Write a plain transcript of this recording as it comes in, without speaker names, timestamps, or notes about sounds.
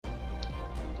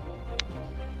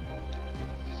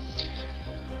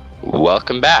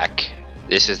Welcome back.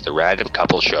 This is the Random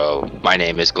Couple Show. My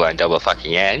name is Glenn Double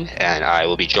Fucking N, and I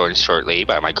will be joined shortly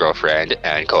by my girlfriend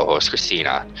and co-host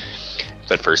Christina.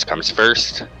 But first comes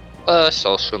first,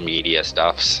 social media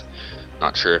stuffs.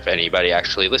 Not sure if anybody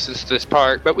actually listens to this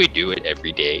part, but we do it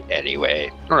every day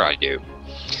anyway, or I do.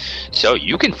 So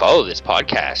you can follow this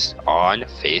podcast on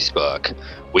Facebook.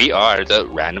 We are the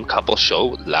Random Couple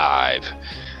Show Live.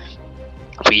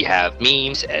 We have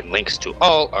memes and links to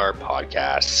all our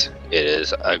podcasts. It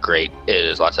is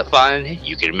lots of fun.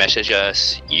 You can message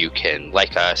us, you can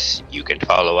like us, you can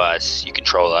follow us, you can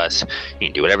troll us, you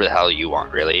can do whatever the hell you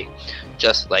want, really.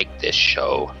 Just like this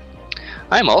show.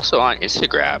 I'm also on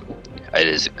Instagram. It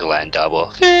is Glenn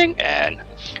Double Thing, and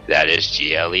that is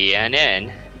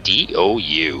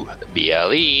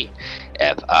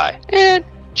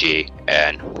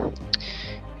GLENNDOUBLEFINGN.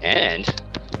 And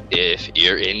if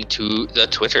you're into the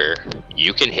Twitter,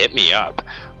 you can hit me up,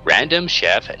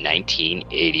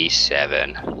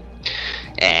 RandomChef1987.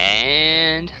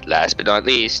 And last but not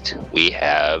least, we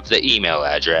have the email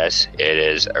address. It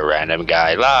is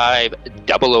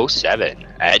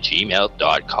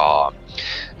randomguy007@gmail.com.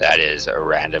 That is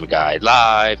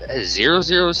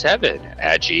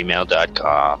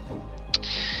randomguy007@gmail.com.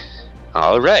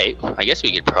 All right, I guess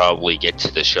we could probably get to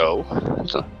the show.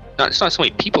 It's not so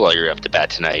many people all year up to bat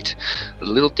tonight. A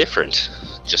little different.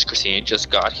 Just Christina just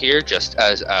got here just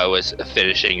as I was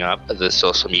finishing up the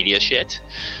social media shit,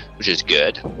 which is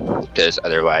good, because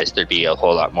otherwise there'd be a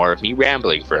whole lot more of me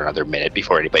rambling for another minute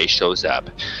before anybody shows up.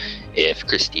 If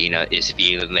Christina is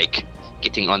feeling like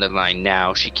getting on the line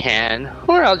now, she can,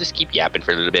 or I'll just keep yapping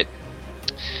for a little bit.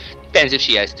 Depends if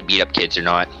she has to beat up kids or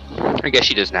not. I guess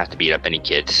she doesn't have to beat up any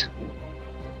kids.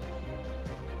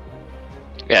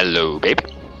 Hello, babe.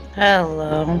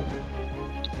 Hello.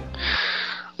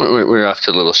 We're off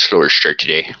to a little slower start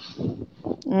today.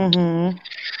 Mm-hmm.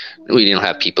 We didn't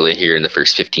have people in here in the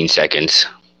first 15 seconds.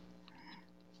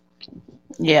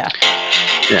 Yeah.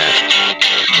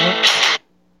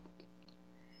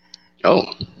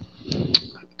 Oh.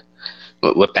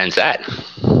 What band's that?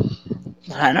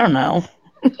 I don't know.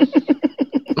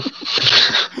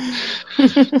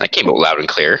 That came out loud and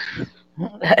clear.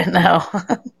 I know.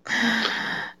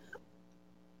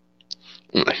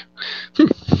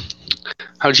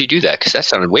 How did you do that? Because that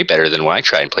sounded way better than when I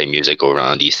try and play music over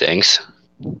on these things.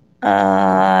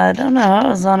 I don't know. I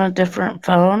was on a different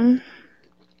phone.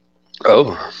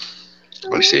 Oh.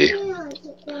 I see.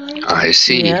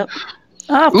 Yep.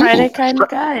 Oh, Friday Kind of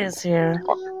Guy is here.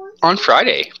 On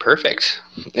Friday. Perfect.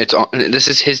 This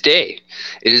is his day.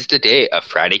 It is the day of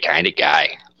Friday Kind of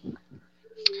Guy.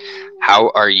 How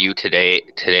are you today,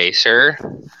 sir?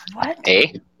 What?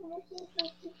 Eh?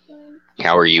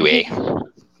 How are you, eh?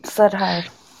 Said hi.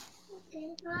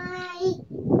 Hi.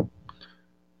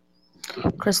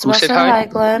 Christabel said hi,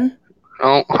 Glenn.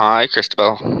 Oh, hi,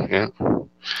 Christabel. Yeah.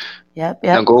 Yep.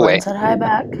 Now go Glenn away. said hi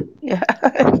back. Yeah.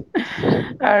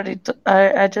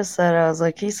 I just said, I was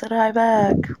like, he said hi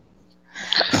back.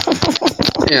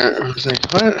 Yeah, I was like,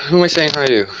 what? Who am I saying hi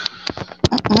to?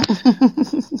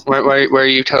 Why are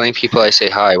you telling people I say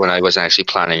hi when I wasn't actually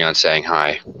planning on saying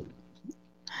hi?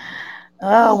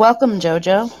 Oh, welcome,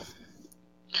 Jojo.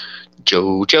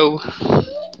 Jojo.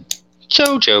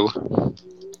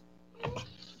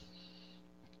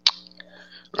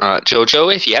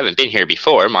 Jojo, if you haven't been here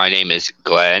before, my name is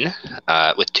Glenn,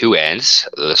 with two N's,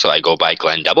 so I go by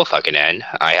Glenn Double Fucking N.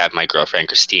 I have my girlfriend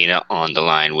Christina on the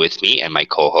line with me and my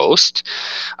co-host.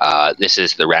 This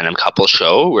is the Random Couple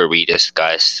Show, where we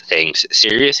discuss things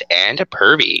serious and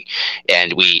pervy,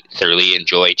 and we thoroughly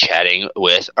enjoy chatting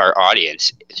with our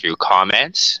audience through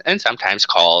comments and sometimes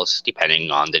calls,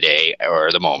 depending on the day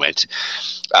or the moment.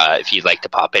 If you'd like to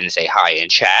pop in and say hi in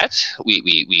chat,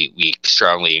 we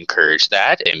strongly encourage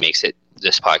that. It makes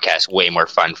this podcast way more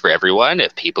fun for everyone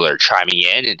if people are chiming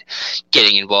in and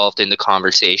getting involved in the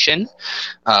conversation.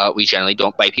 We generally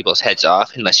don't bite people's heads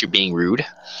off unless you're being rude.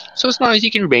 So as long as you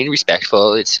can remain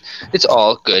respectful, it's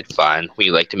all good fun.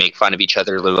 We like to make fun of each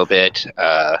other a little bit.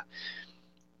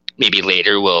 Maybe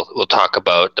later we'll talk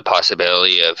about the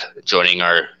possibility of joining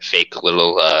our fake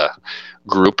little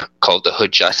group called the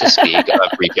Hood Justice League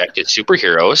of Rejected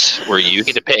Superheroes, where you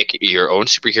get to pick your own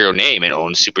superhero name and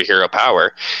own superhero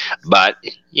power, but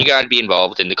you got to be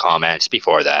involved in the comments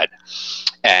before that.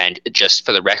 And just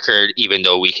for the record, even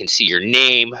though we can see your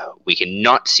name, we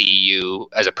cannot see you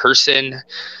as a person.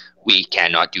 We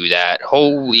cannot do that.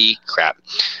 Holy crap.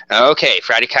 Okay,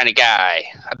 Friday Kind of Guy.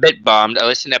 A bit bummed. I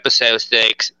listened to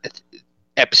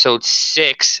episode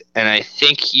 6, and I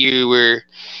think you were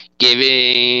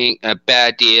giving a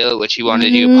bad deal, which you wanted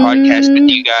to do a podcast with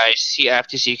you guys. See,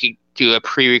 after so you could do a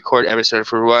pre-record episode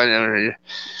for one?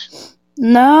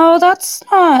 No, that's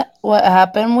not what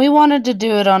happened. We wanted to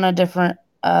do it on a different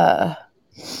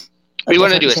we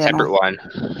want to do a channel. Separate one.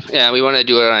 Yeah, we want to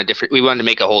do it on a different. We wanted to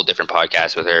make a whole different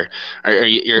podcast with her. Are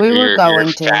you? You're a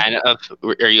fan of?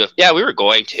 Are you? Yeah, we were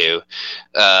going to.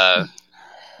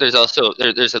 There's also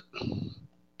there's a.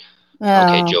 Yeah.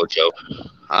 Okay, JoJo.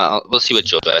 We'll see what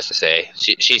JoJo has to say.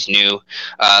 She's new.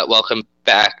 Welcome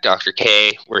back, Dr.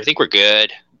 K. I think we're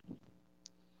good.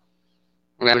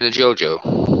 What happened to JoJo?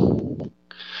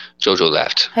 JoJo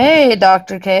left. Hey,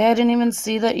 Dr. K. I didn't even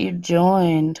see that you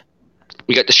joined.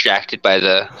 We got distracted by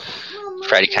the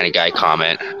Friday kind of guy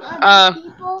comment.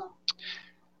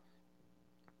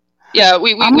 Yeah,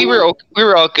 we were all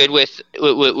good with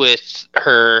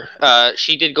her.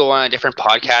 She did go on a different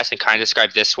podcast and kind of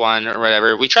describe this one or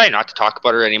whatever. We try not to talk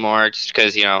about her anymore just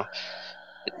because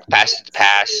past is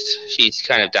past. She's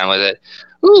kind of done with it.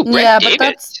 Ooh, Brent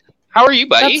Davis. How are you,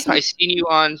 buddy? I seen you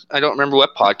on I don't remember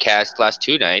what podcast last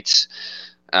 2 nights.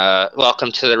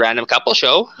 Welcome to the Random Couple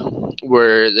Show.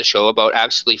 We're the show about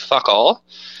absolutely fuck all.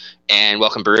 And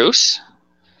welcome, Bruce.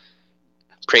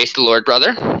 Praise the Lord,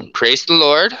 brother. Praise the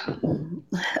Lord.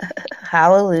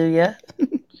 Hallelujah.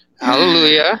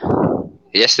 Hallelujah.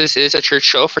 Yes, this is a church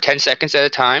show for 10 seconds at a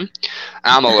time.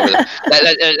 I'm all over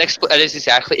that is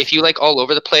exactly, if you like all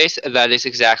over the place, that is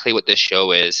exactly what this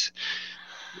show is.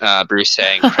 Bruce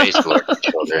saying, praise the Lord,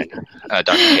 children.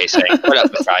 Dr. K saying, what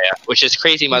up, Messiah? Which is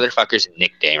crazy motherfucker's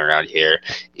nickname around here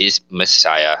is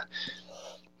Messiah.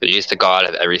 He is the god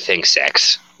of everything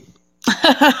sex.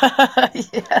 Yes.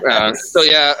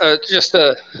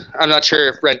 I'm not sure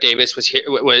if Brent Davis was here,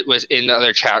 was in the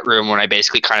other chat room when I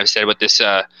basically kind of said what this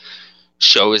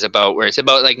show is about, where it's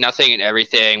about like nothing and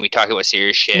everything. We talk about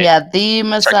serious shit. Yeah, the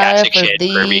Messiah for shit,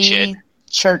 the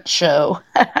church show.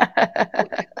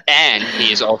 And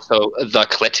he is also the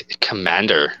clit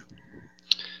commander.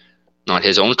 Not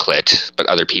his own clit, but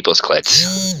other people's clits.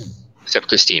 Except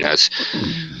Christina's.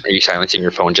 Are you silencing your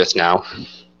phone just now?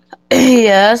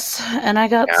 Yes, and I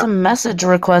got some message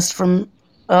requests from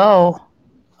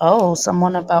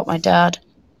someone about my dad.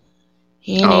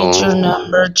 He needs your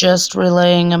number, just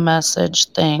relaying a message.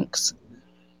 Thanks.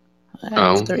 I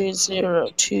have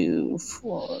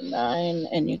 30249,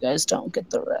 and you guys don't get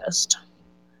the rest.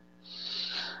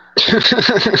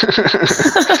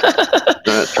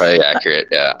 That's probably accurate,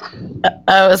 yeah.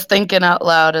 I was thinking out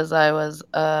loud as I was,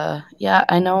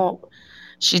 I know.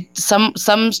 Some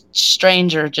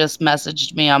stranger just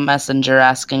messaged me on Messenger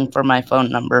asking for my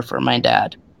phone number for my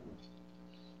dad.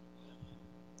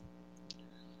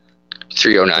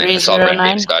 309. That's all Brent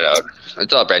Davis got out.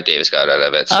 That's all Brent Davis got out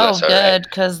of it. So that's all good,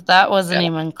 because that wasn't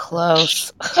even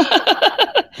close.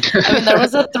 I mean, there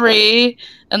was a 3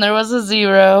 and there was a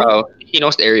 0. Oh, he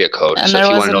knows the area code. And so there if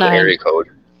you was want to know the area code.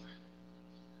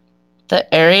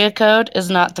 The area code is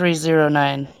not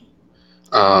 309.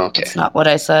 Oh, okay. That's not what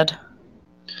I said.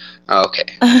 Okay.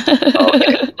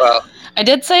 Okay. Well, I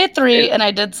did say a 3 and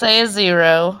I did say a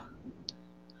 0.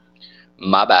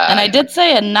 My bad. And I did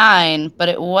say a 9, but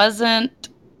it wasn't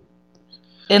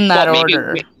in that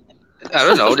order. I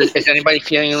don't know. Is anybody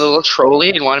feeling a little trolly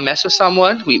and want to mess with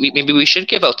someone? Maybe we should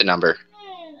give out the number.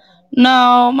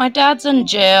 No, my dad's in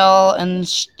jail and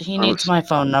he needs my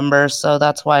phone number, so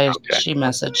that's why she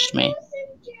messaged me.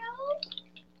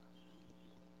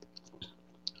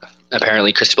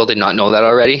 Apparently, Christabel did not know that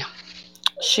already.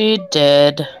 She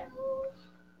did.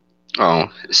 Oh,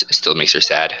 it still makes her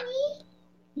sad.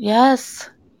 Yes,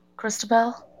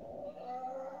 Christabel.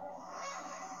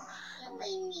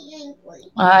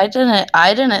 I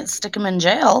didn't stick him in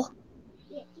jail.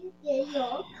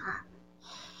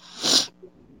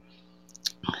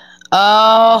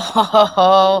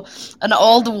 Oh, an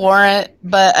old warrant,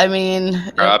 but I mean,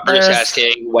 Bruce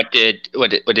asking, what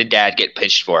did Dad get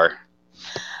pinched for?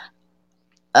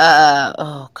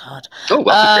 Oh God. Oh,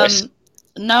 welcome, Chris.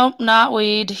 Nope, not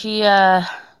weed. He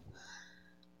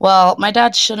well, my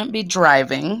dad shouldn't be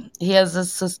driving. He has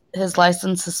his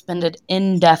license suspended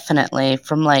indefinitely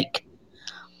from I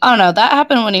don't know. That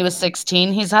happened when he was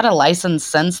 16. He's had a license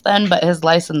since then, but his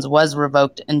license was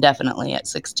revoked indefinitely at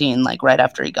 16, right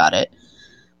after he got it.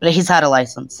 But he's had a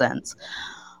license since.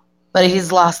 But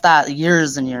he's lost that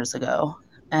years and years ago.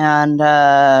 And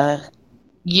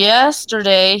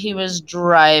yesterday he was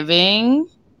driving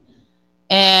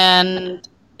and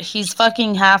he's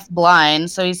fucking half blind.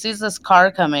 So he sees this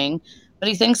car coming, but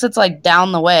he thinks it's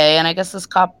down the way. And I guess this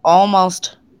cop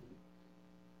almost...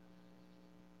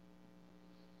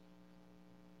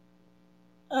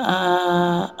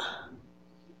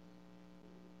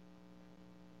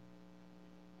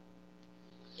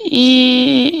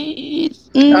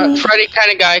 Friday kind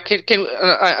of guy. Can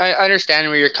I understand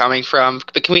where you're coming from,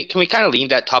 but can we kind of leave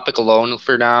that topic alone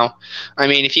for now? I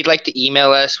mean, if you'd like to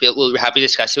email us, we'll be happy to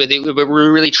discuss it with you. But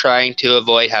we're really trying to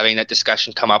avoid having that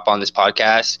discussion come up on this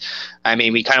podcast. I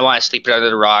mean, we kind of want to sleep it under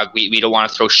the rug. We don't want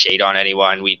to throw shade on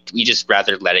anyone. We just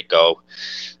rather let it go.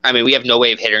 I mean, we have no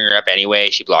way of hitting her up anyway.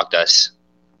 She blocked us.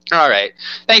 All right.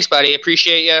 Thanks, buddy.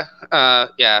 Appreciate you.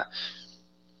 Yeah.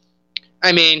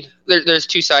 I mean, there's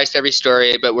two sides to every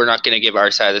story, but we're not going to give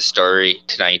our side of the story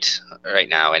tonight, right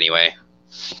now, anyway.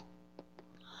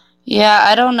 Yeah,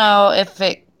 I don't know if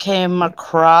it came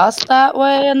across that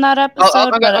way in that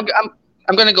episode,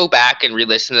 I'm going to go back and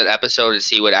re-listen to that episode and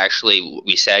see what actually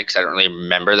we said, because I don't really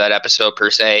remember that episode per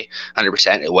se,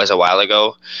 100%. It was a while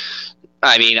ago.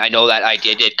 I mean, I know that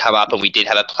idea did come up and we did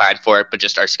have a plan for it, but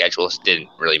just our schedules didn't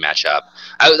really match up.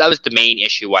 That was the main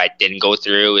issue why it didn't go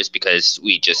through, is because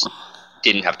we just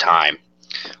didn't have time.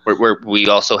 We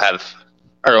also have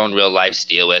our own real lives to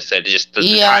deal with, and just the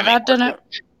timing that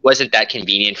wasn't that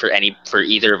convenient for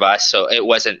either of us. So it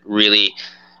wasn't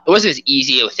as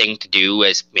easy a thing to do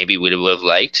as maybe we would have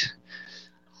liked.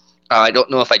 I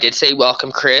don't know if I did say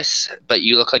welcome, Chris, but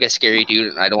you look like a scary dude,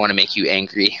 and I don't want to make you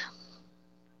angry.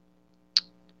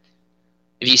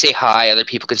 If you say hi, other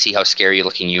people can see how scary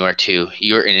looking you are too.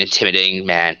 You're an intimidating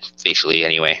man, facially,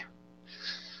 anyway.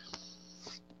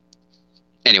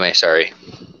 Anyway, sorry.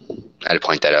 I had to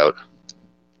point that out.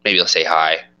 Maybe I'll say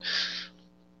hi.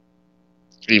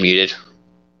 Are you muted?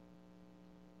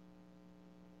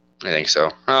 I think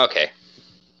so. Okay.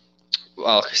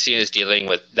 Well, Christina's dealing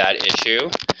with that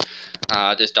issue.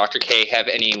 Does Dr. K have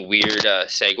any weird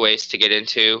segues to get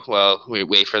into while we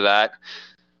wait for that?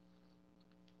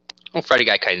 Oh, Freddy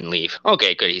guy couldn't leave.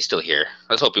 Okay, good. He's still here.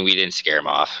 I was hoping we didn't scare him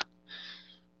off.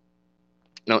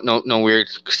 No weird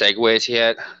segues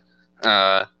yet.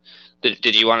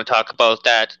 Did you want to talk about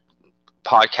that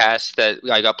podcast that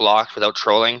I got blocked without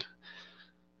trolling?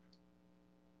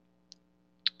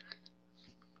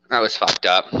 That was fucked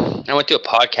up. I went to a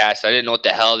podcast. I didn't know what the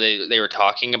hell they were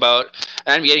talking about,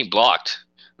 and I'm getting blocked.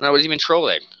 And I wasn't even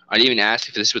trolling. I didn't even ask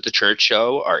if this was the church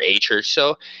show or a church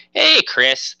show. Hey,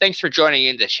 Chris, thanks for joining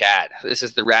in the chat. This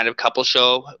is the Random Couple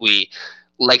Show. We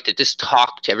like to just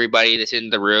talk to everybody that's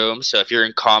in the room. So if you're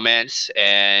in comments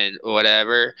and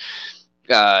whatever,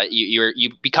 you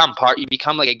become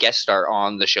like a guest star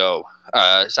on the show.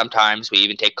 Sometimes we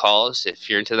even take calls if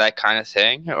you're into that kind of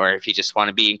thing, or if you just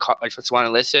want to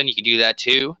listen, you can do that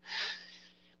too.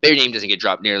 But your name doesn't get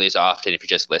dropped nearly as often if you're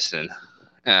just listening.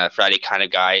 Friday kind of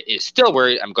guy is still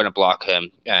worried I'm going to block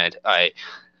him, and I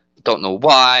don't know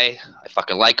why. I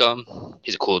fucking like him.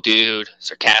 He's a cool dude,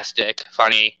 sarcastic,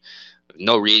 funny.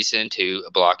 No reason to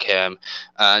block him.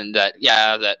 And that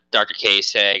Dr. K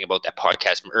is saying about that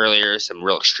podcast from earlier, some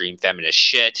real extreme feminist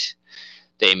shit.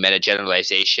 They made a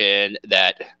generalization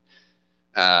that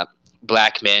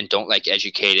black men don't like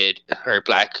educated, or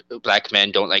black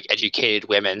men don't like educated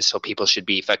women, so people should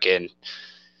be fucking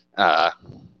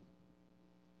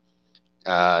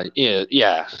so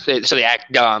they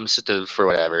act dumb for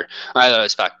whatever. I thought it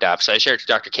was fucked up, so I shared it to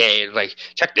Dr. K and like,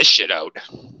 check this shit out.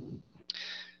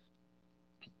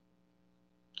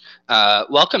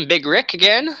 Welcome, Big Rick,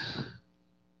 again.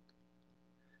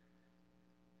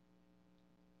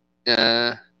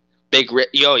 Big Rick,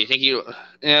 yo, you think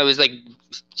it was like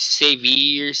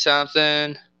CV or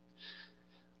something?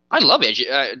 I love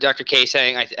Dr. K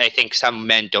saying I think some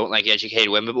men don't like educated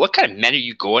women, but what kind of men are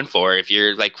you going for if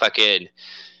you're like fucking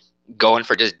going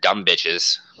for just dumb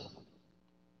bitches?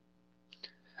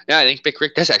 Yeah, I think Big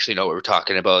Rick does actually know what we're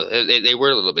talking about. They were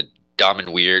a little bit dumb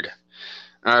and weird.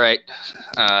 All right.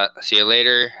 See you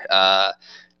later.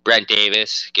 Brent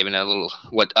Davis giving a little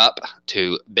what up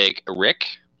to Big Rick.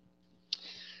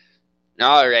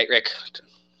 All right, Rick.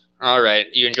 All right.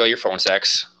 You enjoy your phone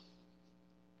sex.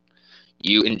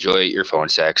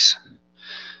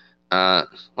 Well,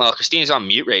 Christine's on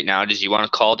mute right now. Does you want to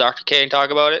call Dr. K and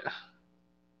talk about it?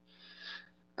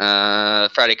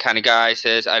 Friday kind of guy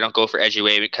says, I don't go for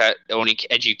only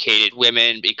educated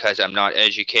women because I'm not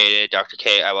educated. Dr.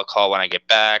 K, I will call when I get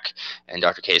back. And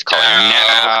Dr. K is calling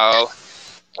now.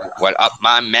 What up,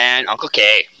 my man, Uncle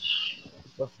K?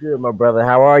 What's good, my brother?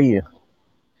 How are you?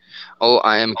 Oh,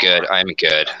 I am good.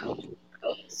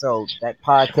 So that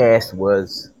podcast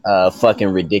was fucking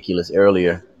ridiculous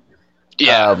earlier.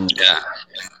 Yeah.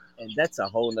 And that's a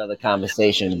whole nother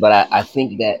conversation. But I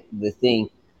think that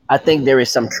I think there is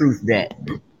some truth that,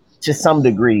 to some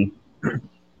degree,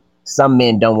 some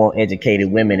men don't want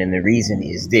educated women, and the reason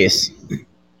is this: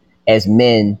 as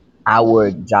men,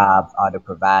 our jobs are to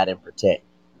provide and protect.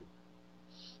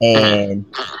 And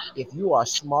if you are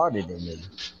smarter than me,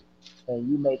 and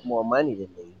you make more money than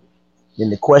me, then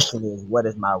the question is, what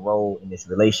is my role in this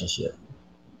relationship?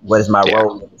 What is my Yeah.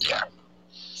 role in this family?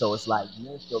 So it's like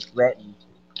men feel threatened.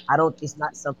 I don't. It's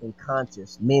not something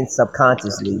conscious. Men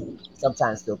subconsciously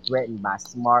sometimes feel threatened by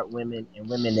smart women and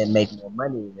women that make more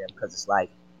money than them because it's like,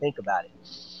 think about it.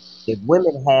 If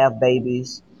women have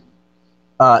babies,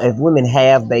 if women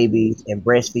have babies and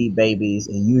breastfeed babies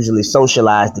and usually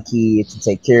socialize the kids and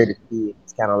take care of the kids,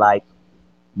 it's kind of like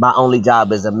my only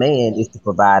job as a man is to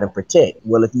provide and protect.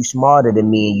 Well, if you're smarter than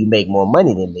me and you make more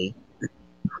money than me,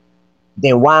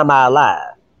 then why am I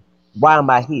alive? Why am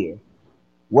I here?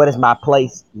 What is my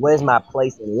place? What is my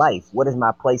place in life? What is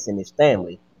my place in this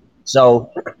family?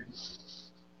 So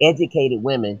educated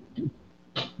women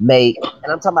make,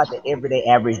 and I'm talking about the everyday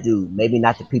average dude, maybe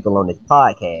not the people on this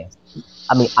podcast.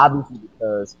 I mean, obviously,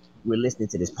 because we're listening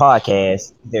to this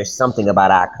podcast, there's something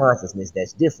about our consciousness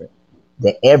that's different.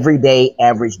 The everyday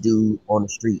average dude on the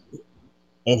street,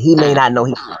 and he may not know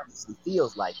he consciously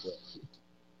feels like that,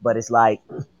 but it's like,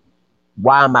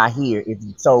 why am I here? If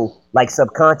so, like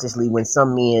subconsciously, when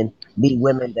some men meet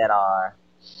women that are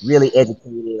really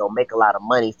educated or make a lot of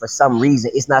money, for some reason,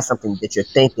 it's not something that you're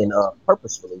thinking of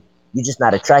purposefully. You're just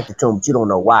not attracted to them, but you don't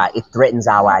know why. It threatens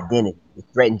our identity. It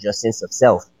threatens your sense of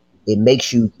self. It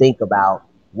makes you think about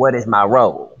what is my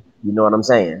role. You know what I'm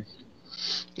saying?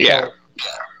 Yeah. So,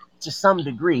 to some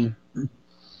degree,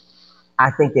 I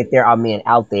think that there are men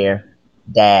out there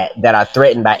that are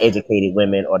threatened by educated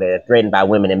women, or they're threatened by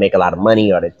women that make a lot of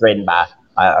money, or they're threatened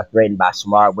by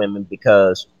smart women.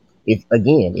 Because if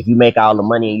you make all the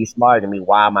money and you smarter than me,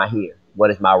 why am I here?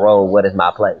 What is my role? What is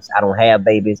my place? I don't have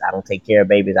babies. I don't take care of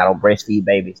babies. I don't breastfeed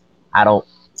babies. I don't.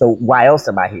 So why else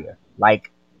am I here?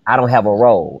 Like, I don't have a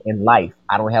role in life.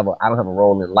 I don't have a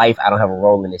role in life. I don't have a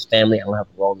role in this family. I don't have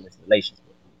a role in this relationship.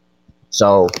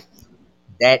 So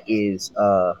that is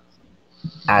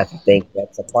I think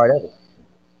that's a part of it.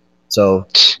 So,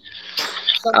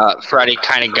 For any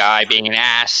kind of guy being an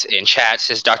ass in chat,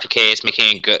 says Dr. K is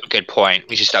making a good point.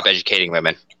 We should stop educating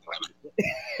women.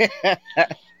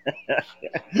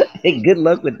 hey, good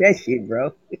luck with that shit,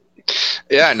 bro.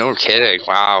 Yeah, no kidding.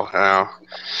 Wow.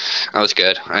 That was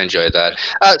good. I enjoyed that.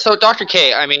 So, Dr.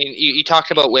 K, I mean, you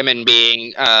talked about women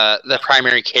being the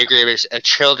primary caregivers of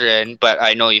children, but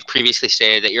I know you've previously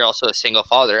stated that you're also a single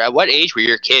father. At what age were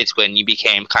your kids when you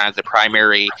became kind of the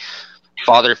primary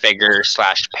father figure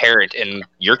 / parent in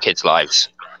your kids' lives?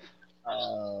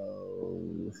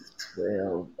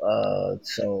 12.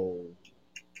 So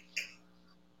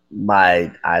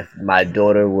my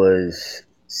daughter was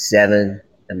 7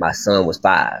 and my son was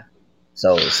 5.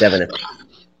 So 7 and 5.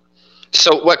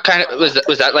 So, what kind of was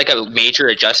that like a major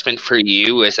adjustment for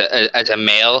you as a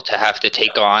male to have to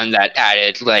take on that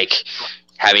added like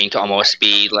having to almost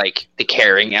be like the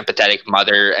caring, empathetic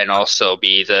mother and also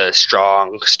be the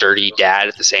strong, sturdy dad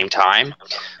at the same time?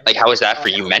 Like, how was that for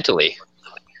you mentally?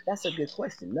 That's a good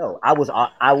question. No, I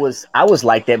was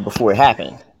like that before it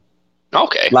happened.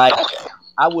 Okay. Like,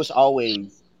 I was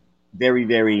always very,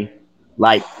 very,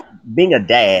 like, being a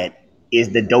dad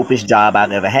is the dopest job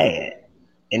I've ever had.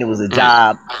 And it was a Mm,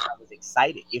 job I was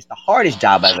excited. It's the hardest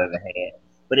job I've ever had,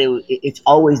 but it's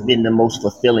always been the most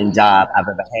fulfilling job I've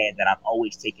ever had that I've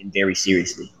always taken very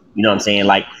seriously. You know what I'm saying?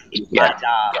 Like, it's my yeah.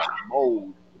 job to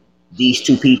mold these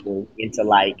two people into,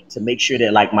 like, to make sure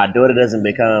that, like, my daughter doesn't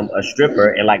become a stripper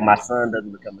and like my son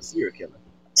doesn't become a serial killer.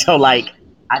 So like,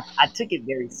 I took it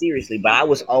very seriously, but I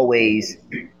was always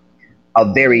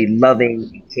a very loving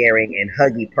and caring and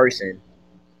huggy person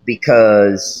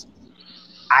because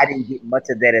I didn't get much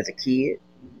of that as a kid.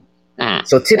 Mm,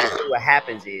 So typically, what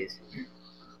happens is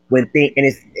and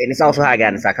it's also how I got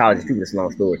into psychology too. This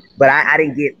long story, but I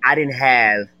didn't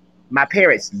have my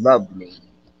parents loved me,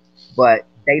 but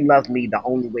they loved me the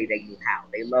only way they knew how.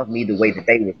 They loved me the way that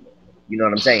they was loved. You know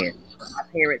what I'm saying? My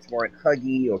parents weren't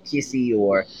huggy or kissy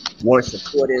or weren't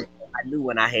supportive. I knew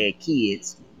when I had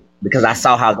kids because I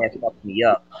saw how that fucked me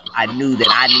up. I knew that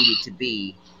I needed to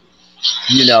be,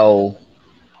 you know,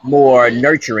 more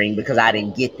nurturing because I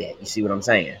didn't get that. You see what I'm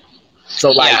saying? So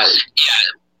like, yeah.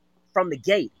 from the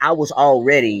gate, I was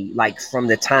already like, from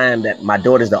the time that my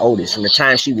daughter's the oldest, from the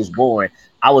time she was born,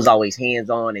 I was always hands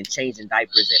on and changing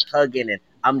diapers and hugging. And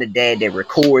I'm the dad that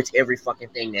records every fucking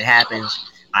thing that happens.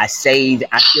 I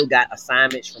still got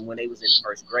assignments from when they was in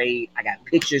first grade. I got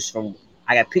pictures from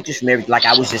everything. Like,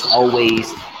 I was just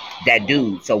always that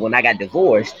dude. So when I got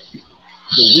divorced,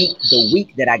 the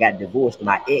week that I got divorced,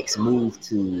 my ex moved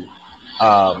to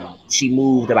she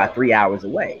moved about 3 hours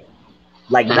away.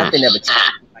 Like, Mm, nothing ever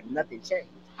changed. Like, nothing changed.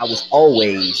 I was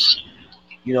always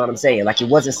You know what I'm saying? Like it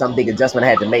wasn't some big adjustment I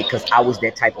had to make because I was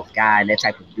that type of guy and that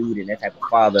type of dude and that type of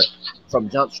father from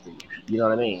Jump Street. You know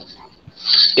what I mean?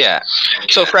 Yeah.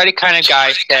 So Freddie kind of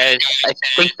guy says, I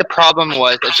think the problem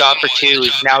was a job for two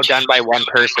is now done by one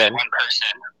person.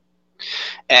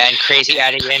 And crazy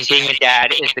adding in, being a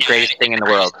dad is the greatest thing in the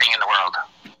world.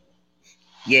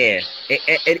 Yeah,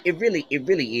 it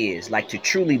really is like to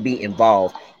truly be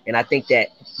involved. And I think that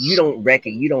you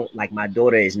don't like my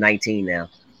daughter is 19 now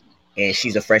and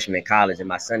she's a freshman in college and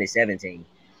my son is 17.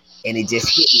 And it just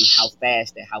hit me how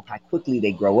fast and how quickly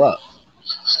they grow up.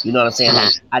 You know what I'm saying?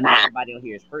 Like I know everybody on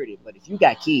here has heard it, but if you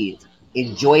got kids,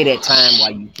 enjoy that time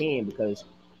while you can because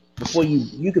before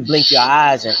you could blink your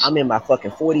eyes and I'm in my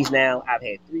fucking 40s now. I've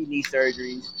had 3 knee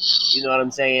surgeries. You know what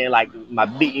I'm saying? Like my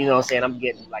big, you know what I'm saying? I'm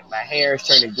getting like my hair is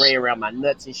turning gray around my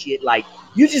nuts and shit. Like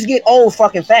you just get old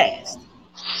fucking fast.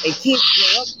 And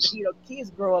kids grow up, kids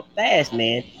grow up fast,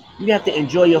 man. You have to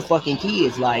enjoy your fucking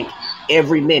kids like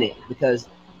every minute because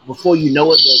before you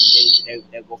know it,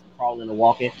 they go from crawling to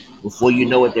walking. Before you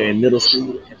know it, they're in middle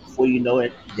school, and before you know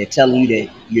it, they're telling you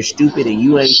that you're stupid and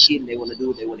you ain't shit, and they want to do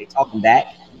what they when they talking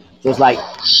back. So it's like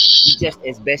you just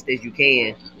as best as you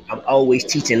can. I'm always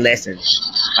teaching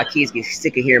lessons. My kids get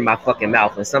sick of hearing my fucking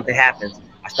mouth. When something happens,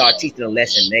 I start teaching a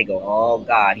lesson. And they go, "Oh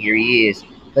God, here he is,"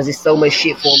 because it's so much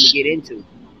shit for them to get into.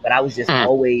 But I was just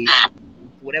always, for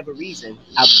whatever reason,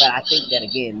 but I think that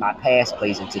again, my past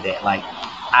plays into that. Like,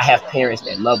 I have parents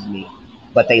that love me,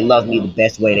 but they love me the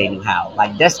best way they knew how.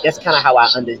 Like that's kind of how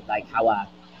like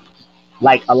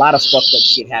a lot of fucked up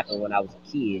shit happened when I was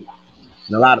a kid,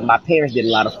 and a lot of my parents did a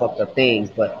lot of fucked up things.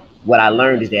 But what I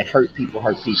learned is that hurt people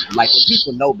hurt people. Like when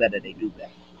people know better, they do better.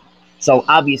 So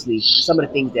obviously, some of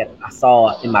the things that I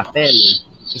saw in my family,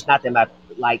 it's not that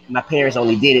my parents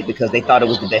only did it because they thought it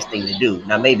was the best thing to do.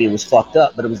 Now maybe it was fucked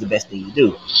up, but it was the best thing to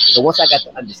do. So once I got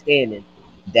the understanding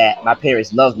that my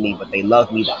parents loved me, but they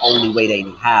loved me the only way they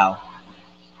knew how,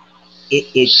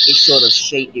 it sort of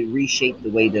reshaped the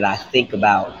way that I think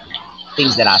about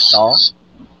things that I saw.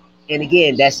 And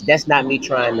again, that's not me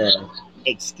trying to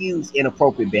excuse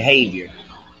inappropriate behavior.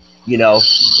 You know,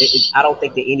 I don't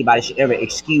think that anybody should ever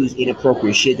excuse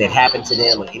inappropriate shit that happened to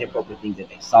them or inappropriate things that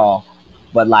they saw.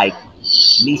 But like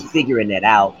me figuring that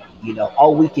out,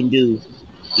 all we can do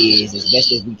is as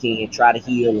best as we can try to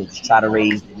heal and just try to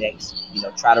raise the next,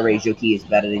 try to raise your kids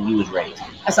better than you was raised.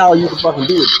 That's all you can fucking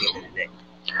do at the end of the day.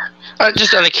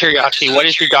 Just out of curiosity, what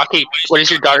is your daughter? What is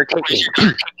your daughter taking?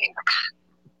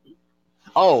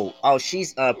 Oh,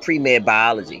 she's pre-med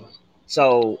biology.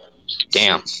 So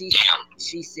Damn. she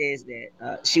says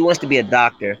that she wants to be a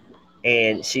doctor,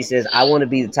 and she says I want to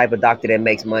be the type of doctor that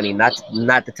makes money, not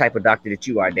the type of doctor that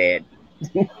you are, Dad.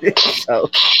 So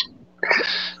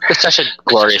It's such a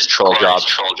glorious troll job.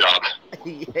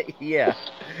 yeah.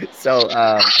 So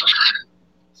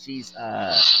she's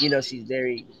she's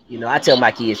very I tell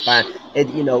my kids find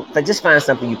and just find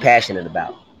something you're passionate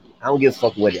about. I don't give a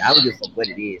fuck what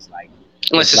it is. Like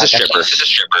Unless it's it's a like I stripper.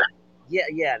 said,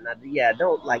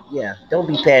 don't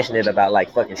be passionate about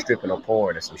like fucking stripping or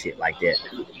porn or some shit like that.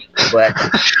 But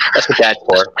That's what dad's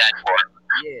for.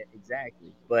 yeah,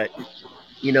 exactly. But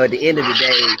at the end of the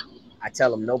day, I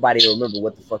tell them nobody will remember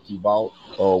what the fuck you bought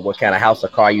or what kind of house or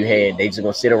car you had. They just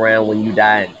gonna sit around when you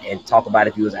die and talk about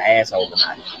if you was an asshole or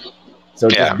not. So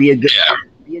just Yeah. be a good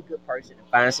person and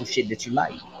find some shit that you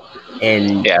like,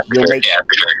 and Yeah, for sure.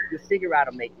 you'll figure out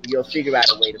a way to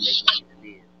make money to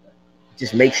live. But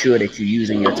just make sure that you're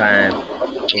using your time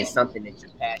in something that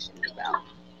you're passionate about.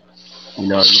 You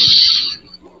know what I mean?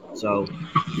 So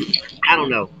I don't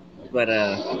know, but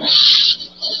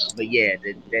yeah,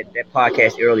 that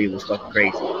podcast earlier was fucking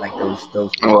crazy. Like those.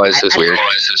 It was. It's weird.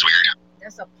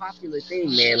 That's a popular thing,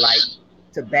 man. Like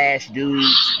to bash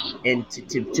dudes and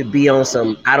to be on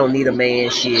some I don't need a man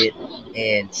shit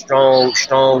and strong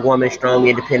woman, strong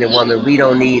independent woman. We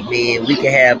don't need men. We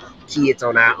can have kids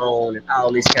on our own and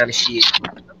all this kind of shit.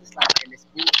 I'm just like, man, this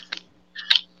bullshit.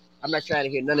 I'm not trying to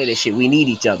hear none of this shit. We need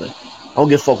each other. I don't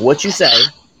give a fuck what you say.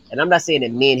 And I'm not saying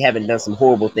that men haven't done some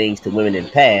horrible things to women in the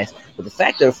past, but the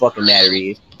fact of the fucking matter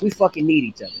is, we fucking need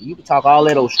each other. You can talk all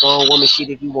that old strong woman shit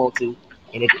if you want to,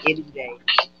 and at the end of the day,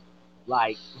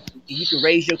 like you can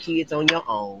raise your kids on your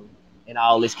own and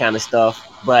all this kind of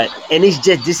stuff. But and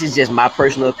this is just my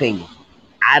personal opinion.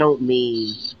 I don't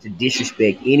mean to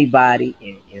disrespect anybody,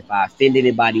 and if I offend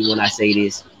anybody when I say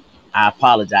this, I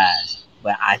apologize.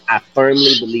 But I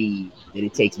firmly believe that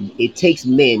it takes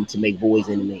men to make boys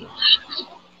into men.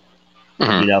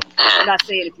 Mm-hmm. I'm not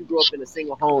saying if you grew up in a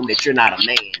single home that you're not a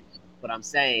man, but I'm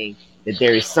saying that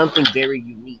there is something very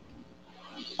unique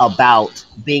about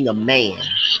being a man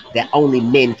that only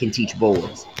men can teach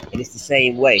boys. And it's the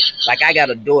same way. Like I got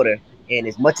a daughter, and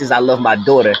as much as I love my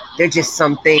daughter, there's just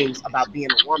some things about being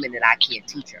a woman that I can't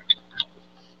teach her.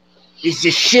 It's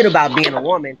just shit about being a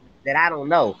woman that I don't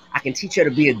know. I can teach her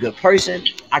to be a good person.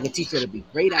 I can teach her to be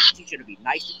great. I can teach her to be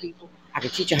nice to people. I can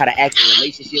teach her how to act in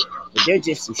relationships. But there's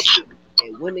just some shit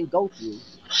that women go through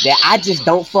that I just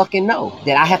don't fucking know.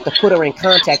 That I have to put her in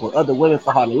contact with other women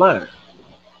for her to learn.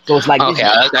 So it's like this. Okay,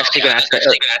 I was actually going to ask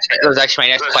that. That was actually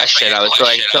my next question. I was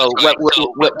going, so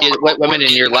what women in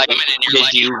your life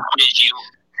did you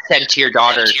send to your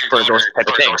daughter for those type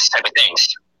of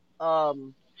things?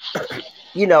 Um,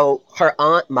 her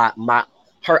aunt, my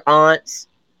her aunts,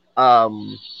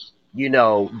 um,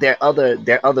 there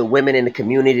are other women in the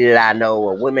community that I know,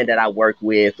 or women that I work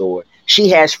with, or she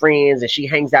has friends and she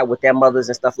hangs out with their mothers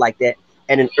and stuff like that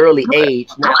at an early age.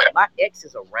 Now my ex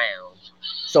is around.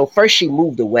 So first she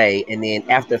moved away, and then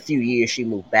after a few years she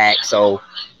moved back. So,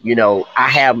 I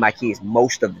have my kids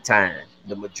most of the time,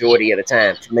 the majority of the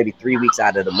time, maybe 3 weeks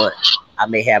out of the month, I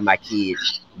may have my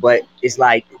kids. But it's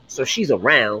like, so she's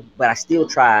around, but I still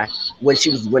try when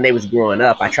they was growing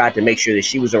up, I tried to make sure that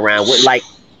she was around. Like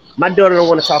my daughter don't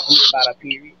want to talk to me about her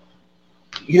period.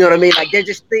 You know what I mean? Like they're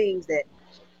just things that,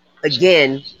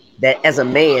 again, that as a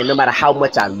man, no matter how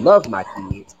much I love my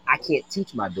kids, I can't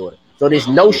teach my daughter. So this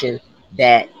notion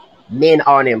that men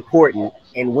aren't important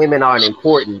and women aren't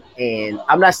important, and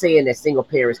I'm not saying that single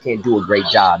parents can't do a great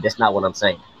job. That's not what I'm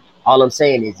saying. All I'm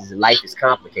saying is life is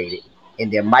complicated,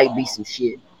 and there might be some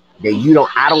shit that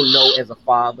I don't know as a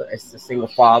father, as a single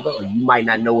father, or you might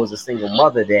not know as a single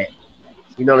mother that,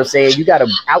 you know what I'm saying? You got to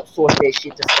outsource that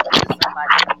shit to somebody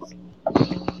else.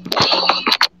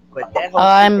 But that whole shit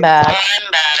I'm back.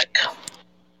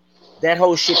 that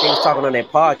whole shit they was talking on that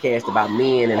podcast about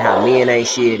men and how men ain't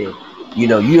shit, and you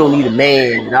don't need a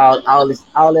man and all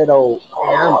that old,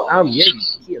 man, I'm ready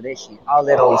to kill that shit. All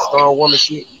that old strong woman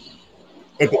shit.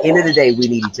 At the end of the day, we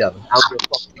need each other. I don't give a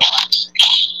fuck what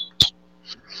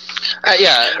nobody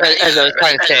Yeah, as I was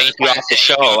kind of saying to you off the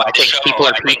show, I think people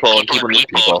are people and people need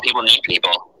people. says.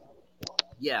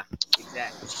 Yeah,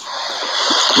 exactly.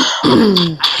 I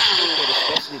think that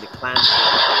especially the climate that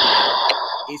we're in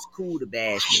now, it's cool to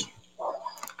bash men,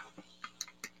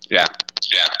 Yeah.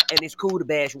 and it's cool to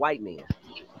bash white men.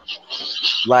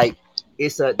 Like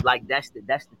that's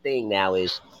the thing now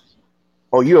is,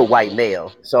 oh, you're a white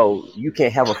male, so you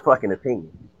can't have a fucking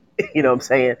opinion. You know what I'm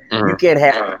saying? Hmm. You can't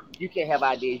have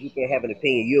ideas, you can't have an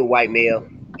opinion. You're a white male,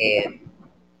 and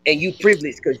you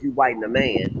privileged because you white and a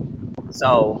man.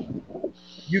 So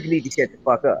you need to shut the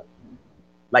fuck up.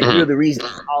 Like Hmm. you're the reason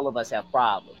all of us have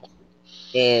problems.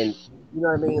 And you know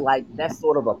what I mean? Like that's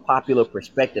sort of a popular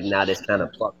perspective now that's kind of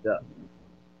fucked up.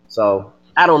 So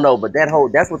I don't know, but that's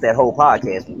what that whole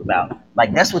podcast was about.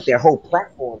 Like that's what their whole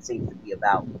platform seems to be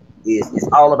about. Is it's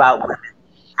all about women.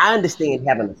 I understand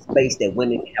having a space that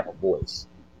women can have a voice.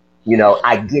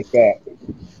 I get that.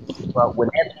 But when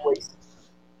that voice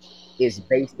is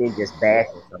based in just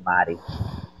bashing somebody,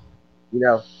 you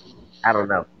know, I don't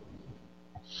know.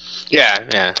 Yeah,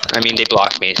 yeah. I mean, they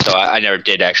blocked me, so I never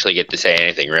did actually get to say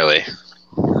anything really.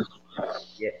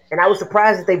 Yeah. And I was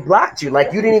surprised that they blocked you.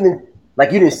 Like you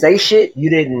didn't say shit. You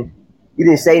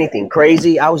didn't say anything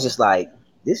crazy. I was just like,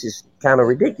 this is kind of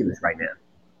ridiculous right now.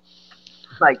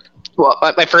 Like, Well,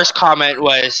 my first comment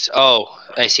was, "Oh,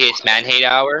 I see it's man hate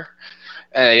hour,"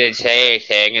 and I didn't say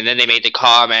anything. And then they made the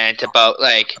comment about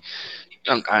like,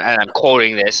 and I'm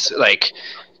quoting this, like,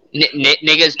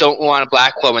 "Niggas don't want a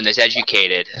black woman that's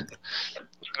educated."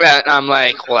 And I'm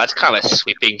like, well, that's kind of a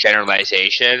sweeping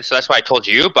generalization. So that's why I told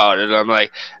you about it. I'm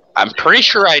like, I'm pretty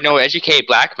sure I know an educated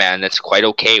black man that's quite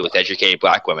okay with educated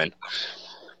black women.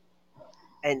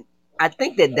 and I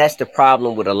think that that's the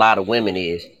problem with a lot of women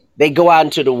is they go out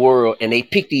into the world and they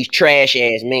pick these trash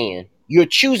ass men. You're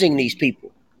choosing these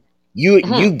people. You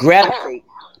Hmm. you gravitate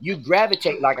you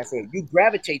gravitate like I said, you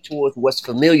gravitate towards what's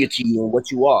familiar to you and what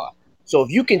you are. So if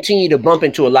you continue to bump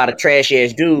into a lot of trash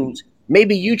ass dudes,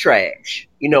 maybe you trash.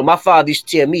 My father used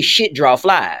to tell me shit draw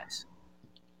flies.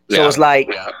 So Yeah. it's like,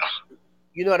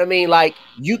 you know what I mean? Like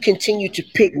you continue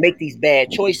to make these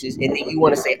bad choices, and then you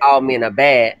want to say all men are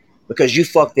bad because you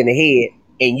fucked in the head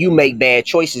and you make bad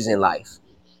choices in life.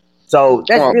 So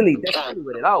that's really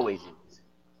what it always is.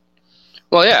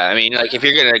 Well, yeah. I mean, like, if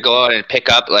you're gonna go out and pick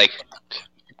up like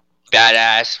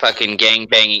badass fucking gang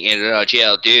banging in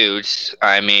jail dudes,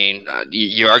 I mean,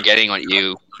 you are getting what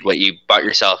you bought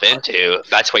yourself into. If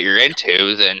that's what you're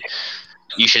into, then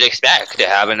you should expect to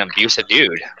have an abusive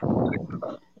dude.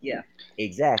 Yeah,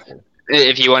 exactly.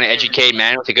 If you want to educate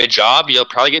man with a good job, you'll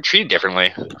probably get treated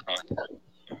differently.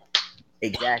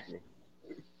 Exactly.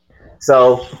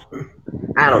 So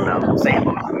I don't know.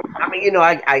 I mean,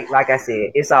 I like I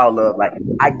said, it's all love. Like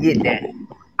I get that.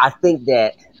 I think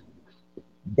that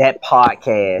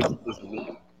podcast is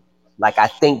needed. Like I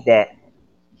think that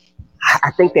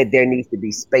there needs to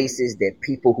be spaces that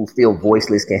people who feel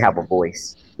voiceless can have a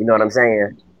voice. You know what I'm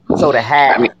saying? So to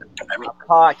have I mean, a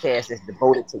podcast that's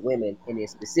devoted to women and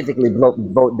is specifically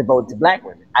devoted to black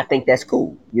women, I think that's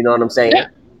cool. You know what I'm saying? yeah,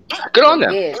 good But on them.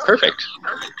 again, Perfect.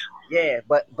 yeah,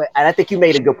 but and I think you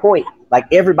made a good point. Like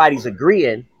everybody's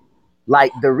agreeing.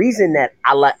 Like the reason that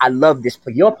I love this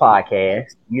for your podcast,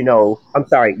 I'm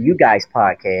sorry, you guys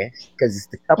podcast because it's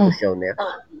the couple Mm. show now.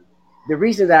 The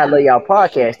reason that I love y'all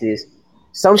podcast is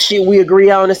some shit we agree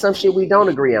on and some shit we don't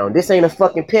agree on. This ain't a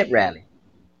fucking pit rally.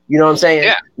 You know what I'm saying?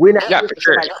 Yeah, We're not yeah, here for for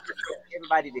sure.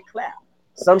 everybody to clap.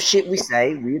 Some shit we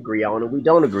say we agree on and we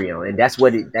don't agree on, and that's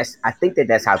I think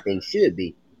that's how things should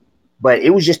be. But it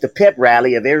was just a pep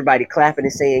rally of everybody clapping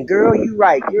and saying, "Girl, you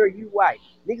right. Girl, you right.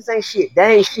 Niggas ain't shit.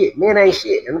 They ain't shit. Men ain't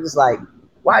shit." And I'm just like,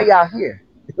 "Why y'all here?"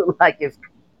 Like if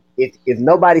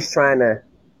nobody's trying to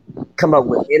come up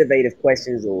with innovative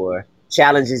questions or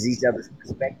challenges each other's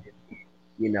perspective,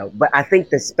 But I think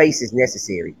the space is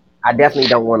necessary. I definitely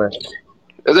don't want to say.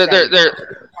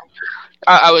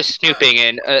 I was snooping,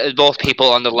 and both people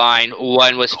on the line.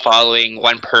 One was following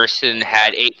one person,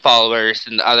 had 8 followers,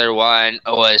 and the other one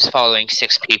was following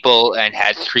 6 people and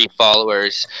had 3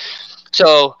 followers.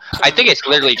 So I think it's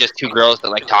literally just 2 girls that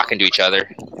like talking to each other.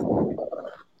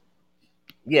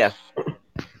 Yeah, and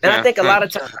Yeah. I think a lot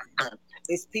of times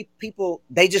it's people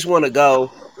they just want to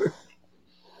go.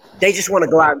 They just want to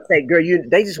go out and say, "Girl, you."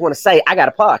 They just want to say, "I got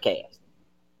a podcast."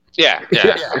 Yeah.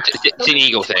 It's an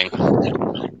ego thing.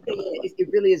 It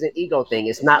really is an ego thing.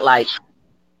 It's not like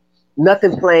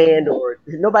nothing planned or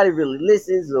nobody really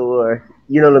listens or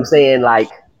you know what I'm saying. Like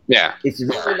Yeah. it's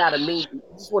really not a mean. You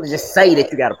just want to just say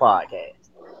that you got a podcast.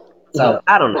 So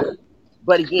I don't know.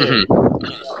 But again,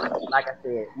 like I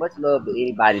said, much love to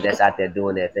anybody that's out there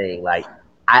doing their thing. Like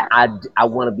I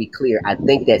want to be clear. I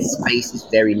think that space is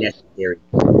very necessary.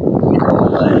 But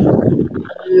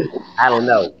I don't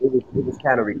know. It was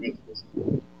kind of ridiculous.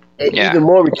 And Yeah. even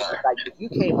more ridiculous, like if you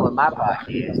came on my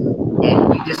podcast and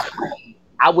we disagreed,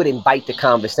 I would invite the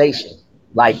conversation.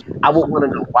 Like I would want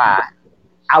to know why.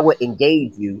 I would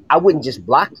engage you. I wouldn't just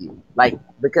block you. Like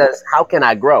because how can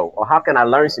I grow or how can I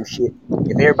learn some shit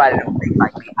if everybody don't think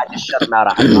like me? I just shut them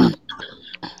out.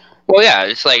 Well, yeah,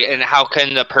 it's like, and how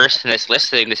can the person that's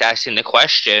listening, that's asking the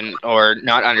question or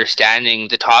not understanding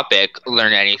the topic,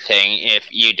 learn anything if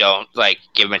you don't like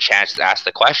give them a chance to ask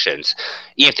the questions?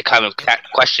 Even if that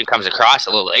question comes across a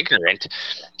little ignorant,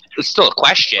 it's still a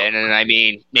question, and I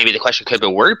mean, maybe the question could have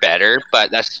been worded better, but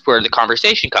that's where the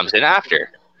conversation comes in after.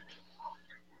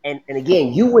 And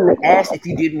again, you wouldn't have asked if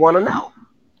you didn't want to know.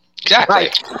 Exactly.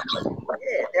 Like,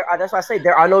 yeah, that's why I say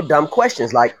there are no dumb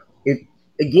questions. Like, if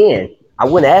again, I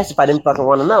wouldn't ask if I didn't fucking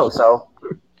want to know. So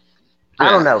I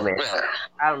don't know, man.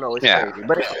 I don't know. It's crazy,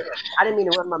 but I didn't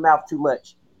mean to run my mouth too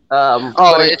much. Oh,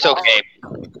 But it's okay.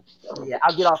 yeah,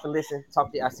 I'll get off and listen.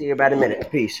 Talk to you. I'll see you about a minute.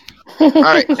 Peace. All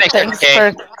right, Thanks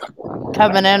okay. for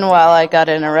coming in while I got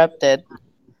interrupted.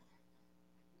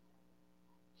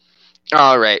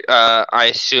 All right.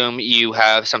 I assume you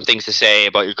have some things to say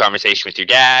about your conversation with your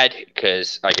dad,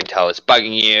 because I can tell it's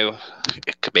bugging you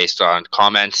based on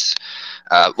comments.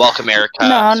 Welcome, Erica.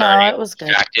 No, it was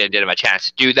good. Didn't have a chance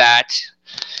to do that.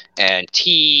 And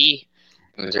T.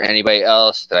 Is there anybody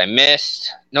else that I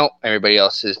missed? Nope. Everybody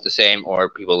else is the same, or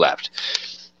people left.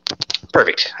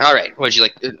 Perfect. All right. What'd you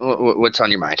like? What's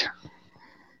on your mind?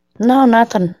 No,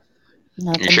 nothing.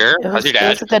 Nothing. You sure? It How's your dad?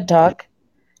 was a good talk.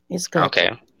 He's good.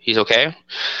 Okay. He's okay?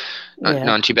 Yeah.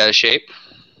 Not in too bad a shape?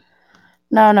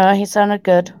 No, he sounded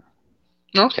good.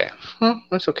 Okay. Well,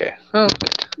 that's okay. Oh,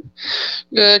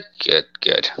 good.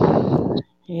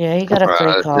 Yeah, he got a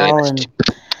free call, and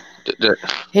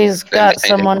he's got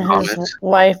someone whose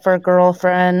wife or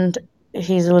girlfriend.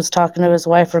 He was talking to his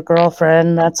wife or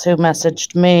girlfriend. That's who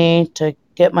messaged me to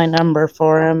get my number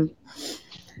for him.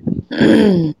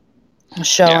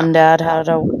 Showing Dad how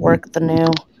to work the new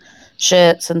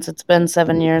shit since it's been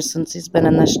 7 years since he's been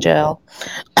in this jail.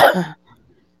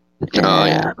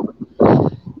 Yeah.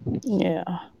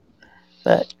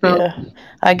 But yeah,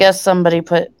 I guess somebody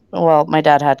my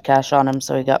dad had cash on him,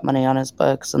 so he got money on his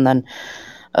books, and then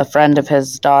a friend of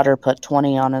his daughter put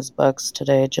 20 on his books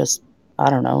today, I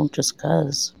don't know, just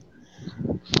cause.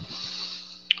 A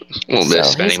little bit of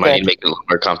spending money to make it a little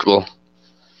more comfortable.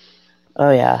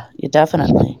 Oh yeah,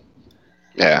 definitely.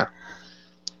 Yeah.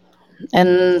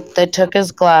 And they took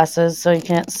his glasses, so he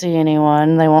can't see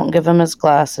anyone. They won't give him his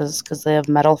glasses because they have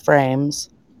metal frames.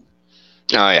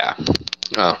 Oh yeah.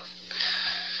 Oh.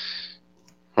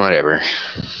 Whatever.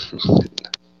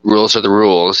 Rules are the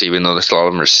rules, even though a lot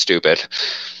of them are stupid.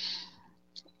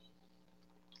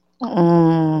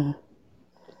 I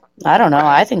don't know.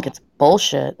 I think it's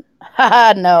bullshit.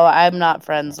 No, I'm not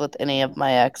friends with any of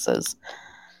my exes.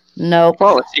 Nope.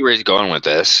 Well, let's see where he's going with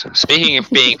this. Speaking of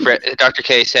being Dr.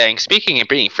 K saying, speaking of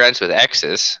being friends with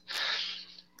exes.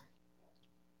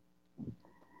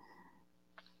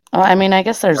 Well, I mean, I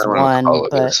guess there's I don't know what to one, call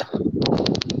it but is.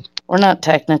 we're not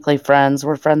technically friends.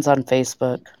 We're friends on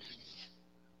Facebook.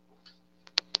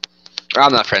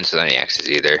 I'm not friends with any exes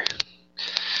either.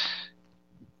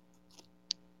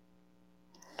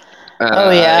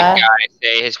 Oh, yeah? The guy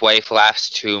say his wife laughs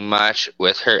too much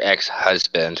with her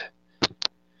ex-husband.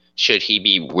 Should he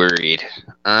be worried?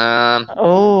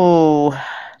 Oh.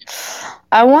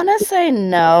 I want to say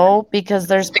no, because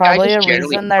there's The guy probably just a generally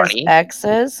reason there's funny.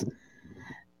 exes.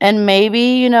 And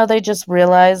maybe, they just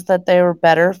realized that they were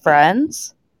better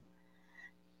friends.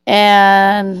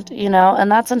 And,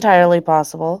 and that's entirely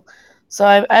possible. So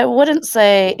I wouldn't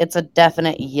say it's a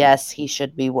definite yes, he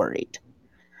should be worried.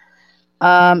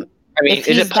 I mean, If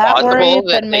is he's it that possible worried,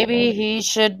 that then maybe he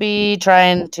should be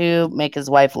trying to make his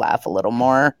wife laugh a little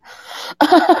more.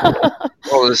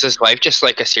 well, is his wife just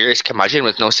like a serious curmudgeon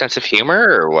with no sense of humor,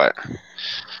 or what?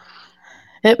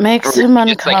 It makes Or him is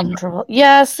she just, like, uncomfortable.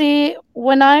 Yeah, see,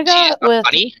 when I she's just got not with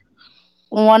funny?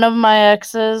 one of my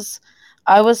exes,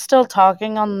 I was still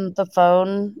talking on the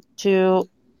phone to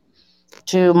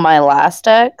my last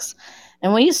ex,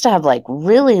 and we used to have like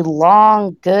really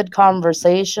long good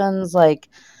conversations, like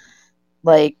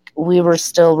we were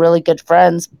still really good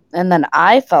friends, and then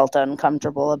I felt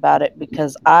uncomfortable about it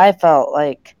because I felt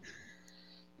like,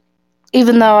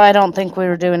 even though I don't think we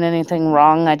were doing anything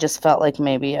wrong, I just felt like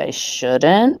maybe I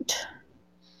shouldn't.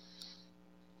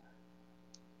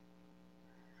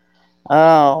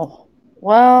 Oh,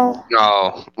 well.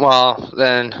 No. Well,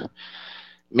 then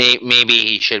maybe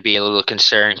he should be a little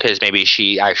concerned because maybe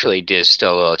she actually is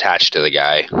still a little attached to the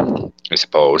guy, I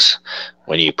suppose,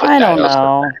 when you put I that don't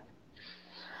out. know.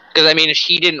 Because, I mean, if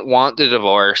she didn't want the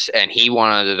divorce and he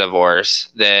wanted the divorce,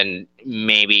 then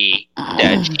maybe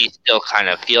that she still kind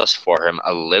of feels for him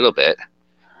a lit's bit.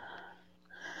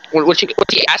 What's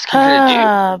he asking her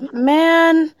to do?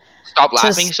 Man, Stop to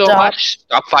laughing so much?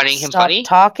 Stop finding him stop funny?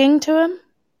 talking to him.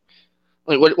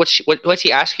 What's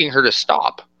he asking her to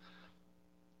stop?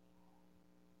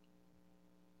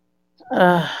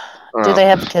 Do they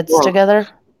have kids together?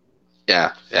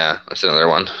 Yeah, that's another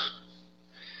one.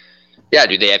 Yeah,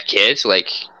 do they have kids? Like,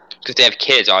 because they have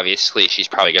kids, obviously, she's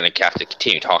probably going to have to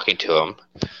continue talking to them.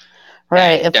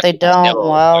 Right. If they don't,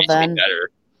 well, then. Better.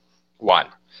 One.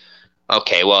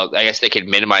 Okay, well, I guess they could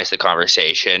minimize the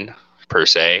conversation, per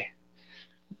se.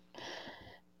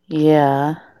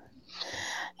 Yeah.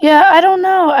 Yeah, I don't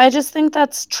know. I just think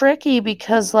that's tricky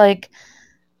because, like,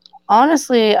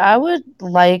 honestly, I would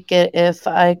like it if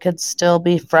I could still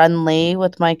be friendly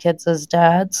with my kids as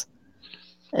dads.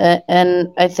 And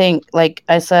I think, like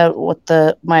I said, with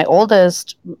my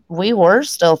oldest, we were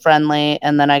still friendly,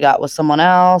 and then I got with someone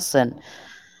else, and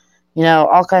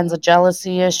all kinds of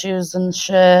jealousy issues and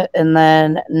shit. And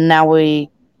then now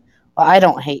I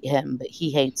don't hate him, but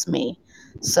he hates me.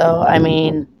 So I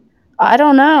mean, I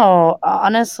don't know.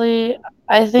 Honestly,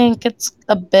 I think it's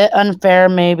a bit unfair.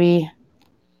 Maybe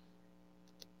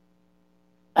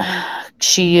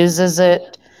she uses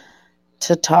it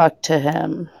to talk to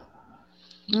him.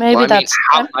 Maybe Well, I mean,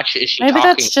 how much is she maybe talking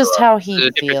that's to just him? how he There's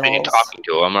a difference between feels. talking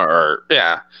to him or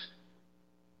yeah.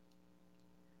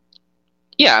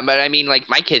 Yeah, but I mean, like,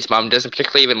 my kid's mom doesn't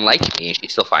particularly even like me, and she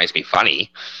still finds me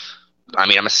funny. I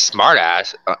mean, I'm a smart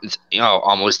ass,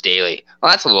 almost daily.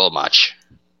 Well, that's a little much.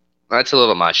 That's a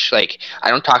little much. Like, I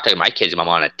don't talk to my kid's mom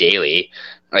on a daily.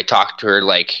 I talk to her,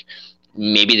 like,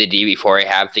 maybe the day before I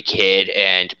have the kid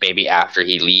and maybe after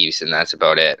he leaves, and that's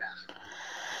about it.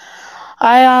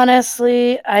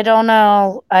 I don't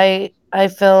know. I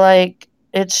feel like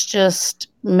it's just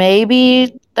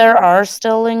maybe there are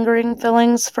still lingering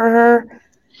feelings for her,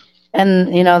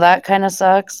 and that kind of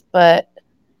sucks, but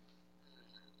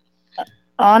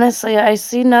honestly, I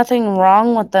see nothing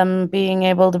wrong with them being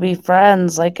able to be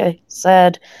friends. Like I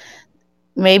said,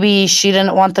 maybe she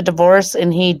didn't want the divorce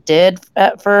and he did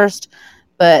at first,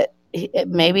 but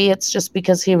maybe it's just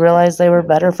because he realized they were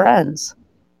better friends.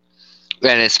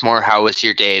 And it's more how was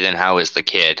your day than how was the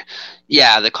kid.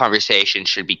 Yeah, the conversation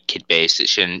should be kid based. It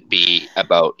shouldn't be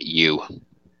about you.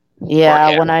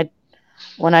 Yeah,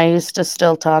 when I used to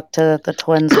still talk to the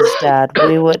twins' dad,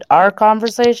 our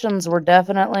conversations were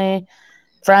definitely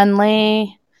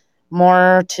friendly,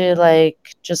 more to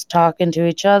like just talking to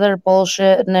each other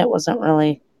bullshit, and it wasn't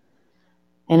really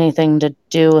anything to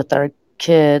do with our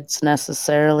kids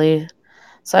necessarily.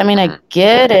 So, I mean, I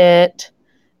get it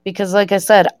because, like I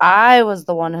said, I was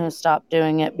the one who stopped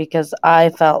doing it because I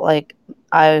felt like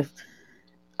I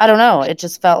don't know, it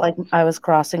just felt like I was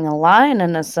crossing a line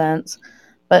in a sense.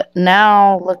 But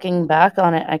now looking back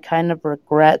on it, I kind of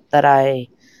regret that I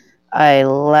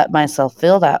let myself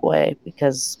feel that way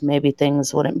because maybe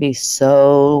things wouldn't be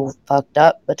so fucked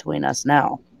up between us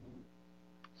now.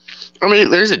 I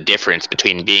mean, there's a difference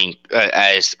between being,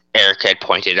 as Eric had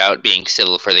pointed out, being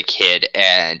civil for the kid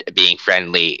and being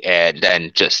friendly, and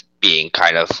then just being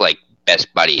kind of like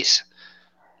best buddies.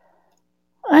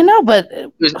 I know, but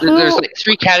there's like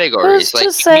three categories. Who's Like, to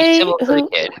you can be say civil for the who?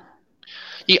 kid.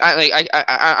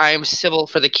 I am civil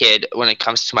for the kid when it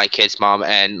comes to my kid's mom,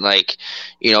 and like,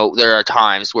 there are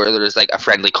times where there's like a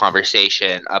friendly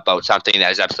conversation about something that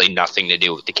has absolutely nothing to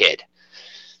do with the kid.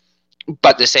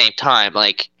 But at the same time,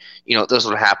 like, those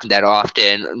don't happen that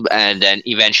often, and then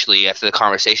eventually after the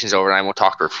conversation's over, I won't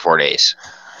talk to her for 4 days.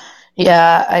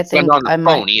 Yeah, I think I'm not on the I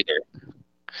phone might. either.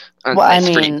 Well, I It's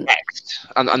straight mean, text.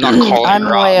 I'm not calling I'm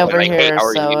her way up and over like, hey, here, how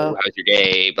are you? so How's your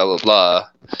day? Blah blah blah.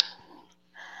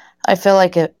 I feel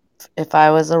like if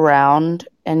I was around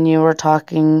and you were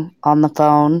talking on the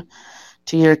phone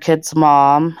to your kid's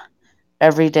mom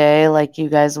every day, like you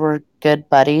guys were good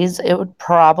buddies, it would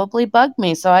probably bug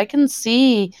me. So I can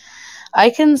see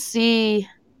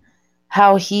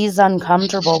how he's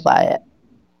uncomfortable by it.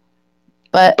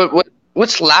 But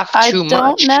what's left I too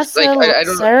don't much? Like, I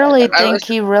necessarily don't. think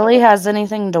he really has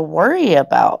anything to worry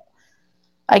about.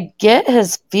 I get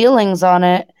his feelings on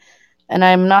it, and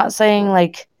I'm not saying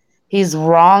like he's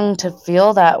wrong to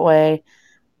feel that way,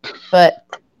 but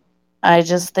I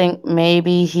just think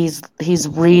maybe he's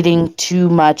reading too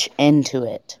much into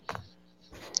it.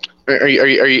 Are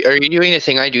you doing the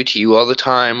thing I do to you all the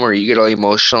time, where you get all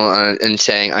emotional and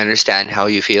saying, "I understand how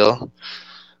you feel"?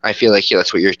 I feel like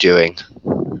that's what you're doing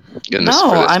in this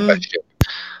for No, this I'm question. I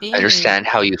being understand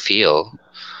how you feel,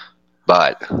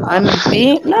 but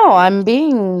I'm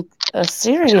being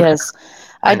serious.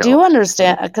 I I know. do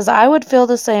understand because I would feel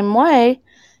the same way,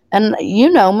 and you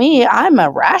know me, I'm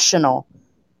irrational.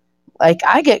 Like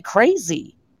I get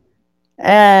crazy,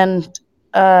 and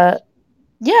I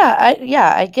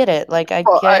get it. Like I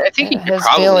Well, get I think he could his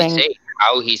probably feeling. say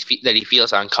how that he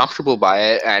feels uncomfortable by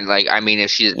it, and like, I mean,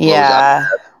 if she blows up, Yeah,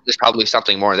 there's probably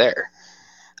something more there.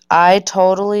 I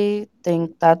totally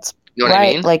think that's You know what I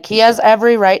right. mean? Like he has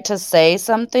every right to say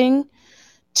something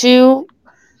to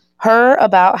her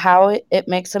about how it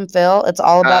makes him feel. It's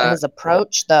all about his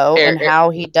approach, though, and how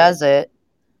he does it.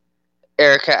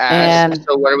 Erica asks, And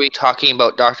so what are we talking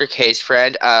about? Dr. K's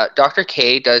friend? Dr.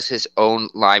 K does his own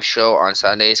live show on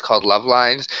Sundays called Love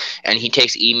Lines, and he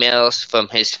takes emails from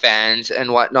his fans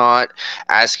and whatnot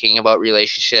asking about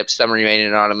relationships. Some remain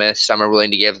anonymous, some are willing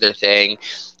to give their thing.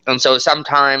 And so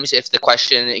sometimes if the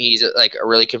question he's like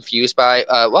really confused by,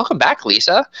 welcome back,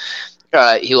 Lisa.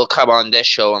 He will come on this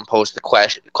show and pose the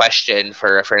question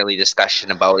for a friendly discussion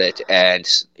about it, and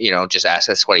just ask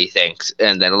us what he thinks.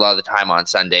 And then a lot of the time on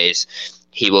Sundays,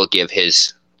 he will give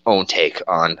his own take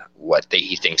on what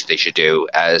he thinks they should do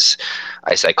as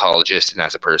a psychologist and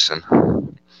as a person.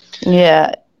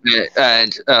 yeah,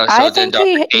 And I then think Dr.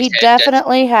 K he said that,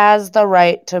 definitely has the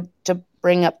right to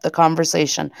bring up the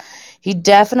conversation. He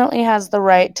definitely has the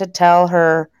right to tell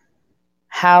her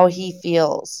how he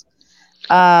feels.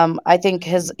 I think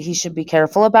he should be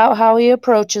careful about how he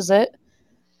approaches it.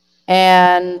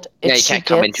 And yeah, if you she can't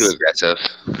come in too gets aggressive.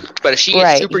 But if she gets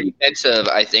right, super defensive,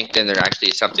 I think then there actually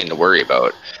is something to worry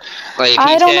about. Like if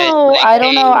he I don't says, know. like, I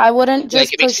don't hey, know. I wouldn't like,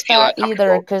 just it makes you push feel that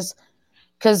either uncomfortable.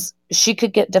 because she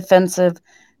could get defensive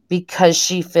because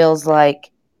she feels like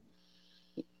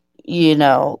you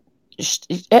know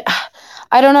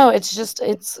I don't know. It's just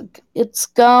it's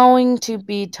going to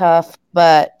be tough,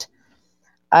 but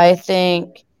I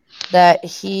think that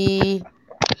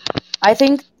I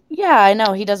think yeah, I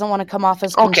know he doesn't want to come off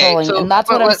as Okay, controlling, so and that's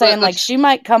what I'm saying. Like let's. she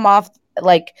might come off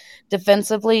like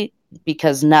defensively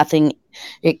because nothing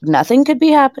could be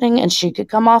happening, and she could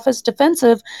come off as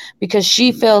defensive because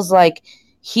she feels like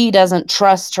he doesn't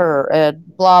trust her.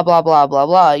 Blah blah blah blah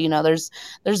blah.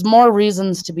 There's more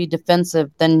reasons to be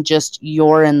defensive than just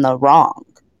you're in the wrong.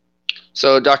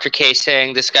 So Dr. K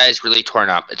saying this guy's really torn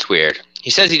up. It's weird. He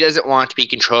says he doesn't want to be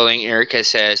controlling. Erica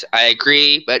says, I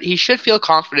agree, but he should feel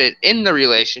confident in the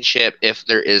relationship if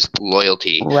there is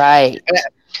loyalty. Right.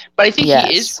 But I think he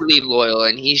is Yes. really loyal,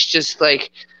 and he's just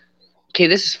like, okay,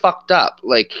 this is fucked up.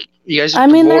 Like, you guys are I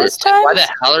mean, there's divorced. Like, why the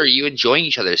times hell are you enjoying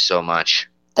each other so much?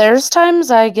 there's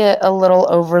times I get a little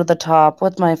over the top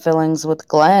with my feelings with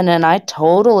Glenn, and I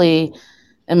totally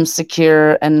am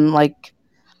secure and like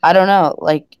I don't know,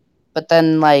 like but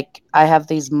then, like, I have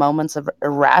these moments of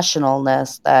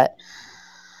irrationalness that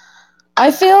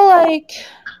I feel like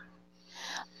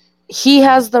he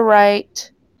has the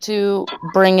right to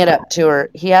bring it up to her.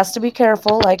 He has to be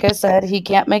careful. Like I said, he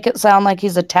can't make it sound like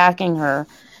he's attacking her,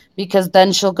 because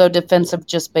then she'll go defensive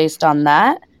just based on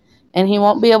that. And he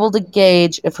won't be able to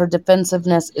gauge if her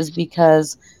defensiveness is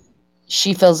because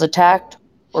she feels attacked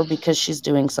or because she's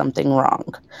doing something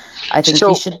wrong. I think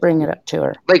he should bring it up to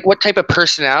her. Like, what type of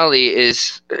personality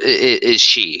is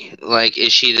she? Like,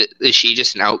 is she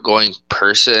just an outgoing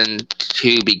person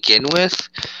to begin with?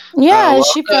 Yeah, is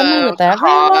she friendly with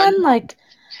everyone? Like,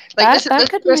 that's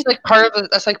could make... like part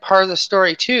of the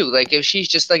story too. Like, if she's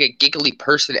just like a giggly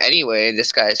person anyway, and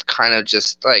this guy's kind of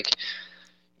just like,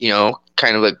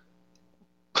 kind of a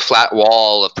flat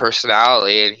wall of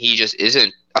personality, and he just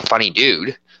isn't a funny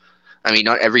dude. I mean,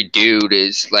 not every dude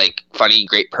is like funny,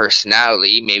 great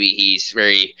personality. Maybe he's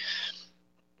very,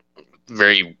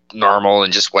 very normal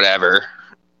and just whatever.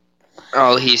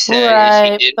 All he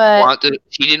said is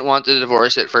she didn't want the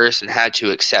divorce at first and had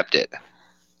to accept it.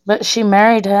 But she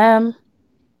married him.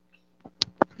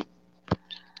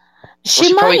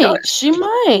 She probably might. does. She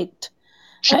might.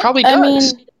 She probably does. I mean,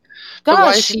 but why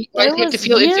gosh, does he have to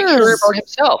feel years. insecure about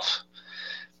himself?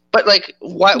 But like,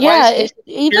 why? Yeah, why is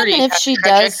even if she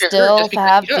does still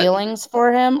have feelings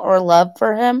for him or love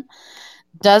for him,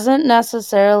 doesn't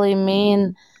necessarily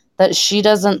mean that she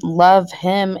doesn't love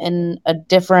him in a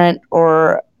different,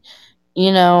 or,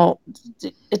 I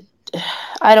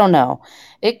don't know.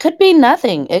 It could be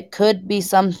nothing. It could be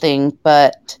something,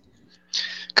 but...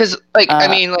 Because, like, I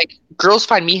mean, like, girls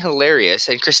find me hilarious,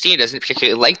 and Christine doesn't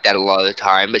particularly like that a lot of the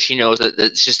time, but she knows that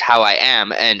it's just how I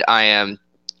am, and I am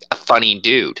a funny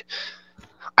dude.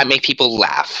 I make people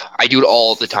laugh. I do it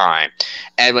all the time.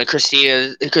 And when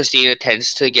Christina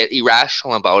tends to get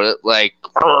irrational about it, like,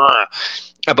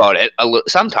 about it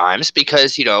sometimes,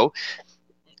 because,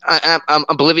 I'm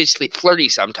obliviously flirty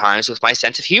sometimes with my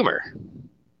sense of humor.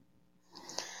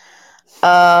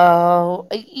 Oh,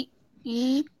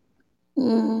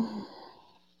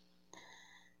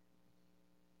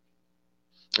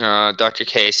 Dr.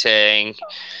 K saying,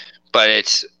 but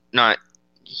it's not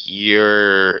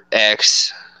your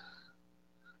ex.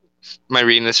 Am I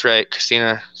reading this right,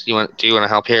 Christina? Do you want to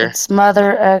help here? It's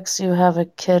mother ex you have a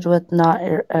kid with, not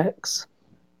your ex.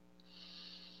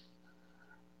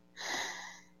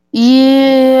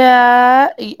 Yeah.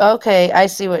 Okay, I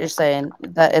see what you're saying.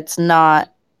 That it's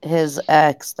not his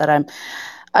ex that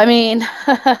I mean,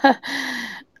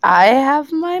 I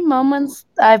have my moments.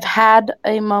 I've had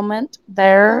a moment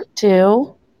there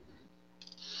too.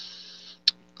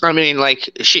 I mean, like,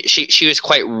 she was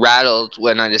quite rattled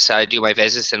when I decided to do my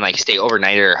visits and, like, stay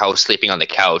overnight at her house sleeping on the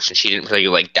couch, and she didn't really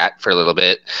like that for a little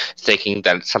bit, thinking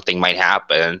that something might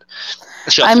happen.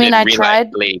 She also didn't realize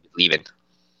the lady was leaving.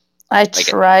 I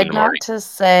tried not to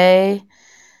say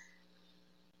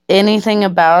anything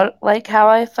about, like, how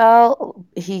I felt.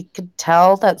 He could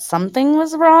tell that something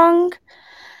was wrong,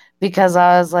 because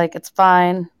I was like, it's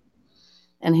fine.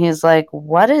 And he's like,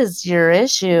 what is your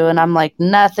issue? And I'm like,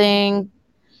 nothing.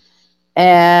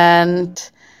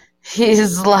 And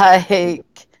he's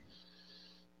like,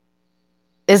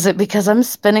 is it because I'm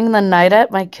spending the night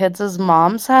at my kids'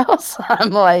 mom's house? I'm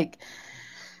like,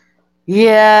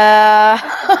 yeah.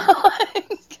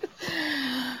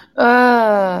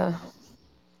 But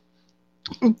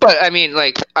I mean,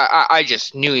 like, I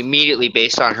just knew immediately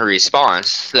based on her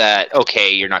response that, okay,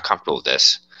 you're not comfortable with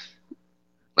this.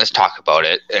 Let's talk about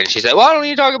it. And she said, well, I don't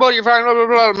need to talk about it. You're fine, blah, blah,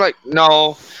 blah. I'm like,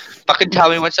 no, fucking tell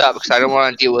me what's up, because I don't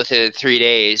want to deal with it in 3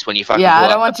 days when you fucking I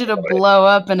don't want you to blow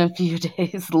up in a few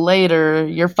days later.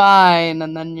 You're fine,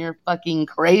 and then you're fucking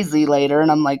crazy later. And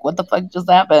I'm like, what the fuck just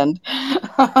happened?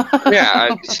 Yeah,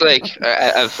 it's like,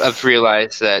 I've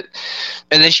realized that.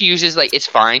 And then she uses, like, it's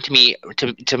fine to me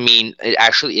to mean it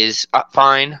actually is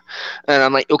fine. And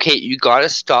I'm like, okay, you gotta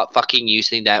stop fucking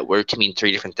using that word to mean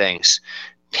 3 different things.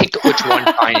 Pick which one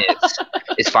fine is.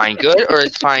 Is fine good or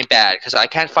is fine bad? Because I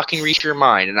can't fucking read your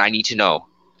mind, and I need to know.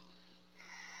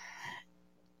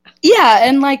 Yeah,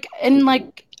 and like,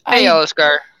 hey,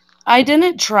 Alistair. I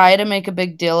didn't try to make a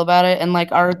big deal about it, and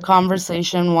like our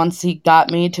conversation, once he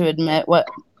got me to admit what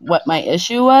my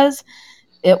issue was,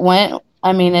 it went.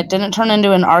 I mean, it didn't turn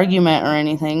into an argument or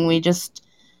anything.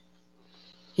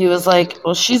 He was like,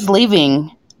 well, she's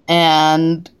leaving,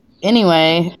 and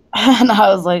anyway, and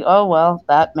I was like, oh, well,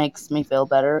 that makes me feel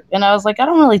better. And I was like, I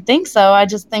don't really think so. I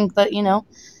just think that,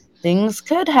 things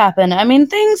could happen. I mean,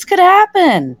 things could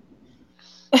happen.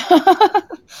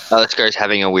 Alistair is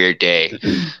having a weird day.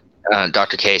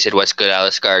 Dr. K said, what's good,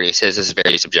 Alistair? He says this is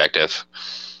very subjective.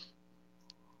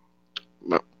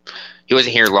 He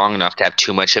wasn't here long enough to have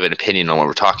too much of an opinion on what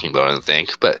we're talking about, I don't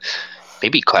think. But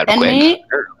maybe Glenn. And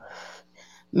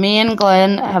me and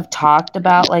Glenn have talked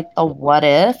about like the what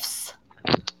ifs.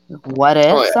 What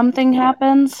if something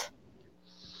happens?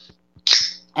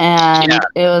 And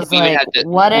it was like,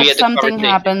 what if something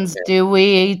happens? Yeah. Do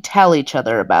we tell each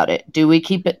other about it? Do we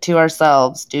keep it to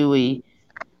ourselves? Do we,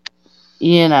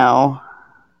 you know?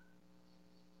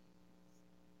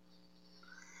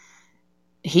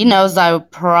 He knows I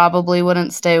probably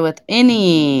wouldn't stay with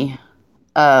any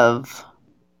of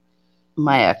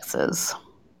my exes.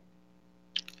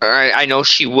 I know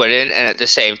she wouldn't, and at the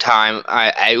same time,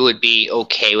 I would be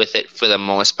okay with it for the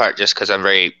most part, just because I'm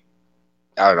very,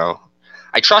 I don't know,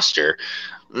 I trust her,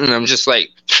 and I'm just like,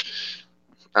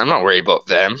 I'm not worried about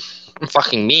them. I'm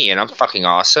fucking me, and I'm fucking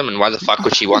awesome, and why the fuck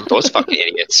would she want those fucking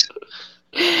idiots?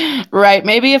 Right,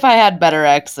 maybe if I had better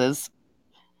exes.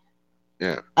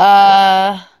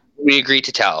 Yeah. We agreed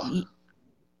to tell.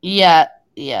 Yeah.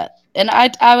 And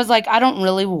I was like, I don't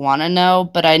really want to know,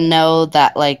 but I know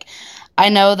that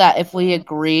if we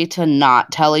agree to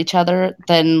not tell each other,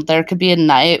 then there could be a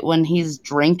night when he's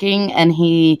drinking and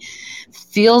he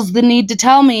feels the need to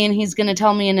tell me, and he's going to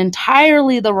tell me in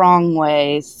entirely the wrong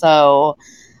way. So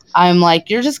I'm like,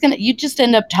 you just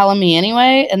end up telling me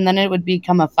anyway, and then it would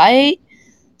become a fight.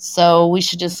 So we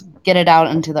should just get it out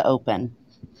into the open.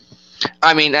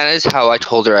 I mean, that is how I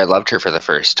told her I loved her for the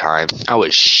first time. I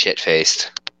was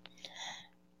shit-faced.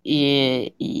 Yeah,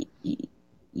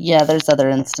 there's other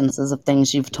instances of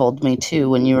things you've told me too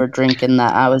when you were drinking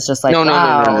that I was just like, no,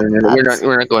 wow.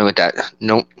 We're not going with that.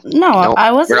 Nope. No,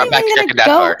 I wasn't even going to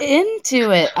go into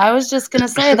it. I was just going to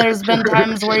say there's been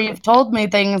times where you've told me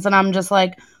things and I'm just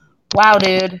like, wow,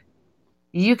 dude,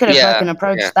 you could have fucking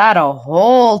approached that a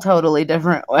whole totally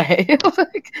different way.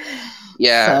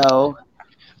 So...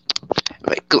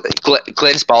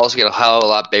 Glenn's balls get a hell of a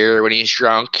lot bigger when he's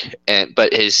drunk,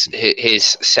 but his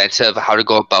sense of how to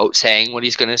go about saying what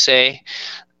he's going to say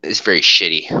is very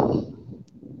shitty.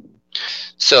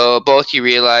 So both you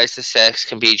realize the sex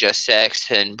can be just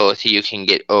sex, and both of you can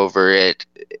get over it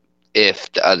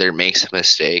if the other makes a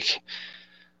mistake.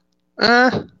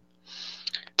 I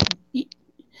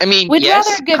mean, we'd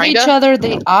rather give each other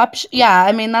the option. Yeah,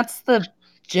 I mean, that's the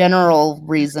general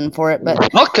reason for it,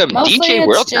 but welcome DJ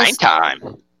World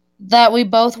Nighttime. That we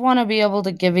both want to be able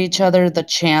to give each other the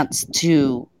chance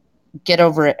to get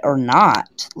over it or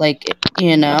not. Like,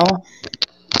 you know,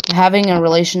 having a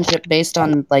relationship based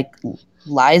on like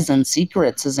lies and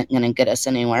secrets isn't going to get us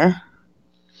anywhere.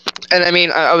 And I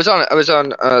mean, I was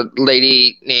on a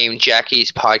lady named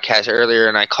Jackie's podcast earlier,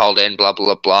 and I called in, blah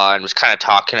blah blah, and was kind of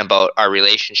talking about our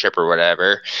relationship or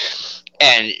whatever.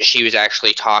 And she was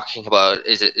actually talking about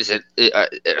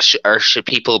or should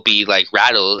people be like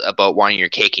rattled about wanting your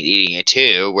cake and eating it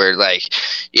too? Where like,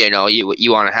 you know,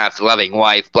 you want to have the loving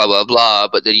wife, blah blah blah,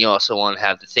 but then you also want to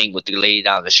have the thing with the lady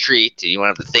down the street, and you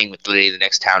want to have the thing with the lady the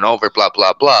next town over, blah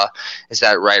blah blah. Is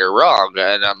that right or wrong?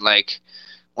 And I'm like,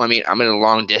 well, I mean, I'm in a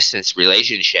long distance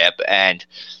relationship, and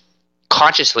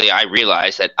consciously I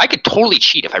realized that I could totally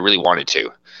cheat if I really wanted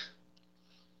to.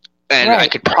 And I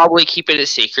could probably keep it a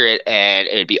secret, and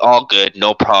it'd be all good,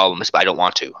 no problems, but I don't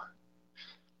want to.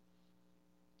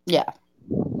 Yeah.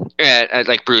 And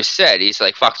like Bruce said, he's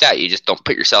like, fuck that, you just don't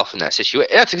put yourself in that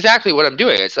situation. That's exactly what I'm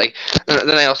doing. It's like,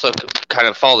 then I also kind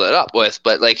of followed it up with,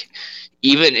 but like,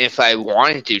 even if I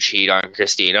wanted to cheat on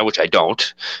Christina, which I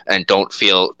don't, and don't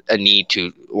feel a need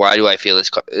to, why do I feel this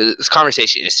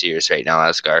conversation is serious right now,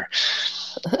 Asgar?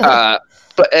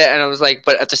 But I was like,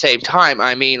 but at the same time,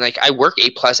 I mean, like, I work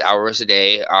 8+ hours a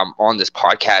day on this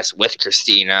podcast with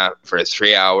Christina for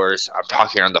 3 hours. I'm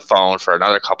talking on the phone for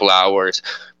another couple hours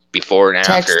before and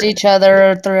after. Text each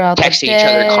other throughout the day. Texting each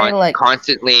other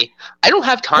constantly. I don't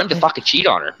have time to fucking cheat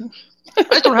on her. I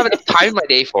just don't have enough time in my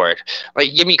day for it.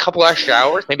 Like, give me a couple extra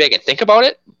hours, maybe I can think about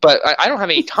it, but I don't have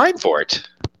any time for it.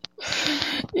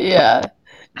 Yeah.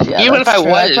 Even if I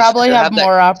was, I probably have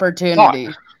more opportunity.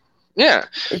 Thought. Yeah.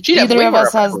 If either of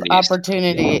us has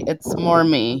opportunity, it's more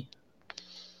me.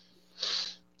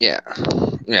 Yeah.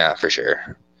 Yeah, for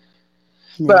sure.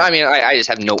 Yeah. But I mean, I just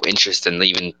have no interest in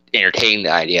even entertaining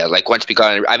the idea. Like, once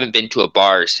I haven't been to a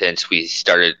bar since we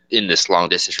started in this long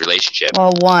distance relationship.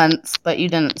 Well, once, but you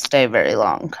didn't stay very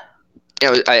long.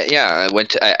 I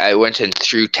went and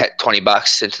threw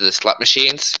 $20 into the slot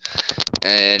machines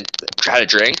and had a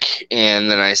drink,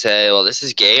 and then I said, well, this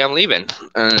is gay, I'm leaving.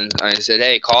 And I said,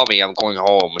 hey, call me, I'm going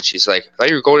home. And she's like, I thought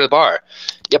you were going to the bar.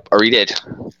 Yep, already did.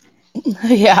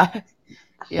 Yeah.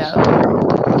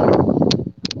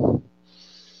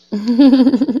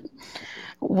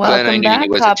 Welcome back,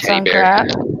 Cops on Crack.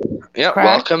 Yeah,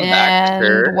 welcome back,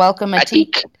 sir. And welcome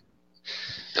Atik.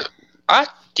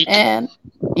 And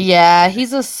yeah,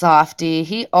 he's a softie.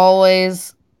 He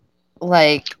always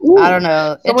I don't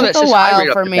know. It someone took that a says hi while right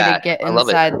off for the me to bat. get I love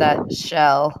it. inside that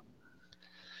shell.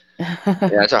 Yeah,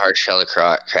 it's a hard shell to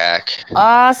crack.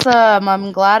 Awesome.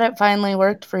 I'm glad it finally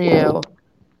worked for you.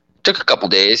 Took a couple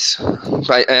days,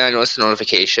 but I noticed the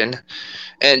notification.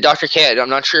 And Dr. Ked, I'm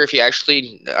not sure if you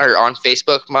actually are on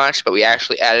Facebook much, but we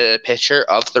actually added a picture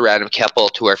of the random couple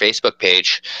to our Facebook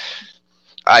page.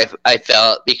 I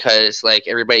felt because like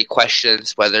everybody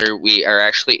questions whether we are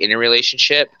actually in a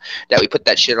relationship, that we put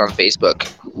that shit on Facebook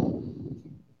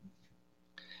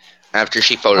after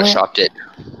she photoshopped it.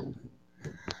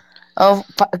 Oh,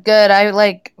 good. I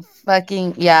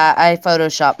I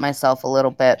photoshopped myself a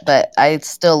little bit, but I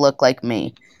still look like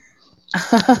me.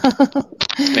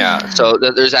 Yeah, so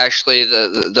there's actually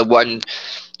the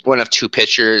one of two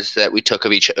pictures that we took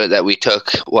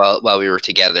while we were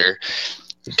together,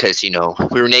 because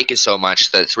we were naked so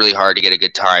much that it's really hard to get a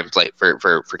good time like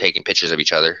for taking pictures of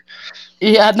each other.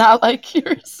 Yeah, not like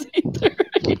yours either.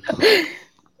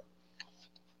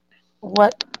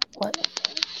 What?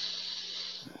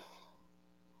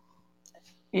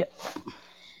 Yeah.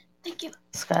 Thank you.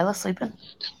 Skyla sleeping?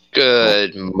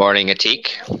 Good morning, Atik.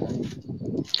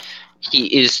 He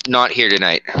is not here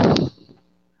tonight.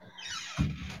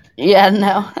 Yeah,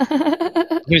 no.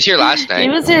 He was here last night. He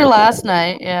was here last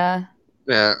night, yeah.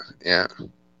 Yeah.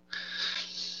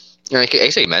 I can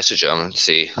actually message him and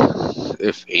see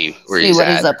if where he's what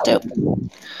at. he's up to.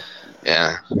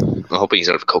 Yeah, I'm hoping he's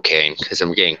out of cocaine, because I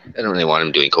don't really want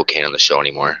him doing cocaine on the show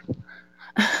anymore.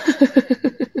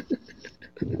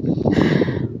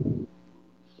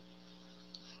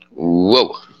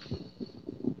 Whoa.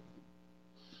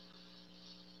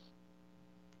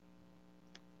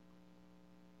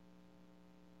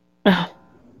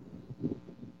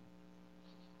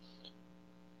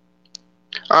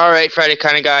 All right, Friday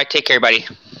kind of guy. Take care, buddy.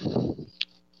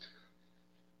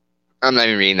 I'm not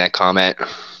even reading that comment.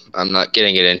 I'm not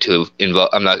getting it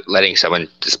I'm not letting someone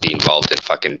just be involved in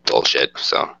fucking bullshit.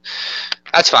 So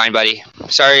that's fine, buddy.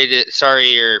 Sorry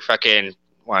you're fucking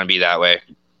want to be that way.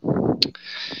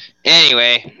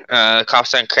 Anyway,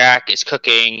 Cops on Crack is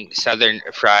cooking southern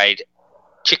fried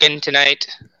chicken tonight.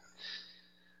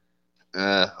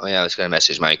 I was gonna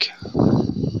message Mike.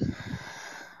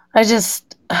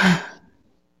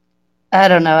 I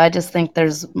don't know. I just think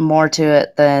there's more to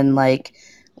it than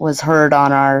was heard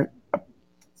on our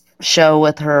show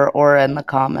with her or in the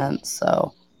comments.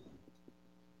 So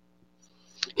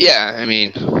Yeah, I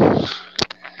mean, you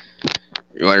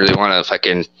really want to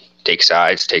fucking take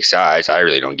sides. I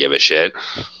really don't give a shit.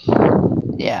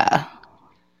 yeah.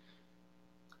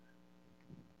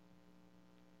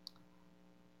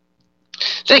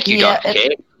 Thank you, Dr.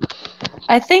 K.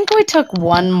 I think we took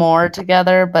one more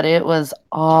together, but it was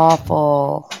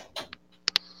awful.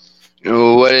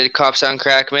 What did Cops on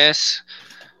Crack miss?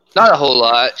 Not a whole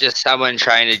lot. Just someone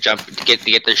trying to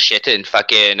get their shit and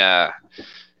fucking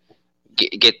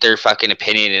get their fucking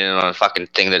opinion in on a fucking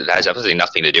thing that has absolutely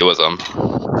nothing to do with them.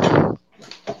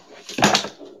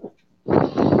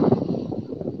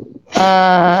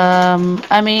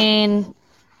 I mean,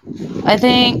 I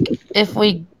think if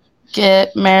we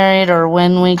get married or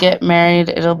when we get married,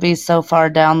 it'll be so far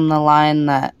down the line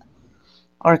that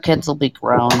our kids will be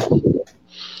grown.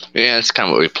 Yeah, that's kind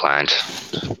of what we planned.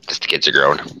 Just the kids are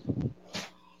grown.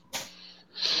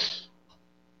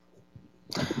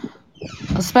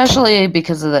 Especially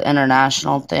because of the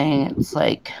international thing. It's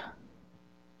like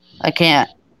I can't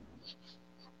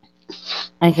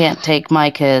take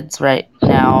my kids right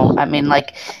now. I mean,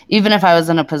 even if I was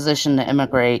in a position to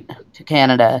immigrate to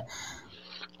Canada,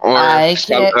 I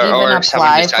can't even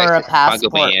apply for a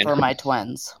passport for my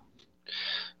twins.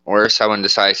 Or if someone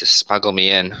decides to smuggle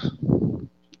me in.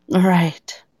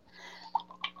 Right.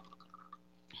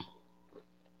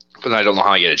 But I don't know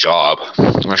how I get a job.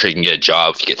 I'm not sure you can get a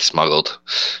job if you get smuggled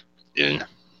in.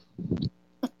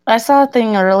 I saw a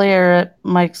thing earlier at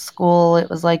my school. It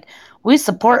was like, we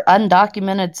support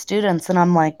undocumented students. And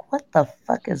I'm like, what the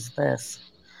fuck is this?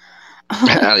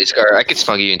 At least, I could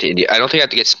smuggle you into India. I don't think I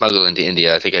have to get smuggled into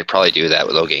India. I think I'd probably do that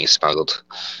without getting smuggled.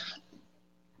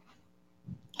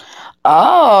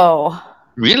 Oh.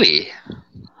 Really?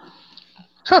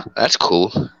 Huh, that's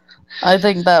cool. I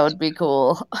think that would be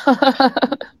cool.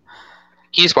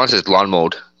 He just wants his lawn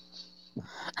mowed.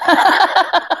 I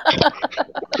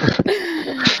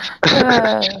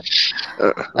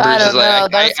don't know.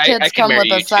 Those kids come with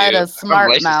a side of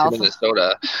smart mouth. In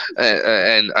Minnesota,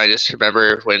 and I just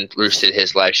remember when Bruce did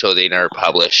his live show, they never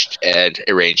published, and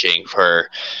arranging for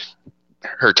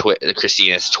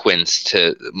Christina's twins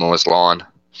to mow his lawn.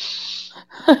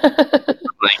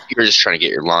 Like, you're just trying to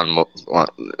get your lawn.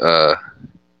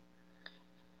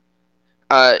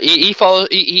 He follows.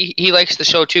 He likes the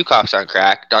show Two Cops on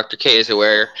Crack. Dr. K is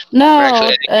aware. Or actually, No, I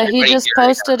think he everybody just here right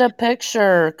posted a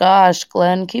picture. Gosh,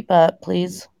 Glenn, keep up,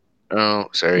 please. now. Oh,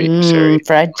 sorry. Fried Married your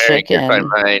friend chicken.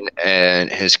 mine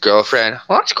and his girlfriend.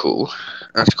 Well, that's cool.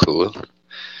 That's cool.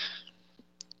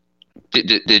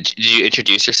 Did you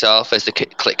introduce yourself as the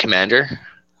click commander?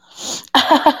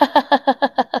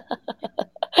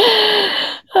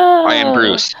 I am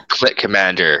Bruce, click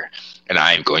commander, and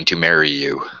I am going to marry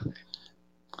you.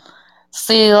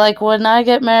 See, like when I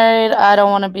get married, I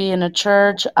don't want to be in a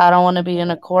church. I don't want to be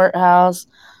in a courthouse.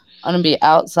 I want to be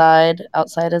outside.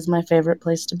 Outside is my favorite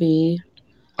place to be.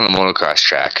 On a motocross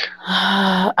track.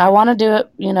 I want to do it,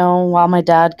 while my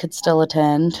dad could still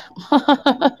attend.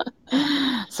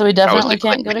 So we definitely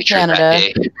can't go to Canada.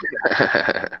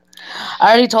 I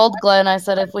already told Glenn, I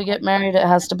said, if we get married, it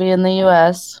has to be in the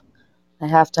U.S. I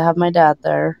have to have my dad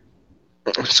there.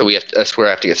 So that's where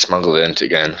I have to get smuggled into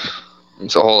again.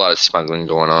 There's a whole lot of smuggling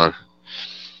going on.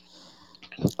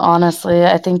 Honestly,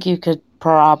 I think you could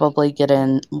probably get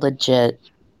in legit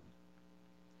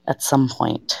at some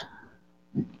point.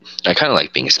 I kind of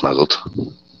like being smuggled.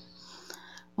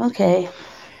 Okay.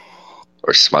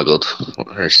 Or smuggled.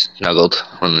 Or snuggled.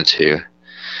 One of the two.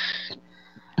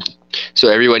 So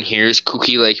everyone here is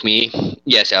kooky like me.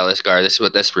 Yes, Alice Gar, this is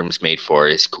what this room's made for,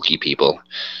 is kooky people.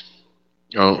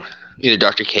 Either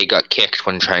Dr. K got kicked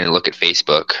when trying to look at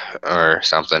Facebook or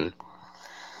something.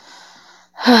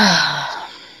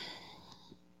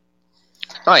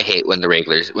 I hate when the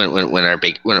regulars when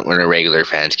our regular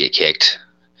fans get kicked.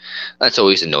 That's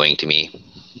always annoying to me.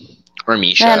 Or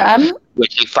Misha. Man, when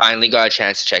she finally got a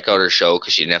chance to check out her show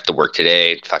because she didn't have to work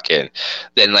today.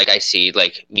 Then I see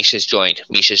Misha's joined.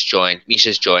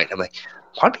 I'm like,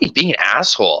 why are you being an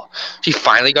asshole? She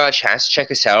finally got a chance to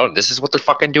check us out, and this is what they're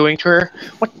fucking doing to her.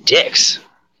 What dicks?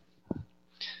 I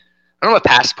don't have a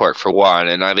passport for one,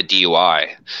 and I have a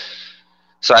DUI,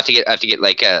 so I have to get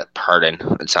like a pardon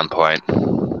at some point.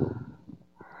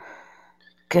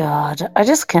 God, I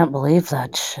just can't believe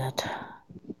that shit.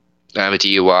 I have a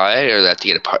DUI, or that I have to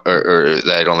get or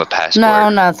that I don't have a passport. No,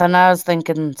 nothing. I was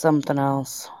thinking something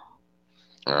else.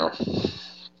 Oh.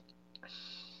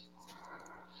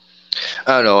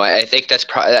 I don't know. I think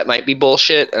that might be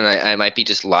bullshit, and I might be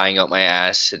just lying out my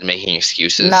ass and making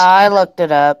excuses. No, I looked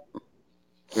it up.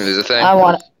 It is a thing.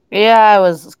 I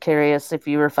was curious if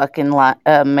you were fucking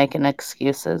making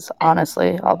excuses.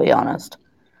 Honestly, I'll be honest.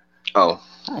 Oh,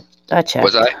 I checked.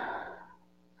 Was I?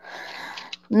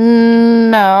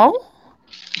 No.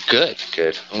 Good.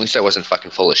 At least I wasn't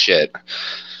fucking full of shit.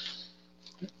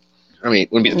 I mean,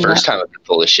 it wouldn't be the first time I've been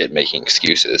full of shit making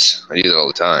excuses. I do that all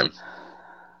the time.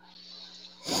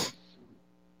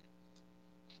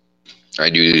 I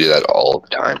do that all the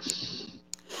time.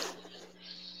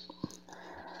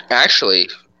 Actually,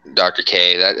 Dr.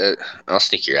 K, I'll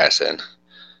sneak your ass in.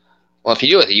 Well, if you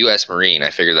do it with a U.S. Marine, I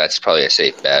figure that's probably a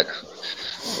safe bet.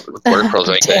 Border Patrol's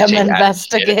Damn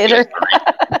investigator.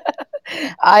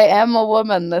 I am a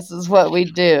woman. This is what we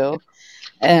do.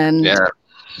 And yeah.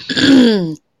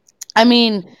 I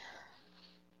mean,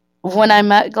 when I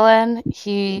met Glenn,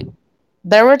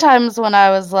 there were times when I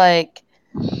was like,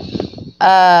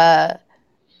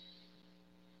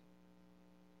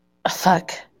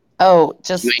 fuck. Oh,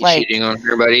 just you ain't cheating on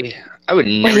her, buddy. I would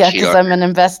never cheat on her. because I'm an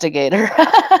investigator.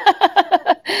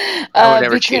 I would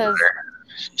never cheat on her.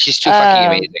 She's too fucking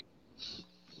amazing.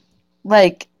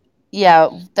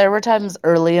 There were times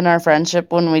early in our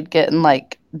friendship when we'd get in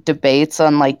debates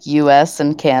on US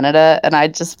and Canada, and I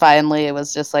just finally it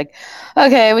was just like,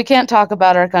 okay, we can't talk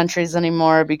about our countries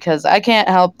anymore because I can't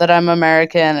help that I'm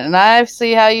American and I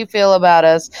see how you feel about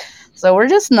us, so we're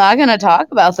just not going to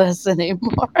talk about this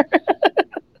anymore.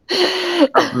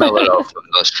 I've mellowed out from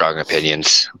those strong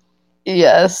opinions.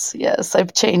 Yes,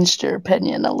 I've changed your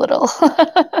opinion a little.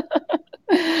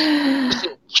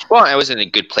 Well, I wasn't in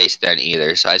a good place then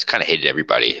either, so I just kind of hated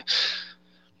everybody.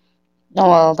 Oh,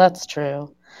 well, that's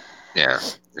true. Yeah.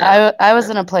 I was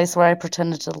in a place where I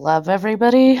pretended to love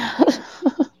everybody.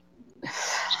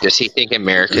 Does he think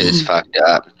America is fucked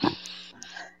up?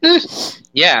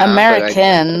 Yeah.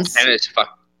 Americans. Canada's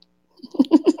fucked.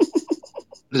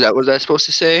 Is that what that's supposed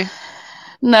to say?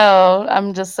 No,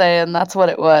 I'm just saying that's what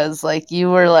it was.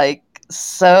 You were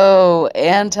so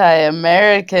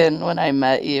anti-American when I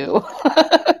met you.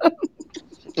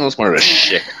 It was more of a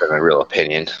shtick than a real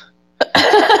opinion.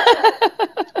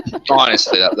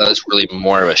 Honestly, that was really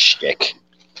more of a shtick.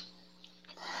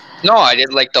 No, I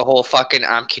did the whole fucking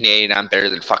I'm Canadian, I'm better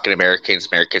than fucking Americans.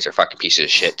 Americans are fucking pieces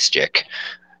of shit stick.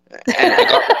 and I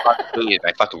got responsibility, and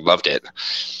I fucking loved it.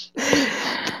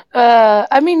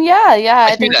 I mean, yeah,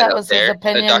 I I threw think that that out was his there.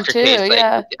 opinion Dr. K too. is like,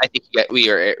 Yeah, I think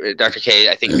Dr. K,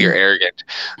 I think you're arrogant.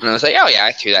 And I was like, oh yeah,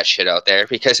 I threw that shit out there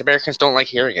because Americans don't like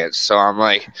hearing it. So I'm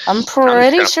like, I'm I'm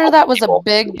just pretty gonna sure fault that was a people.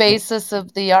 big basis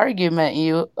of the argument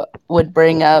you would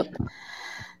bring up.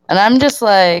 And I'm just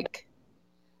like,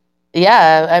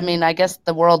 yeah, I mean, I guess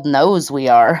the world knows we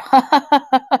are.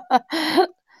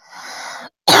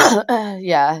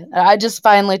 Yeah, I just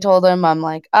finally told him, I'm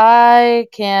like, I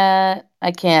can't,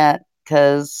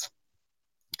 because,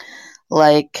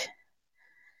 like,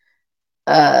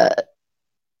 uh,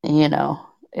 you know,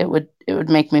 it would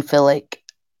make me feel like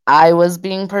I was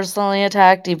being personally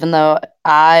attacked, even though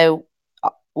I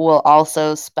will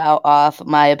also spout off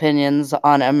my opinions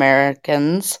on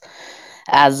Americans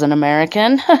as an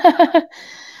American.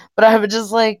 But I would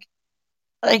just like,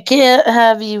 I can't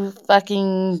have you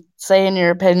fucking saying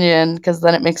your opinion because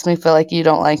then it makes me feel like you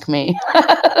don't like me.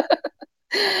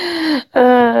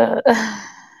 uh,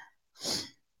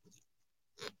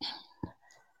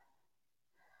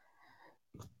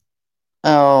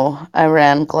 oh, I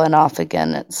ran Glenn off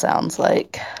again, it sounds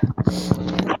like.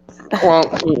 Well,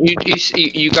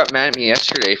 you got mad at me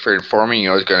yesterday for informing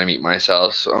you I was going to mute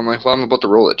myself. So I'm like, well, I'm about to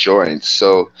roll a joint.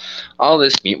 So I'll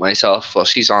just mute myself while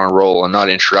she's on a roll and not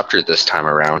interrupt her this time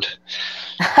around.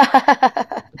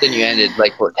 Then you ended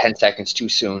like, what, 10 seconds too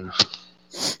soon.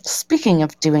 Speaking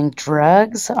of doing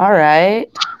drugs, all right.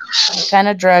 What kind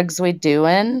of drugs we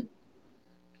doing?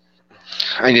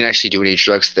 I didn't actually do any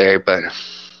drugs there, but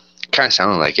kind of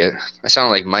sounded like it. I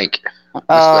sounded like Mike.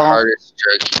 What's the Oh, hardest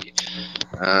drug?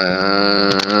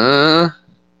 I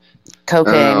don't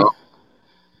cocaine. know.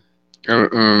 I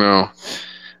don't know.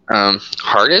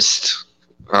 Hardest?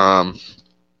 Um,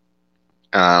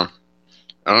 I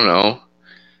don't know.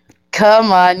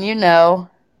 Come on, you know.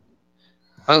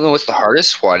 I don't know what the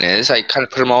hardest one is. I kind of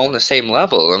put them all on the same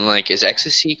level. I'm like, is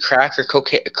ecstasy, crack, or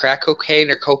cocaine? Crack cocaine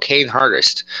or cocaine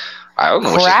hardest? I don't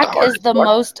know which is the Crack is hardest the one.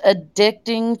 most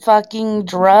addicting fucking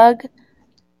drug.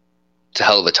 It's a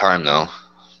hell of a time, though.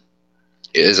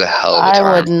 It is a hell of a I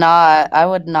time. would not. I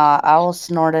would not. I will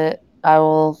snort it. I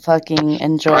will fucking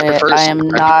enjoy I it. prefer I am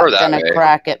I prefer not that gonna way.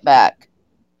 crack it back.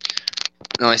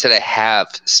 No, I said I have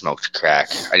smoked crack.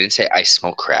 I didn't say I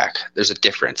smoke crack. There's a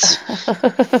difference.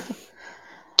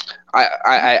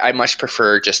 I much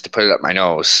prefer just to put it up my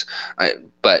nose.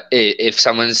 But if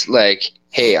someone's like,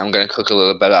 "Hey, I'm gonna cook a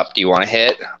little bit up. Do you want a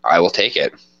hit?" I will take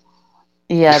it.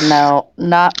 Yeah, no,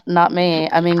 not me.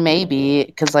 I mean, maybe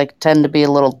because I tend to be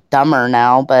a little dumber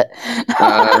now, but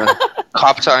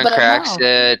Cops on but Crack no.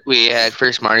 said we had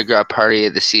first Mardi Gras party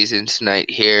of the season tonight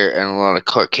here, and a lot of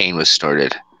cocaine was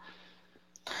snorted.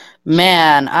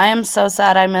 Man, I am so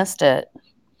sad I missed it.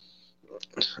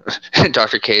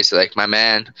 Dr. K's like, my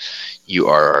man, you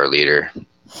are our leader.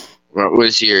 What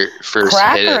was your first Crack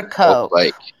hit or of coke Coke?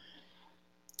 like?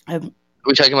 Are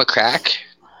we talking about crack?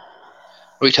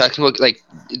 Are we talking about like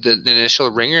the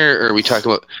initial ringer, or are we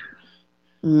talking about?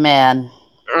 Man,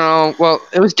 Oh well,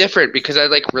 it was different because I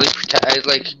like really I had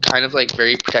like kind of like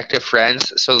very protective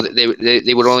friends, so they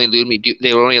would only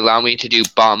they would only allow me to do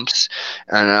bumps,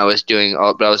 and I was doing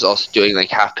but I was also doing like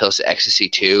half pills of ecstasy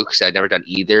too because I'd never done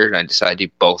either, and I decided to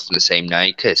do both in the same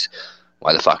night because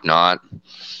why the fuck not?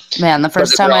 man, the But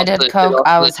first time I did they're Coke, also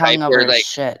I the was type where hungover as like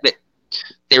shit.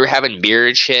 they were having beer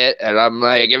and shit, and I'm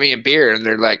like, give me a beer, and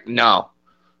they're like, no,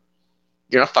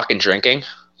 you're not fucking drinking.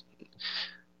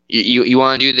 You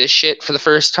want to do this shit for the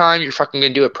first time? You're fucking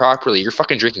gonna do it properly. You're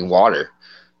fucking drinking water.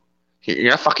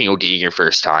 You're not fucking ODing your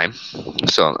first time.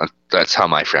 So that's how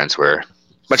my friends were.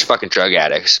 Bunch of fucking drug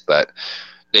addicts, but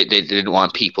they didn't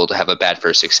want people to have a bad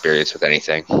first experience with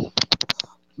anything.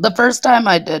 The first time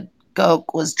I did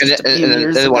Coke was And just a few and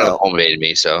years then one of them ago. motivated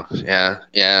me. So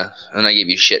yeah. And I gave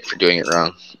you shit for doing it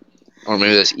wrong. Or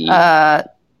maybe that's E. Uh,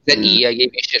 Is that E I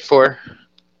gave you shit for?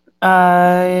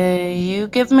 you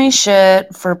give me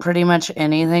shit for pretty much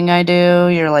anything I do.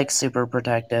 You're like super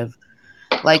protective.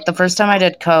 Like the first time I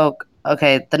did Coke,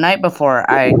 okay, the night before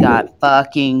I got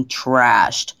fucking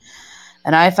trashed.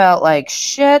 And I felt like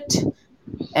shit.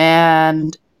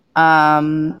 And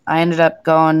I ended up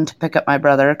going to pick up my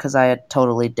brother because I had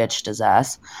totally ditched his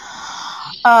ass.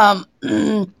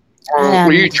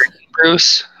 Were you And drinking,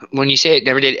 Bruce? When you say it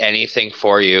never did anything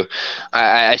for you,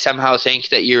 I somehow think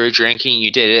that you were drinking,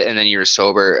 you did it, and then you were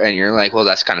sober, and you're like, well,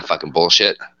 that's kind of fucking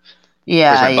bullshit.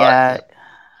 Where's yeah, my butt? yeah,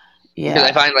 Because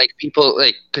I yeah. find like people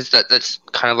like because that's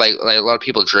kind of like a lot of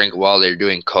people drink while they're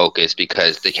doing coke is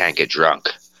because they can't get drunk.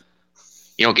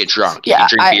 You don't get drunk. Yeah, you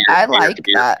can drink beer, I beer like after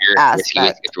beer, that beer, whiskey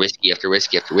aspect. after whiskey after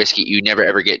whiskey after whiskey. You never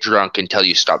ever get drunk until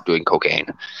you stop doing cocaine.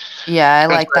 Yeah, I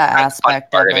like that That's the fun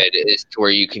aspect part of it. is to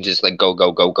where you can just like go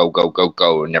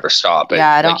and never stop.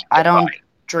 Yeah, And, like, I don't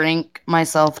drink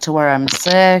myself to where I'm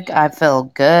sick. I feel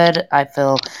good. I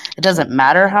feel it doesn't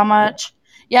matter how much.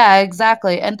 Yeah,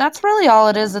 exactly. And that's really all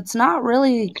it is. It's not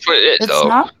really that's what it is, it's though.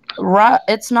 not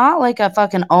it's not like a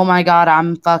fucking oh my god,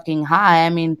 I'm fucking high. I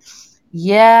mean,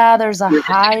 yeah, there's a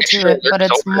high to it, but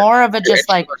it's more of a just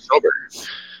like sober.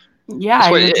 yeah,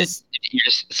 That's what you're it is.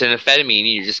 just It's an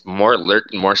amphetamine. You're just more alert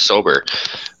and more sober.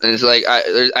 And it's like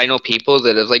I know people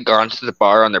that have like gone to the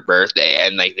bar on their birthday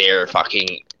and like they're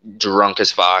fucking drunk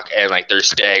as fuck and like they're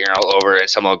staggering all over and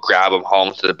someone will grab them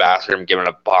home to the bathroom, give them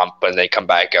a bump, and they come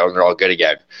back out and they're all good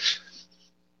again.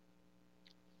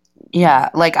 yeah,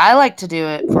 like I like to do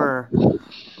it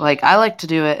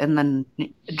and then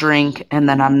drink and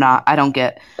then I don't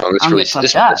get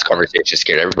This conversation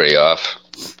scared everybody off.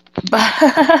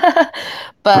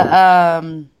 but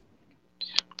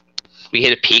we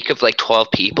hit a peak of like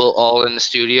 12 people all in the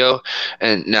studio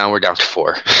and now we're down to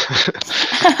 4.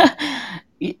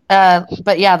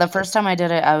 But yeah, the first time I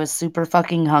did it I was super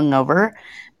fucking hungover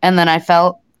and then I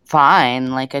felt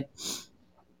fine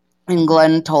and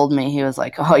Glenn told me, he was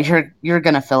like, oh, you're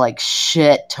gonna feel like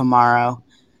shit tomorrow.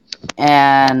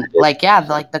 And like, yeah,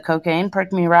 like the cocaine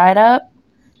perked me right up.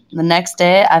 The next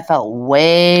day I felt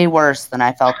way worse than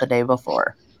I felt the day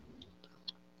before.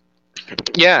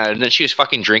 Yeah, and then she was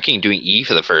fucking drinking, doing E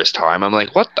for the first time. I'm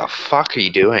like, what the fuck are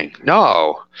you doing?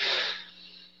 No.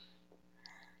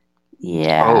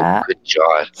 Yeah. Oh, good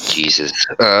God. Jesus.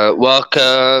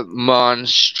 Welcome,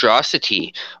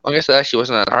 monstrosity. Well, I guess that actually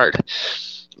wasn't that hard.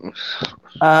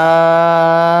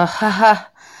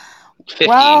 15.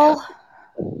 Well,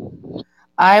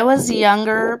 I was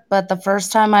younger, but the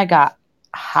first time I got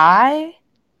high,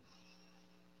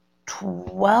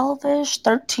 12-ish,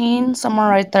 13, somewhere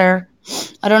right there.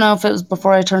 I don't know if it was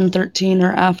before I turned 13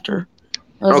 or after.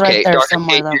 It was right there Dr.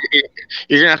 somewhere, though.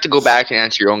 You're going to have to go back and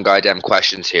answer your own goddamn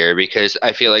questions here because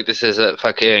I feel like this is a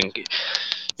fucking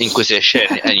inquisition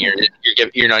and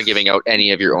you're not giving out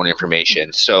any of your own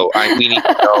information. So we need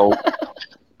to know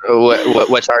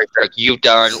what you've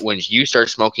done when you start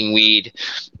smoking weed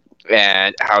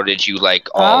and how did you like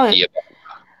all the above?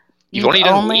 You've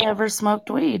only ever smoked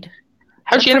weed.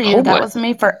 How'd you end up homeless? That was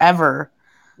me forever.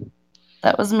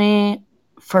 That was me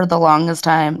for the longest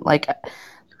time. Like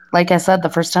I said, the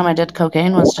first time I did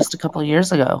cocaine was just a couple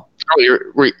years ago.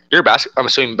 Oh, I'm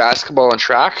assuming basketball and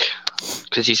track?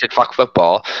 Because you said fuck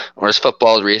football. Or is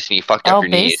football the reason you fucked up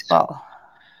your baseball.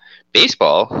 Knees?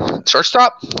 Baseball?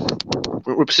 Shortstop?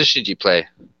 What position do you play?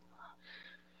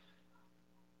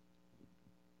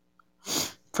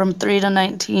 From 3 to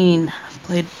 19,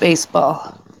 played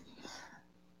baseball.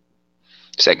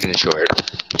 Second and short.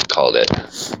 Called it.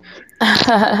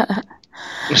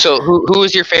 So who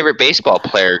was your favorite baseball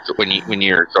player when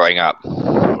you were growing up?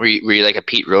 Were you like a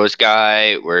Pete Rose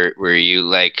guy? Were you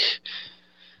like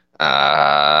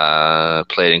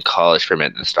played in college for a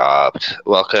minute and stopped?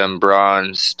 Welcome,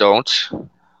 Bronze. Don't.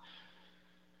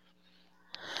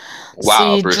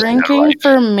 Wow, see, Bruce, drinking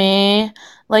for me,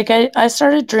 like I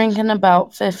started drinking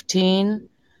about 15,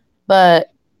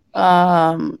 but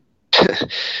I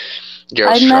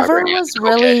never was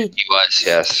really. He was,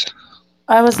 yes.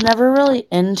 I was never really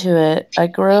into it. I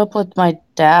grew up with my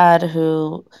dad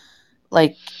who,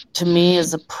 like, to me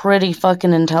is a pretty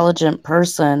fucking intelligent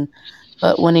person,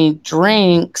 but when he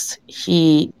drinks,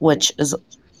 which is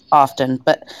often,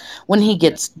 but when he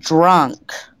gets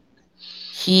drunk,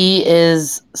 he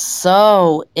is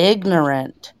so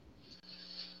ignorant.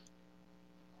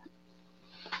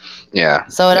 Yeah.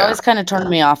 So it always kind of turned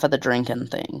me off of the drinking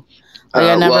thing. Like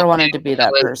I never wanted to be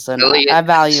that person. I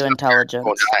value intelligence.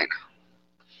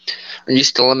 Are you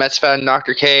still a Mets fan,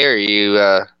 Dr. K, or are you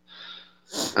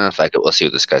fuck it, we'll see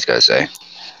what this guy's gotta say.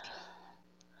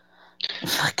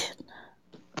 Fuck it.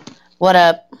 What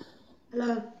up?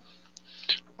 Hello.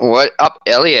 What up,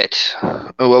 Elliot?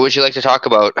 What would you like to talk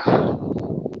about?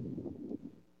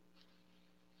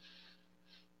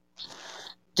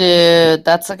 Dude,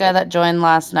 that's the guy that joined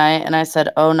last night, and I said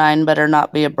 09 better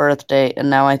not be a birth date,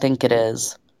 and now I think it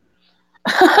is.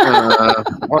 I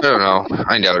don't know.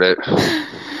 I doubt it.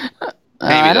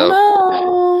 Maybe I don't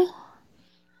know.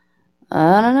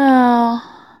 I don't know.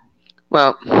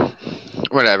 Well,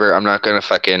 whatever. I'm not gonna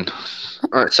fucking.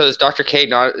 All right, so is Dr. K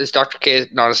not a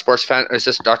sports fan? Or is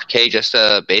this Dr. K just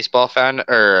a baseball fan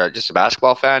or just a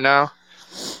basketball fan now?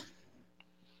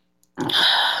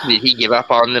 Did he give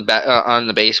up on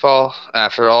the baseball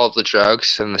after all of the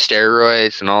drugs and the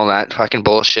steroids and all that fucking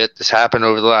bullshit that's happened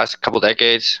over the last couple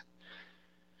decades?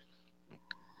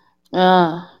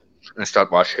 Yeah. I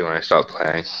stopped watching when I stopped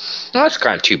playing. Well, that's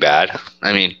kind of too bad.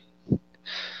 I mean,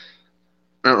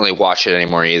 I don't really watch it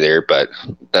anymore either, but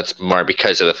that's more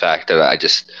because of the fact that I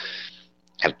just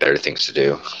have better things to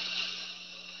do.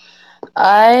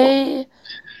 I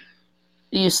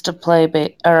used to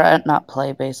play not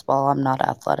play baseball. I'm not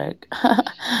athletic.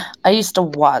 I used to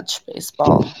watch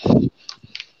baseball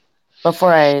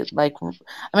before I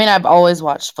mean, I've always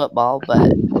watched football,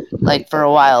 but like for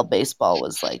a while baseball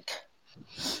was like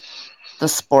the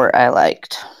sport I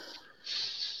liked.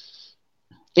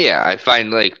 Yeah, I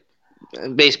find like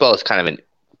baseball is kind of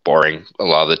boring a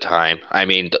lot of the time. I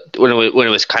mean, when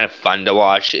it was kind of fun to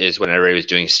watch is when everybody was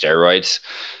doing steroids.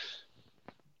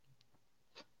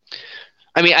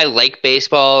 I mean, I like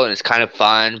baseball and it's kind of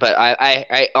fun, but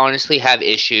I honestly have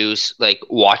issues like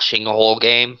watching a whole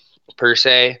game per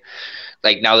se.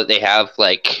 Like now that they have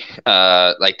like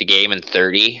the game in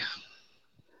 30.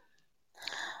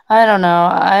 I don't know.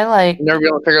 I Never been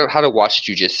able to figure out how to watch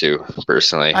jujitsu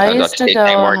personally. used to go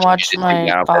and watch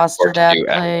my foster dad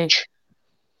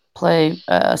play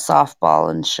softball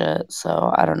and shit.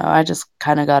 So I don't know. I just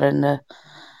kind of got into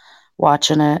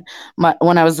watching it.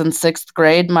 When I was in 6th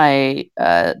grade, my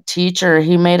teacher,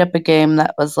 he made up a game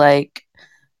that was like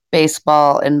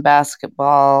baseball and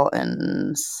basketball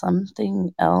and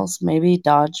something else, maybe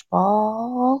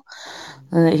dodgeball.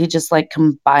 And he just like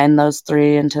combined those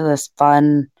three into this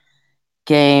fun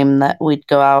game that we'd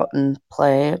go out and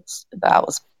play. That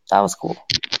was cool.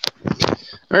 I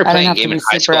remember playing a game in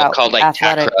high school called like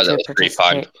athletic Takra that was pretty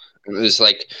fun. participate. It was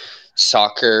like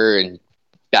soccer and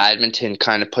badminton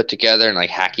kind of put together and like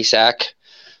hacky sack.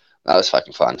 That was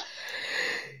fucking fun.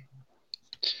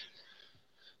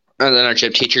 And then our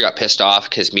gym teacher got pissed off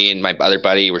because me and my other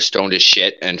buddy were stoned as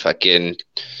shit and fucking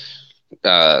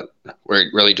we're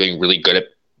really doing really good at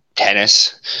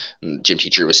tennis. And the gym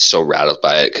teacher was so rattled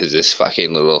by it because this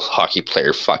fucking little hockey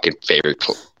player fucking favorite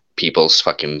people's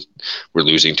fucking were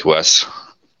losing to us.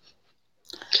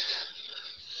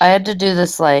 I had to do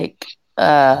this like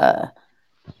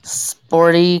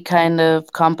sporty kind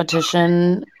of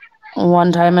competition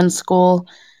one time in school,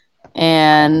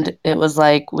 and it was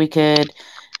like we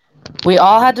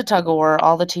all had to tug of war,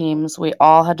 all the teams, we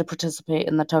all had to participate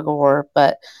in the tug of war,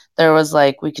 but there was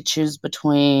like we could choose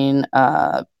between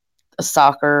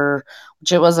soccer,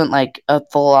 which it wasn't like a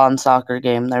full-on soccer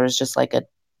game. There was just like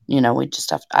we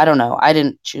just have I don't know. I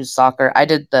didn't choose soccer. I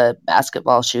did the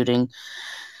basketball shooting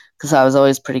because I was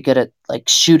always pretty good at like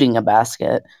shooting a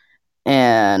basket.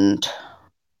 And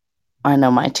I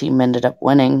know my team ended up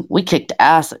winning. We kicked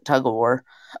ass at tug of war.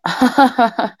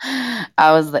 I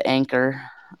was the anchor.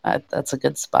 That's a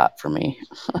good spot for me.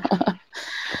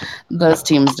 Those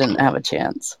teams didn't have a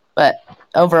chance. But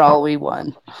overall, we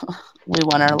won. We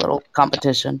won our little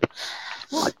competition.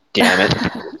 Damn it.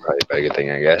 Probably a good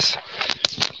thing, I guess.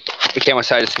 We came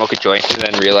outside to smoke a joint and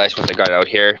then realized once I got out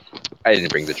here, I didn't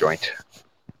bring the joint.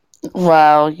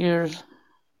 Wow, you're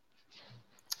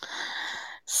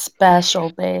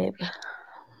special, babe.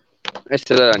 I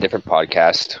said that on a different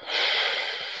podcast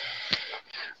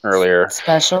earlier.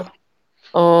 Special?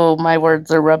 Oh, my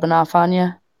words are rubbing off on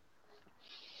you.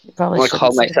 You probably I shouldn't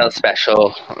call say myself that.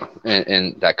 special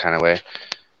in that kind of way.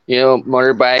 You know,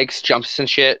 motorbikes, jumps and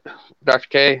shit, Dr.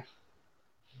 K.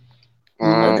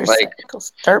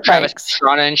 Motorcycles, dirt Travis bikes.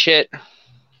 Pastrana and shit.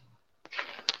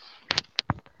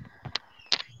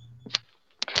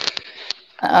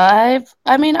 I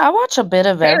watch a bit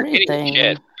of everything.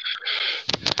 Shit.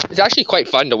 It's actually quite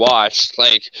fun to watch.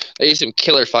 Like, they use some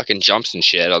killer fucking jumps and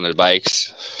shit on their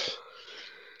bikes.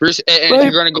 Bruce, and if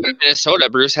you're going to go to Minnesota,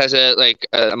 Bruce has a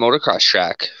motocross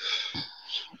track.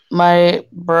 My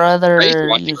brother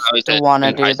used to want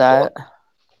to do that.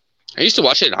 I used to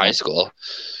watch it in high school.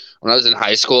 When I was in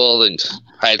high school and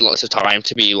I had lots of time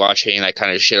to be watching that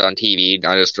kind of shit on TV.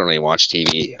 I just don't really watch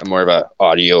TV. I'm more of an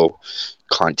audio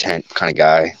content kind of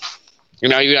guy. You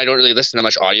know, even I don't really listen to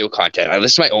much audio content. I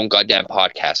listen to my own goddamn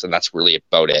podcast, and that's really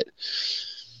about it.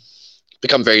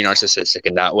 Become very narcissistic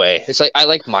in that way. It's like I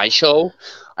like my show.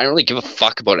 I don't really give a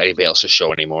fuck about anybody else's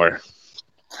show anymore.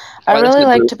 I really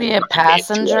like to be a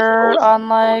passenger on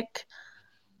like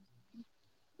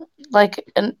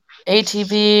an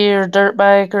ATV or dirt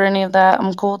bike or any of that.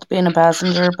 I'm cool with being a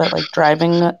passenger, but like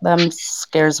driving them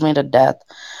scares me to death.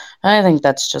 And I think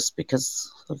that's just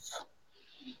because of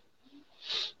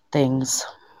things.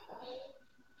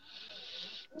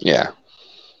 Yeah.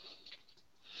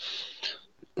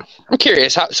 I'm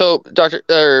curious.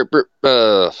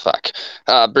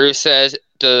 Bruce says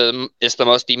is the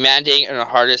most demanding and the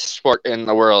hardest sport in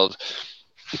the world.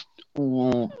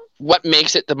 What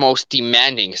makes it the most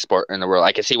demanding sport in the world?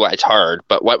 I can see why it's hard,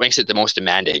 but what makes it the most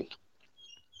demanding?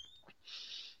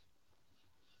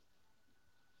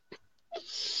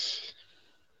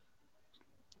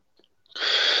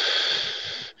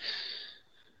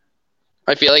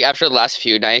 I feel like after the last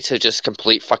few nights of just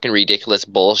complete fucking ridiculous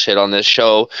bullshit on this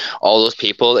show, all those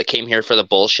people that came here for the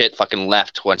bullshit fucking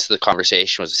left once the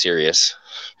conversation was serious.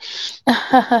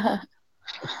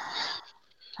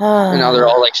 And now they're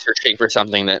all like searching for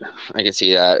something that I can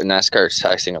see NASCAR's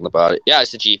texting on the body. Yeah,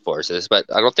 it's the G-forces, but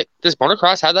I don't think does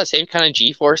motocross have that same kind of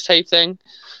G-force type thing?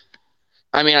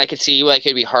 I mean, I could see like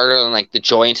it'd be harder on like the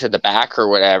joints at the back or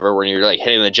whatever when you're like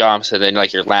hitting the jumps and then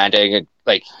like you're landing and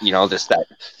like this that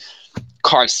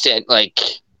constant like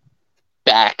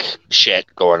back shit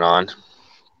going on.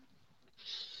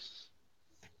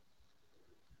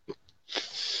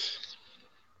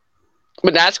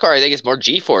 But NASCAR, I think it's more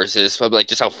G-forces, but like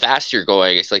just how fast you're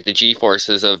going. It's like the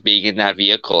G-forces of being in that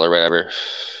vehicle or whatever.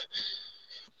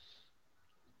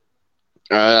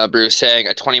 Bruce saying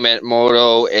a 20-minute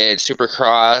moto in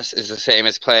Supercross is the same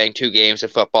as playing 2 games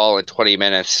of football in 20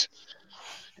 minutes.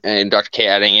 And Dr. K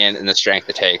adding in the strength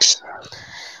it takes.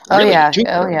 Oh, Really? yeah. 2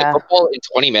 Oh, games yeah. of football in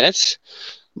 20 minutes?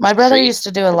 My brother used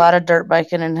to do a lot of dirt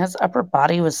biking, and his upper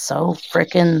body was so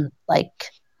freaking,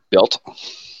 like... Built?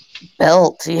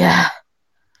 Yeah.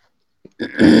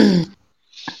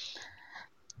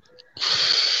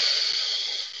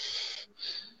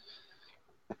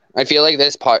 I feel like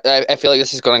this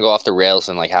is going to go off the rails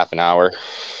in like half an hour.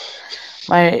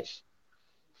 My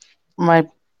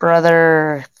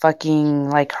brother fucking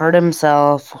like hurt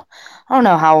himself. I don't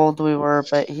know how old we were,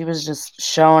 but he was just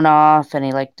showing off and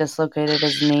he like dislocated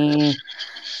his knee.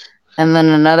 And then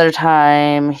another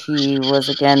time he was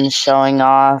again showing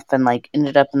off and like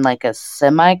ended up in like a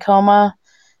semi-coma.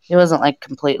 He wasn't like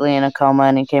completely in a coma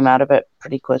and he came out of it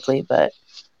pretty quickly, but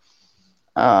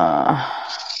that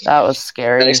was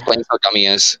scary. That explains how dumb he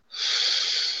is.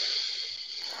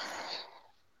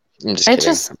 I'm just kidding.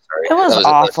 I'm sorry. It was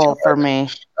awful for me.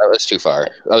 That was too far.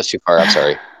 I'm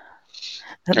sorry.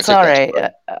 It's all right.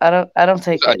 I don't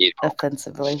take it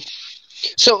offensively.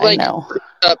 So like, I know.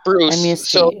 Bruce.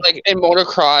 So like in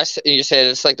motocross, you said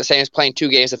it's like the same as playing 2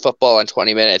 games of football in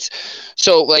 20 minutes.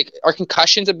 So like, are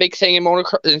concussions a big thing in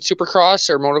Supercross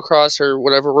or motocross or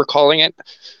whatever we're calling it?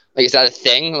 Like, is that a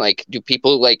thing? Like, do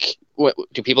people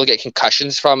get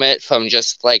concussions from it, from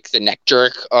just like the neck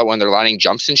jerk when they're lining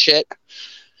jumps and shit?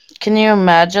 Can you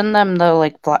imagine them though?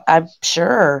 Like, I'm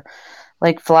sure,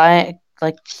 like flying,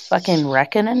 like fucking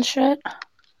wrecking and shit.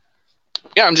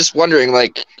 Yeah, I'm just wondering,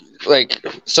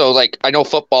 so I know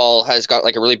football has got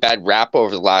like a really bad rap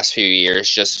over the last few years,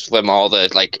 just from all the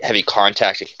like heavy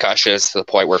contact and concussions to the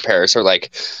point where parents are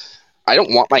like, I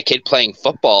don't want my kid playing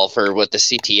football for what the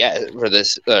CTS for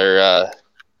this or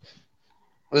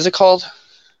what is it called?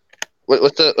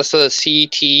 What's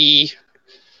the CT?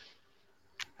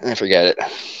 I forget it.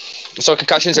 So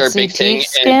concussions are a big thing. CT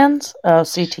scans?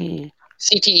 CTE.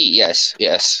 CTE, yes.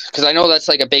 Because I know that's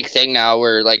like a big thing now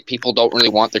where like people don't really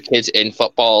want their kids in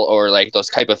football or like those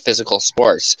type of physical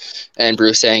sports. And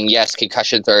Bruce saying, yes,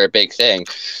 concussions are a big thing.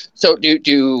 So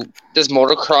does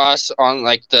motocross on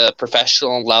like the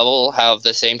professional level have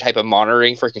the same type of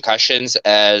monitoring for concussions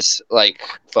as like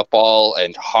football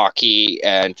and hockey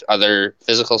and other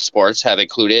physical sports have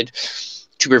included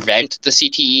to prevent the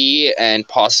CTE and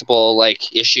possible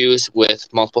like issues with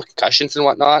multiple concussions and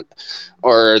whatnot?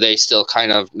 Or are they still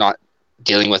kind of not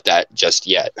dealing with that just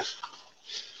yet?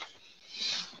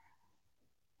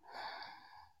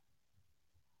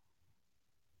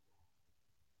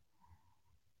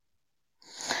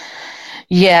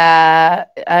 Yeah.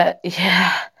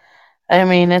 I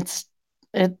mean, I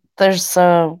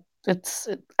feel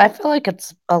like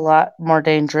it's a lot more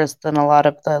dangerous than a lot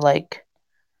of the like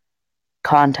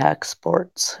contact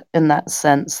sports in that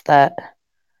sense that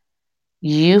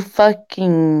you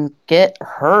fucking get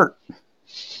hurt.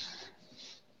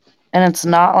 And it's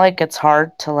not like it's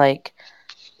hard to like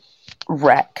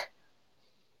wreck.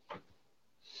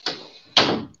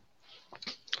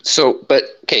 So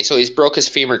he's broke his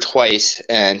femur twice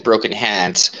and broken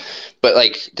hands, but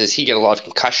like, does he get a lot of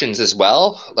concussions as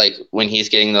well? Like when he's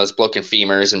getting those broken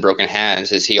femurs and broken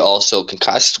hands, is he also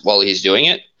concussed while he's doing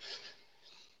it?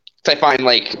 I find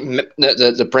like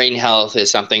the brain health is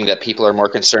something that people are more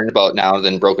concerned about now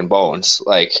than broken bones.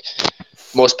 Like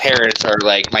most parents are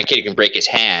like, my kid can break his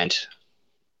hand.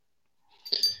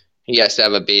 He has to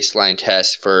have a baseline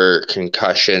test for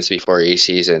concussions before each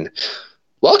season.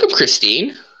 Welcome,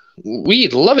 Christine. We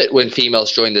love it when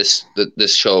females join this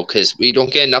show because we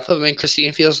don't get enough of them, and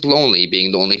Christine feels lonely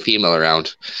being the only female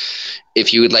around.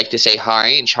 If you would like to say hi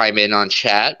and chime in on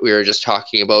chat, we were just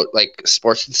talking about like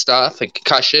sports and stuff and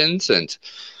concussions and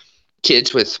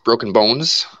kids with broken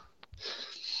bones.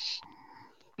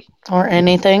 Or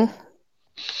anything.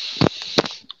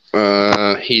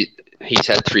 He's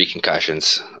had 3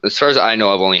 concussions. As far as I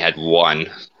know, I've only had 1,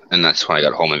 and that's when I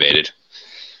got home invaded.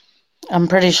 I'm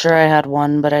pretty sure I had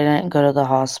 1, but I didn't go to the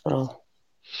hospital.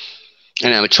 I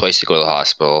didn't have a choice to go to the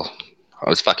hospital. I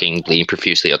was fucking bleeding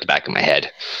profusely out the back of my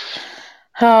head.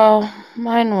 Oh,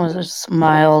 mine was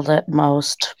mild at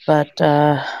most, but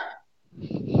like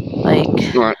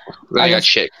Then I got just-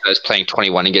 shit. I was playing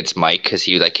 21 against Mike because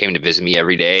he like came to visit me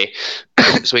every day.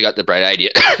 So we got the bright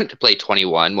idea to play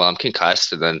 21 while I'm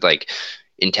concussed, and then like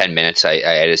in 10 minutes I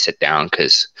had to sit down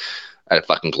because I had a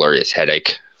fucking glorious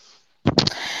headache.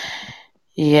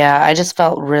 yeah, I just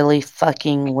felt really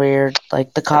fucking weird.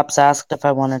 Like the cops asked if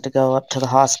I wanted to go up to the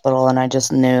hospital, and I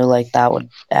just knew like that would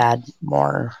add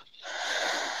more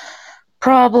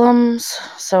problems,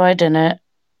 so I didn't.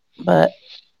 But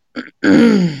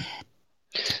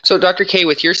So, Dr. K,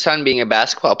 with your son being a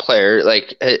basketball player,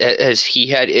 like, has he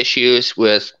had issues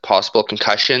with possible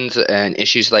concussions and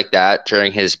issues like that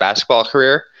during his basketball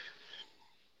career?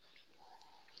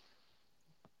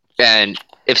 And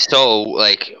if so,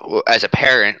 like, as a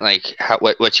parent, like,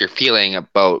 what's your feeling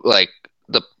about like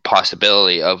the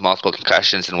possibility of multiple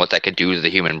concussions and what that could do to the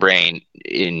human brain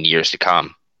in years to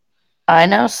come? I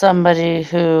know somebody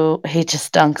who he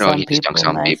just dunks No, on he just dunks people.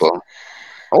 on Nice. people.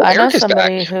 Oh, I know Erica's back.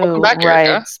 somebody Welcome who back,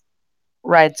 Erica.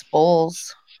 rides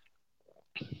bulls.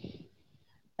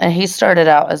 And he started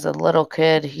out as a little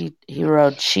kid. He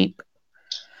rode sheep.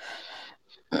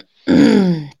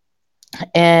 And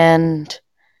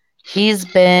he's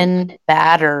been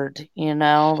battered, you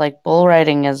know, like bull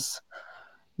riding is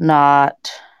not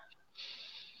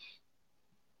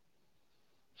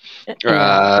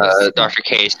Dr.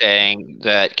 K saying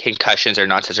that concussions are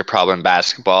not such a problem in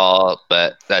basketball,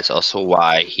 but that's also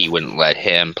why he wouldn't let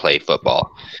him play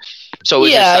football. So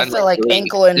was your yeah, I son feel like really,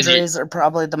 ankle injuries are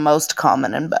probably the most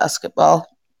common in basketball,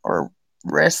 or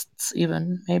wrists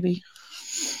even, maybe.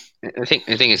 I think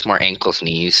it's more ankles,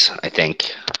 knees. I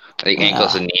think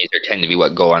ankles Yeah. and knees tend to be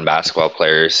what go on basketball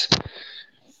players.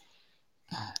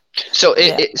 So,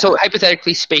 so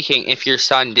hypothetically speaking, if your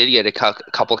son did get a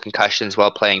couple concussions while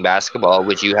playing basketball,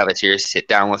 would you have a serious sit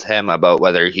down with him about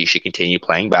whether he should continue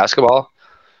playing basketball?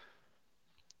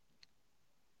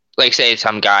 Like, say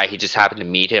some guy, he just happened to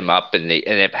meet him up and they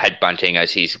end up headbutting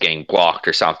as he's getting blocked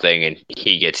or something, and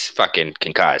he gets fucking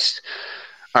concussed.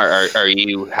 Are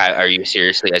you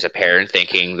seriously, as a parent,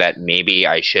 thinking that maybe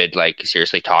I should like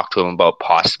seriously talk to him about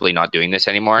possibly not doing this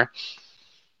anymore?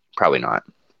 Probably not.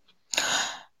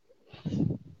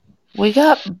 We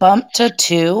got bumped to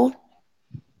 2.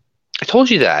 I told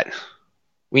you that.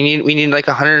 We need like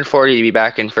 140 to be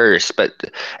back in first, but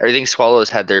everything Swallows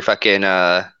had their fucking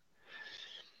 100th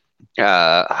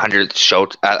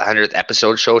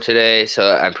episode show today,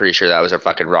 so I'm pretty sure that was a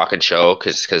fucking rockin' show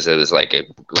because it was like a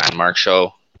landmark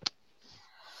show.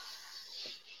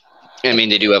 I mean,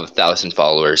 they do have 1,000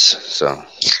 followers, so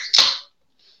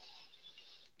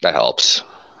that helps.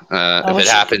 If it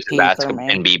happens in basketball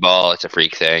and b-ball, it's a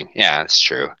freak thing. Yeah, it's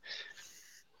true.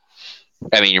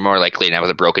 I mean, you're more likely to have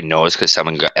a broken nose because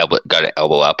someone got an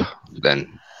elbow up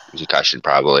than concussion,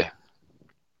 probably.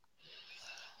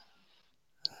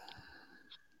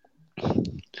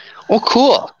 Oh,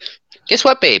 cool. Guess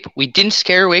what, babe? We didn't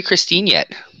scare away Christine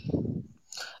yet.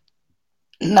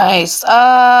 Nice.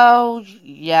 Oh,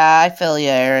 yeah, I feel you,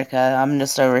 Erica. I'm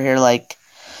just over here, like,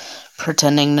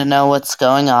 pretending to know what's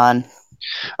going on.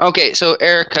 Okay, so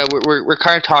Erica, we're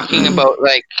kind of talking about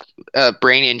like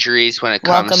brain injuries when it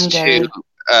comes to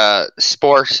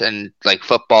sports and like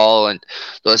football and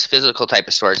those physical type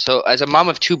of sports. So, as a mom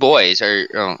of 2 boys, there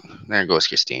goes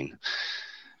Christine.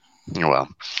 Oh, well,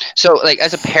 so like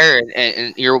as a parent,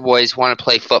 and your boys want to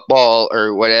play football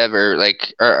or whatever,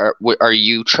 like are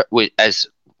you as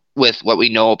with what we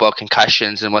know about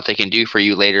concussions and what they can do for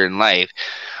you later in life?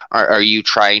 Are you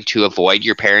trying to avoid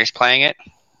your parents playing it?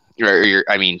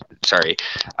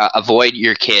 Avoid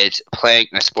your kids playing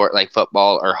a sport like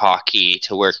football or hockey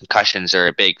to where concussions are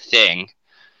a big thing.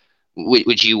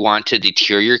 Would you want to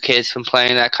deter your kids from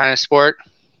playing that kind of sport?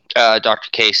 Dr.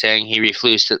 K saying he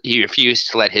refused to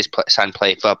let his son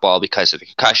play football because of the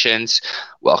concussions.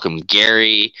 Welcome,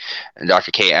 Gary. And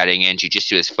Dr. K adding in,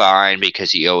 jiu-jitsu is fine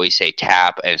because you always say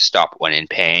tap and stop when in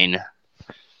pain.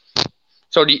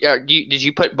 So did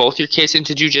you put both your kids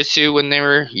into jiu-jitsu when they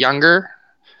were younger?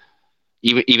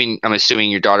 Even I'm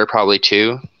assuming your daughter probably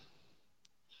too.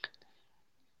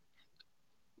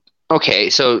 Okay,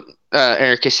 so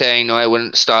Eric is saying, no, I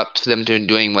wouldn't stop them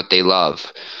doing what they love.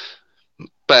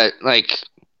 But, like,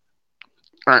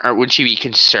 would you be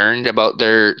concerned about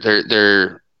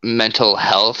their mental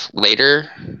health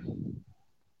later?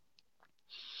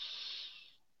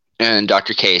 And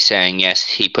Dr. K is saying, yes,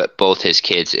 he put both his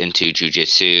kids into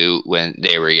jiu-jitsu when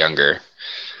they were younger.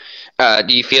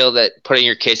 Do you feel that putting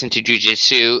your kids into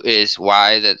jiu-jitsu is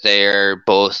why that they're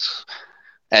both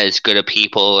as good of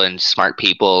people and smart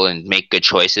people and make good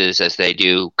choices as they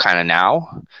do kind of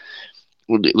now?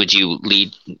 Would you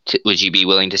be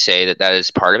willing to say that that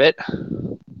is part of it?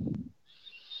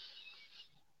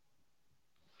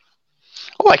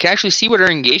 Oh, I can actually see what our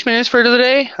engagement is for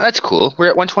today. That's cool. We're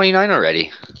at 129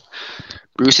 already.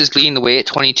 Bruce is leading the way at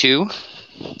 22.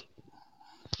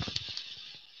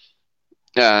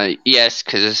 Yes,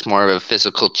 because it's more of a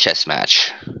physical chess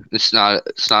match. It's not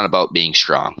about being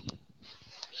strong.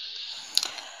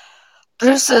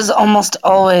 Bruce is almost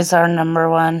always our number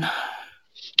one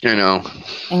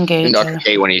engager. And Dr.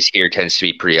 K, when he's here, tends to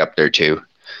be pretty up there too.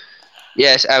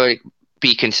 Yes, I would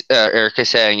be. Erica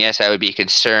saying yes, I would be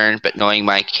concerned, but knowing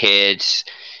my kids,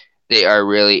 they are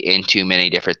really into many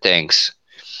different things.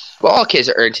 Well, all kids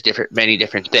are into many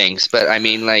different things, but I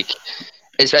mean, like,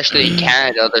 especially in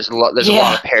Canada, there's a lot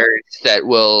of parents that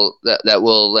will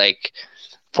like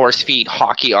force feed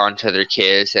hockey onto their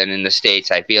kids, and in the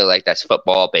States, I feel like that's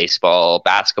football, baseball,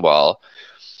 basketball,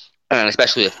 and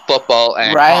especially with football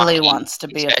and Riley hockey, wants to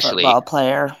be a football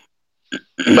player.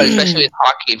 But especially with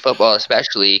hockey and football,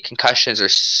 especially, concussions are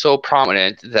so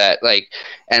prominent that, like,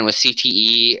 and with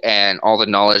CTE and all the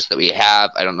knowledge that we have,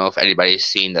 I don't know if anybody's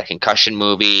seen the Concussion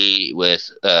movie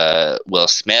with Will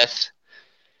Smith.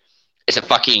 It's a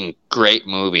fucking great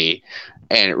movie,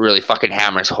 and it really fucking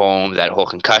hammers home that whole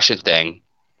concussion thing.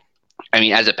 I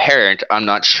mean, as a parent, I'm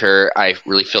not sure I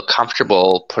really feel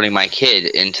comfortable putting my kid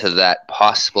into that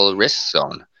possible risk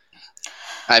zone.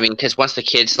 I mean, because once the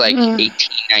kid's like 18,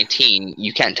 19,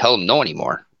 you can't tell them no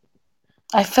anymore.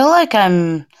 I feel like I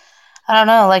don't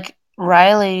know, like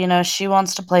Riley, she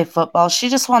wants to play football. I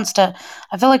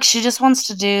feel like she just wants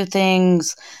to do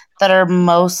things that are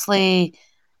mostly,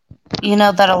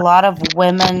 that a lot of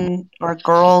women or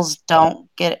girls don't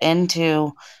get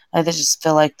into. I just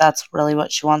feel like that's really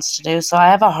what she wants to do. So I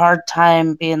have a hard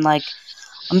time being like,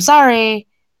 I'm sorry,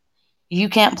 you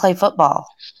can't play football.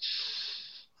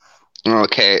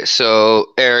 Okay, so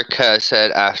Erica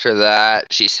said after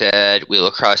that, she said, we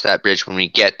will cross that bridge when we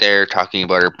get there, talking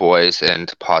about her boys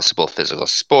and possible physical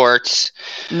sports.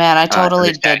 Man, I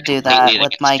totally did do that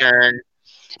with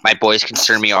my boys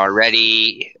concern me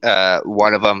already.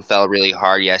 One of them fell really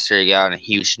hard yesterday, got a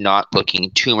huge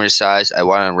knot-looking tumor size. I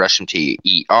want to rush him to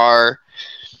ER.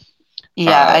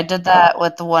 Yeah, I did that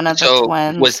with one of the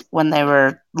twins when they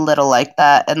were little like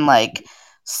that, and like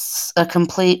a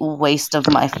complete waste of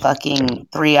my fucking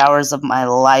 3 hours of my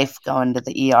life going to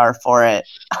the ER for it.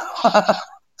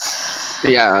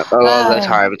 Yeah, a lot of the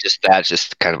time,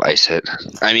 just kind of ice it.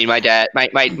 I mean, my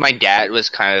dad was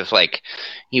kind of like,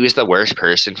 he was the worst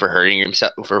person for hurting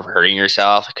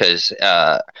yourself because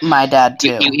my dad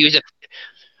too. He was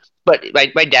but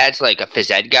my dad's like a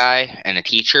phys ed guy and a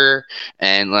teacher,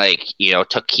 and like,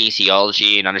 took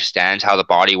kinesiology and understands how the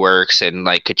body works, and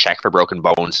like could check for broken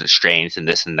bones and strains and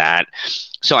this and that.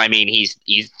 So I mean, he's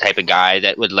the type of guy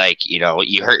that would, like, you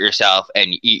hurt yourself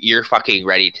and you're fucking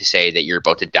ready to say that you're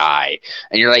about to die,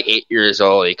 and you're like 8 years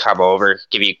old. He come over,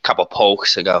 give you a couple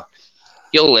pokes, and go,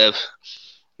 "You'll live."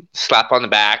 Slap on the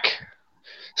back,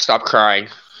 stop crying,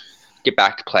 get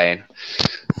back to playing.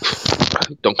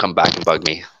 Don't come back and bug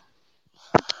me.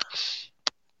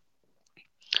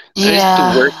 That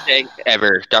is the worst thing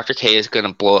ever. Dr. K is going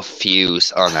to blow a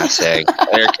fuse on that saying.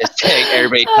 Eric is saying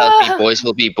everybody tells me boys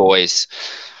will be boys.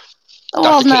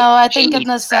 Well, no, I think in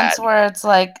the sense where it's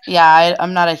like, yeah,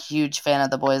 I'm not a huge fan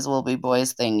of the boys will be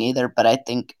boys thing either, but I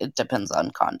think it depends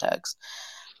on context.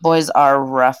 Boys are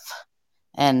rough,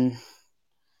 and,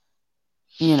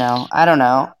 I don't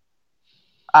know.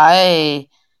 I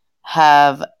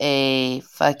have a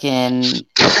fucking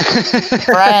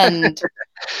friend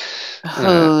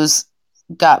who's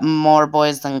got more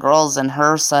boys than girls, and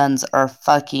her sons are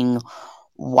fucking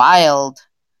wild.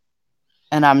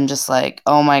 And I'm just like,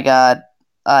 oh my God,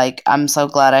 like, I'm so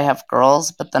glad I have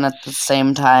girls. But then at the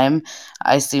same time,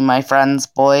 I see my friends'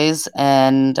 boys,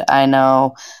 and I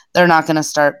know they're not going to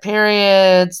start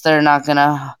periods. They're not going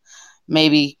to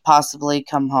maybe possibly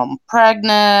come home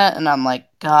pregnant. And I'm like,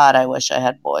 God, I wish I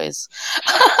had boys.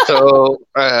 So,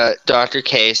 Dr.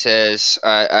 K says,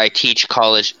 I teach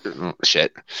college.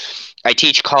 Shit. I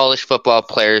teach college football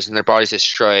players and their bodies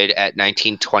destroyed at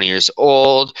 19, 20 years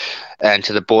old. And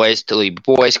to the boys, to leave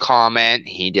boys comment,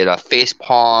 he did a face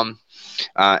palm.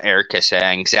 Erica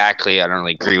saying, exactly, I don't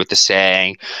really agree with the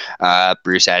saying.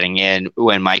 Bruce adding in,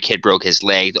 when my kid broke his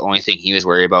leg, the only thing he was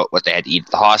worried about what they had to eat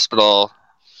at the hospital.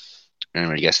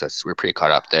 And I guess we're pretty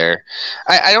caught up there.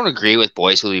 I don't agree with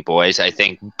boys will be boys. I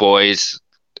think boys,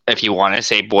 if you want to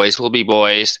say boys will be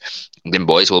boys, then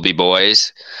boys will be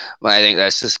boys. But I think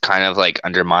that's just kind of like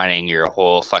undermining your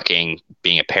whole fucking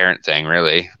being a parent thing,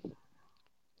 really.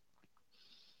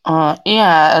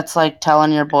 Yeah, it's like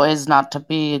telling your boys not to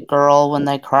be a girl when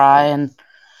they cry and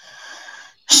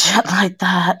shit like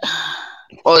that.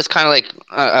 Well, it's kind of like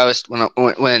I was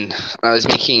when I was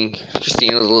making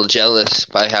Christina a little jealous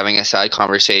by having a side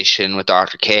conversation with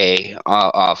Dr. K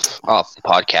off the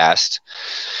podcast.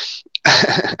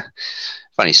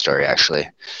 Funny story, actually.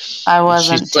 I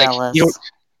wasn't She's like, jealous.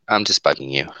 I'm just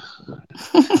bugging you.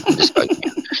 I'm just bugging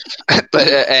you. But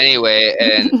anyway,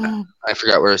 and I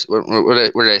forgot where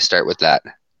did I start with that?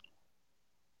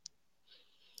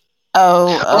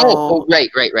 Oh, right.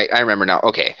 I remember now.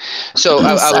 Okay. So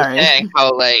I was Sorry. saying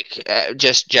how, like,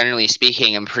 just generally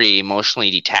speaking, I'm pretty emotionally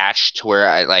detached to where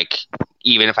I, like,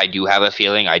 even if I do have a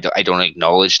feeling, I don't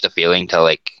acknowledge the feeling till,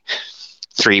 like,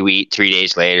 3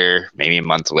 days later, maybe a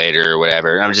month later or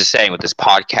whatever. And I'm just saying with this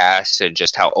podcast and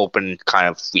just how open kind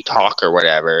of we talk or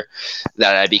whatever,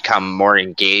 that I become more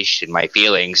engaged in my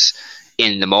feelings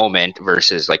in the moment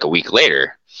versus, like, a week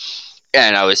later.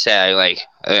 And I would say, like,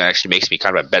 it actually makes me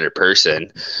kind of a better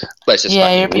person, but it's just Yeah,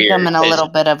 fucking you're weird. becoming a little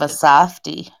bit of a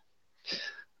softie.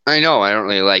 I know, I don't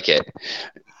really like it.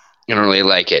 I don't really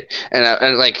like it,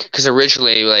 and like, because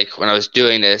originally, like, when I was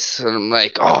doing this, I'm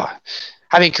like, oh,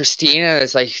 having Christina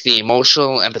as like the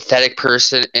emotional, empathetic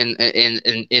person in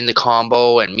the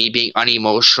combo, and me being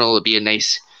unemotional would be a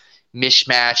nice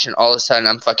mishmatch. And all of a sudden,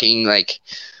 I'm fucking like,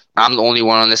 I'm the only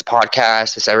one on this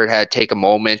podcast that's ever had to take a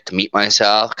moment to meet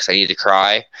myself because I need to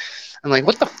cry. I'm like,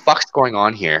 what the fuck's going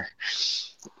on here?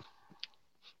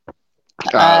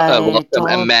 Welcome,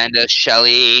 Amanda,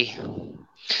 Shelley,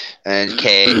 and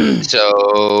Kay.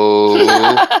 So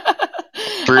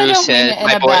Bruce says,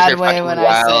 my boys are fucking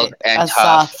wild and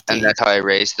tough, and that's how I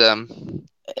raised them.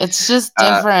 It's just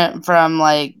different from,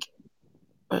 like,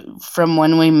 from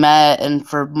when we met and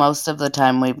for most of the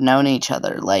time we've known each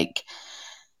other. Like,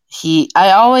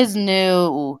 I always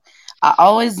knew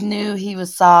he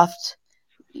was soft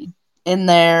in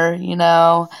there, you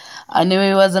know. I knew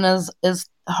he wasn't as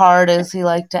hard as he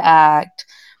liked to act,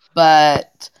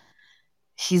 but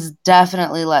he's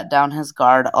definitely let down his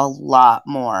guard a lot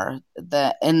more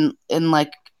in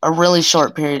like a really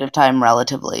short period of time,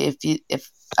 relatively. If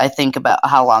I think about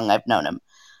how long I've known him.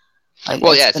 Like,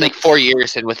 well, yeah, it's like 4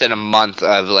 years, and within a month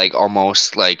of, like,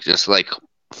 almost like just like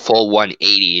full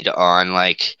 180 on,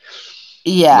 like,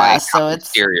 yeah, so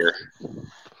exterior.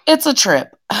 It's a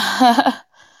trip.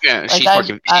 Yeah, like,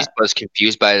 she's as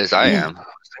confused by it as I am.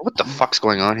 What the fuck's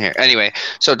going on here? Anyway,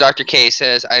 so Dr. K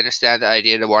says, I understand the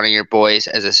idea of wanting your boys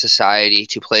as a society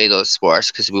to play those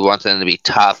sports because we want them to be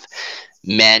tough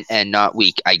men and not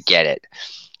weak. I get it.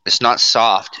 It's not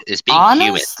soft. It's being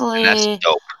human. And that's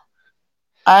dope.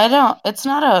 I don't. It's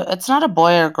not a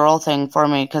boy or girl thing for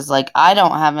me because, like, I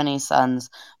don't have any sons,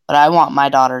 but I want my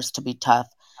daughters to be tough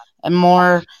and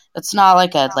more. It's not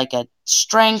like a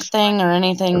strength thing or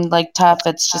anything like tough.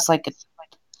 It's just like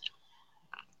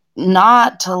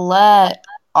not to let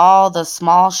all the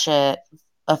small shit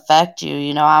affect you.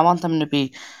 You know, I want them to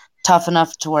be tough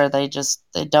enough to where they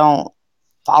don't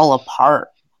fall apart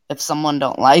if someone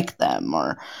don't like them,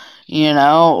 or, you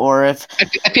know, or if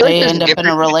I feel they like end up in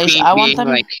a relationship. I want them,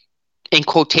 like, in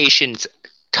quotations,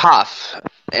 tough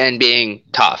and being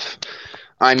tough.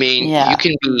 I mean, you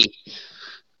can be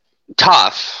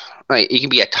tough. Like, you can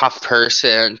be a tough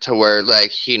person to where,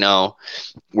 like, you know,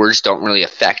 words don't really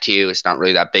affect you. It's not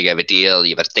really that big of a deal.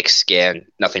 You have a thick skin.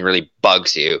 Nothing really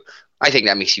bugs you. I think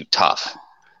that makes you tough.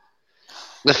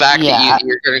 The fact that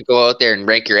you're going to go out there and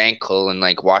break your ankle and,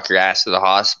 like, walk your ass to the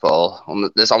hospital,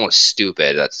 that's almost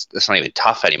stupid. That's not even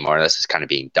tough anymore. That's just kind of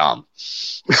being dumb.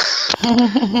 You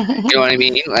know what I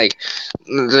mean? Like,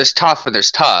 there's tough and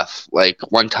there's tough. Like,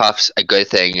 one tough's a good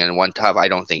thing and one tough I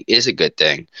don't think is a good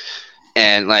thing.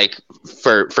 And, like,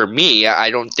 for me,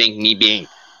 I don't think me being,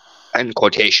 in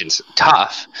quotations,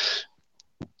 tough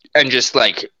and just,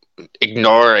 like,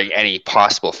 ignoring any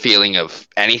possible feeling of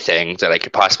anything that I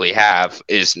could possibly have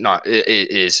is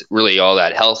really all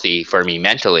that healthy for me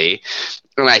mentally.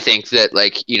 And I think that,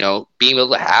 like, you know, being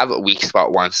able to have a weak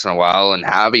spot once in a while and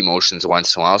have emotions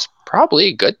once in a while is probably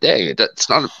a good thing. It's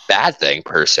not a bad thing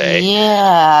per se.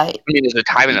 Yeah. I mean, there's a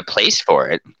time and a place for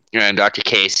it. And Dr.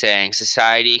 K is saying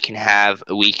society can have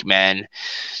weak men,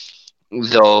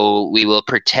 though we will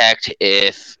protect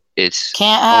if it's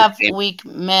Can't have okay. weak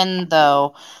men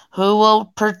though. Who will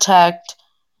protect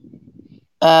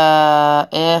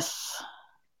if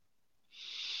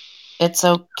it's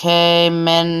okay?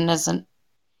 Men isn't.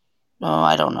 Oh,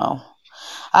 I don't know.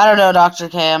 I don't know, Dr.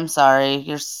 K. I'm sorry.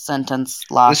 Your sentence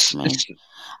lost me.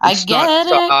 I It's not get it,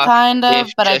 soft kind if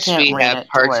of, but I just can't we read have it to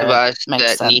parts where of it us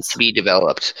makes that need sense. to be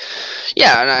developed.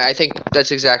 Yeah, and I think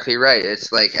that's exactly right.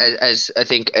 It's like as I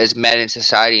think as men in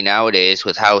society nowadays,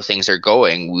 with how things are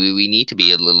going, we need to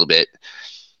be a little bit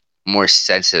more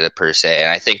sensitive per se.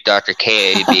 And I think Dr.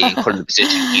 K being put in the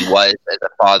position he was as a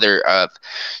father of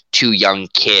two young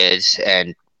kids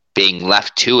and being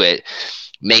left to it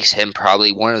makes him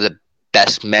probably one of the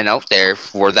best men out there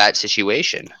for that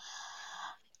situation.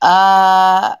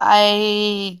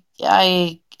 I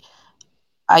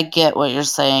get what you're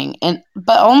saying,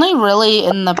 but only really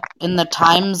in the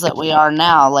times that we are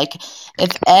now. Like,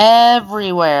 if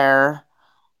everywhere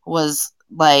was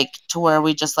like to where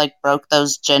we just like broke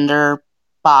those gender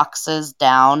boxes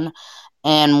down,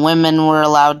 and women were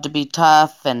allowed to be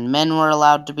tough and men were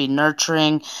allowed to be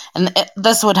nurturing, and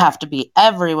this would have to be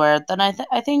everywhere, then I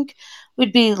think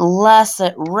we'd be less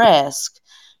at risk.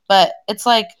 But it's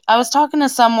like I was talking to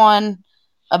someone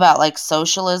about like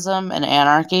socialism and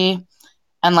anarchy,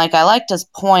 and like I liked his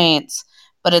points,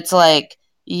 but it's like,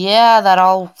 yeah, that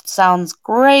all sounds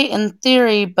great in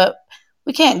theory, but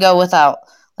we can't go without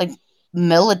like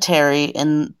military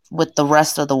and with the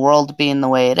rest of the world being the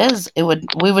way it is.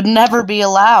 We would never be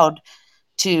allowed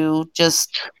to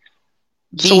just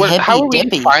be How hippy are we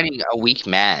dippy. defining a weak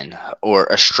man or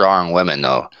a strong woman,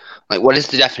 though? Like, what is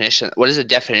the definition? What is the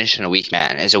definition of a weak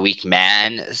man? Is a weak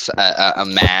man a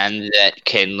man that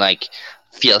can like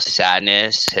feel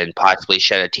sadness and possibly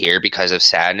shed a tear because of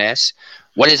sadness?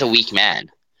 What is a weak man?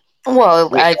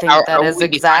 Well, I How think that are is we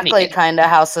defining exactly it? kind of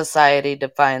how society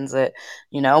defines it.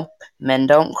 Men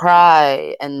don't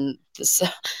cry, and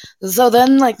so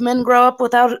then like men grow up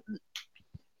without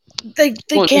they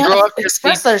Well, we can't grow up because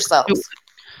express themselves.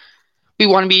 we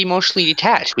want to be emotionally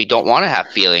detached. We don't want to have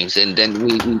feelings, and then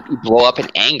we blow up in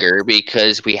anger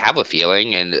because we have a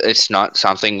feeling and it's not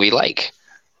something we like.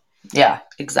 Yeah,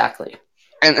 exactly.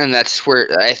 And that's where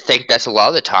I think that's a lot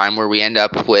of the time where we end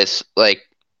up with like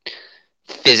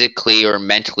physically or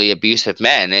mentally abusive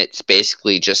men. It's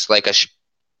basically just like a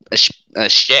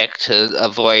shtick to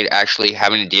avoid actually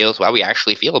having to deal with how we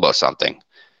actually feel about something.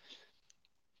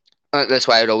 That's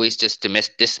why I would always just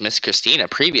dismiss Christina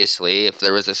previously if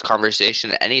there was this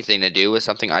conversation anything to do with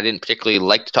something I didn't particularly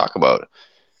like to talk about.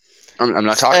 I'm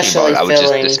not talking about Especially it. I would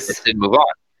just dismiss feelings. it and move on.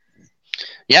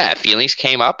 Yeah, if feelings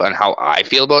came up on how I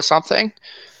feel about something,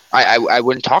 I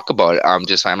wouldn't talk about it. I'm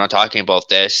not talking about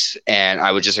this, and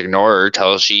I would just ignore her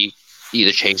till she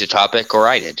either changed the topic or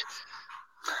I did.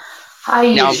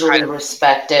 I Now I'm usually kind of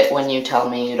respect it when you tell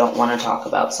me you don't want to talk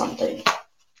about something.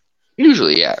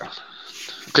 usually, yeah.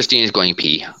 Christine's going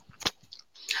pee.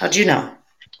 How'd you know?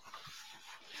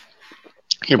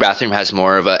 Your bathroom has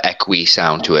more of a echoey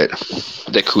sound to it.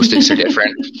 The acoustics are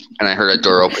different, and I heard a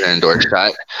door open and a door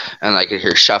shut, and I could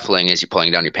hear shuffling as you're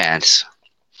pulling down your pants.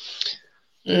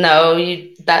 No,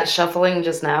 that shuffling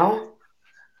just now?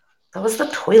 That was the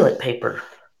toilet paper.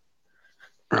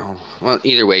 Oh, well,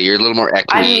 either way, you're a little more I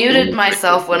echoey. muted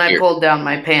myself when I pulled down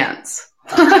my pants.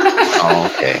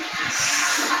 Oh, okay.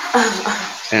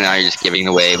 And now you're just giving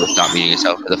away with not muting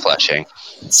yourself for the flushing.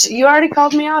 You already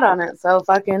called me out on it, so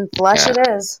fucking flush Yeah. it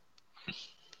is.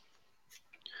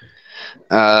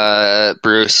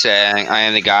 Bruce saying, I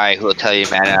am the guy who will tell you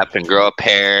man up and grow a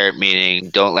pair, meaning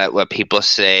don't let what people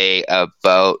say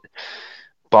about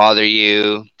bother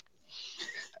you.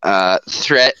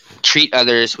 Treat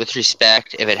others with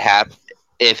respect if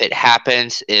it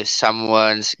happens. If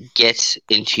someone gets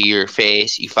into your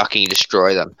face, you fucking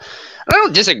destroy them. I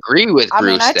don't disagree with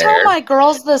Bruce I there. tell my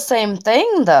girls the same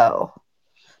thing, though.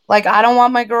 Like, I don't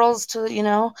want my girls to,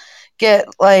 get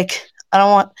like I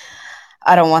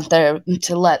don't want them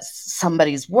to let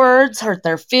somebody's words hurt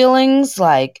their feelings.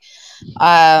 Like,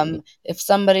 if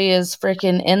somebody is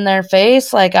freaking in their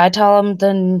face, like I tell them,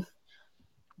 then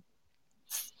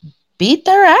beat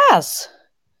their ass.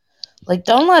 Like,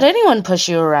 don't let anyone push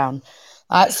you around.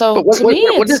 So to me,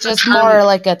 it's just more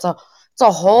like it's a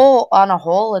whole on a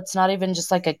whole. It's not even just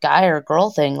like a guy or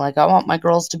girl thing. Like, I want my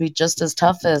girls to be just as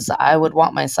tough as I would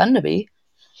want my son to be.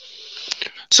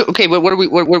 So okay, what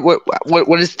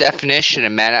is the definition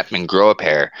of man up and grow a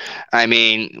pair? I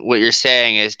mean, what you're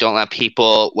saying is don't let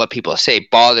what people say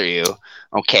bother you.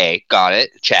 Okay, got it.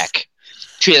 Check.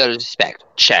 Treat others with respect.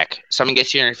 Check. Someone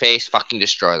gets you in your face, fucking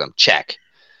destroy them. Check.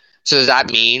 So does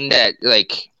that mean that,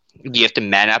 like, you have to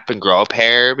man up and grow a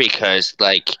pair because,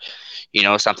 like, you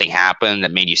know, something happened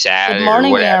that made you sad Good or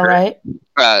morning, yeah, whatever? right?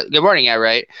 Good morning, yeah,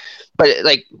 right. But,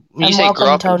 like, when you And say grow welcome,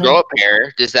 up and Tony. grow a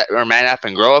pair, does that, or man up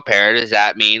and grow a pair, does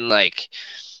that mean, like,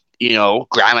 you know,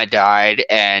 grandma died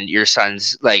and your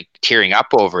son's, like, tearing up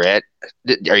over it?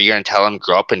 Are you going to tell him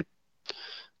grow up and,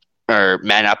 or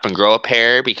man up and grow a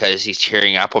pair because he's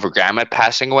tearing up over grandma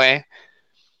passing away?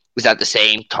 Is that the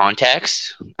same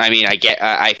context? I mean,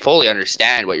 I fully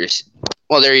understand what you're.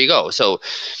 Well, there you go. So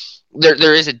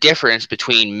there is a difference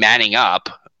between manning up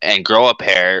and grow a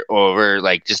pair over,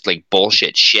 like, just like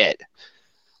bullshit shit.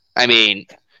 I mean,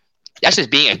 that's just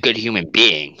being a good human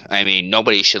being. I mean,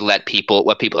 nobody should let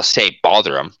what people say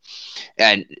bother them,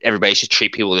 and everybody should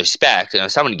treat people with respect. And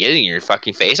if someone getting in your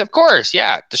fucking face, of course,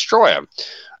 yeah, destroy them.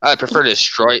 I prefer to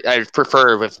destroy. I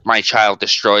prefer if my child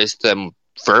destroys them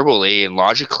verbally and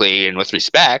logically and with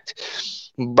respect.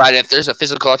 But if there's a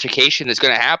physical altercation that's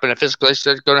going to happen, a physical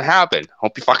altercation is going to happen.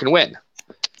 Hope you fucking win.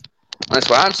 That's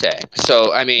what I'm saying.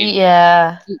 So I mean,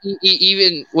 Yeah.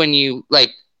 even when you,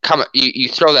 like, you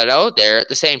throw that out there, at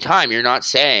the same time, you're not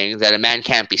saying that a man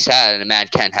can't be sad and a man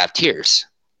can't have tears.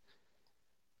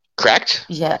 Correct?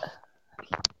 Yeah.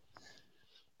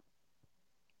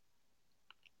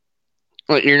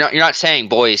 Well, you're not saying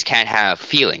boys can't have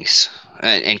feelings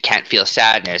and can't feel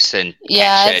sadness and Yeah,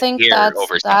 can't I shed a think tear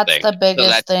over that's something. the So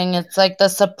biggest thing. It's like the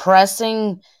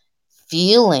suppressing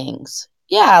feelings.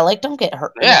 Yeah, like don't get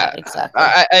hurt. Yeah, exactly.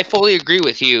 I fully agree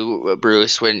with you,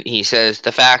 Bruce, when he says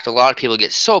the fact a lot of people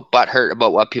get so butthurt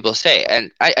about what people say,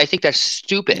 and I think that's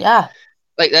stupid. Yeah.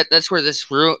 Like that's where that's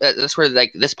where,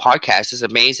 like, this podcast is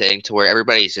amazing, to where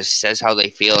everybody just says how they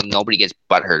feel and nobody gets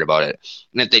butthurt about it.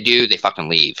 And if they do, they fucking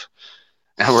leave.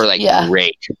 And we're like, Yeah.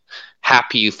 great,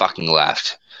 happy you fucking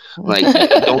left. Like,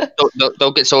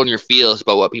 don't get so in your feels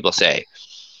about what people say.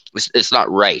 It's not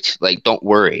right. Like, don't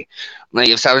worry. Like,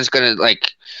 if someone's gonna,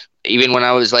 like, even when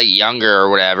I was, like, younger or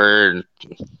whatever,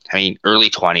 I mean, early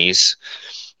 20s,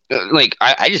 like,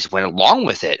 I just went along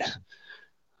with it.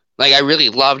 Like, I really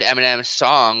loved Eminem's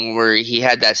song where he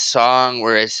had that song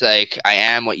where it's like, I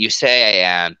am what you say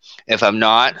I am. If I'm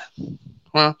not,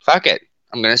 well, fuck it.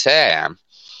 I'm gonna say I am.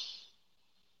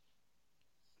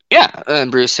 Yeah,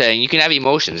 and Bruce saying you can have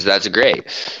emotions. That's great.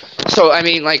 So I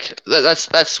mean, like,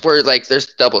 that's where, like, there's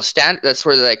double stand. That's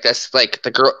where, like, that's like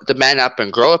the man up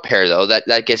and grow up pair, though.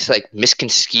 That gets, like,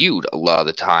 misconstrued a lot of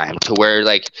the time, to where,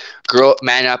 like,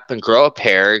 man up and grow up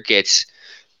pair gets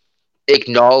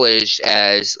acknowledged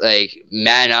as, like,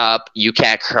 man up, you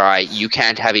can't cry, you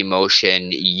can't have emotion,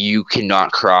 you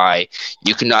cannot cry,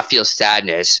 you cannot feel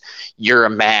sadness, you're a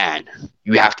man,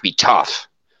 you have to be tough,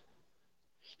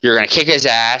 you're gonna kick his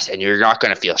ass and you're not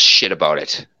gonna feel shit about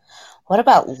it. What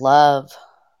about love?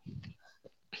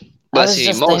 Less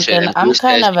emotion, and Bruce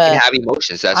says you can have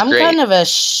emotions. That's great. I'm kind of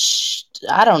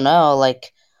I don't know,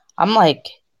 like I'm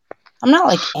not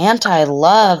like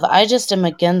anti-love. I just am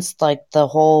against, like, the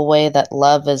whole way that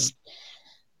love is.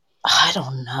 I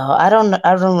don't know. I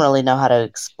don't really know how to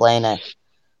explain it.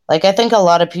 Like, I think a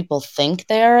lot of people think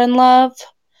they're in love,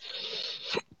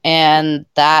 and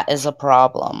that is a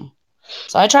problem.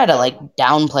 So I try to, like,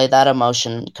 downplay that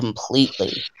emotion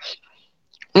completely.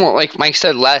 Well, like Mike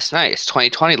said last night, it's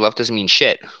 2020. Love doesn't mean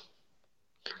shit.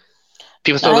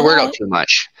 People throw the word out too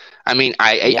much. I mean,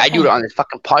 I do it on this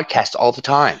fucking podcast all the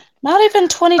time. Not even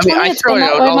 2020. I mean, it's been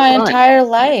that way my entire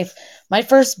life. My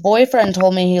first boyfriend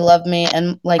told me he loved me,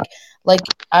 and like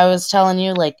I was telling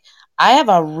you, like, I have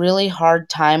a really hard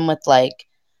time with, like,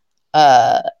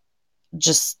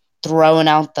 just throwing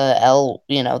out the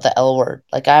the L word.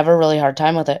 Like, I have a really hard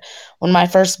time with it. When my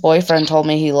first boyfriend told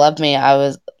me he loved me, I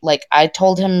was like, I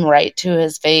told him right to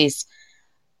his face,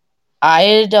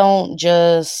 I don't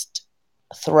just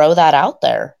throw that out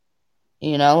there.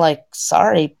 Like,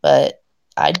 sorry, but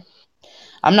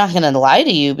I'm not going to lie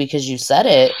to you because you said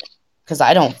it, because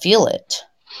I don't feel it.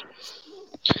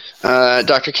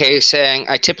 Dr. K is saying,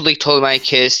 I typically told my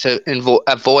kids to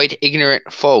avoid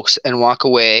ignorant folks and walk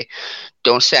away.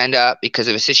 Don't stand up, because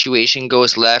if a situation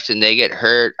goes left and they get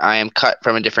hurt, I am cut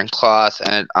from a different cloth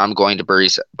and I'm going to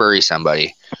bury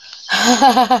somebody.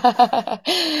 Well,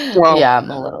 yeah,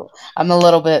 I'm a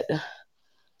little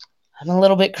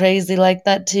bit crazy like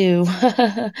that too.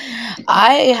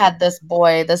 I had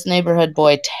this neighborhood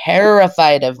boy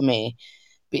terrified of me.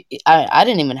 I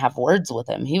didn't even have words with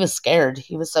him. He was scared.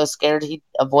 He was so scared he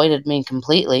avoided me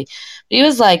completely. He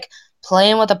was, like,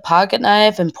 playing with a pocket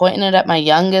knife and pointing it at my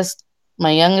youngest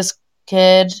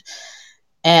kid,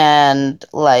 and,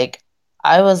 like,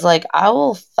 I was like, I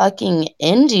will fucking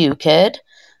end you, kid.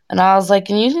 And I was like,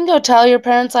 and you can go tell your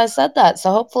parents I said that. So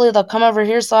hopefully they'll come over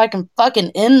here so I can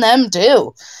fucking end them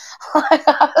too. Like,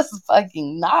 I was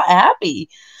fucking not happy.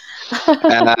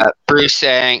 Bruce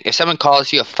saying, if someone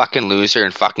calls you a fucking loser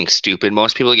and fucking stupid,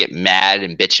 most people get mad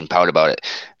and bitch and pout about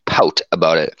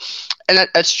it. And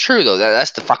that's true, though.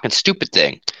 That's the fucking stupid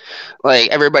thing. Like,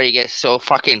 everybody gets so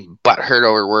fucking butthurt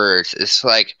over words. It's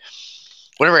like,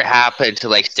 whatever happened to,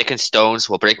 like, stick and stones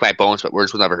will break my bones, but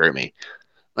words will never hurt me.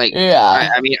 Like, Yeah.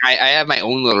 I mean, I have my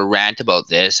own little rant about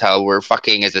this, how we're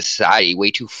fucking, as a society,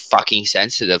 way too fucking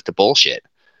sensitive to bullshit.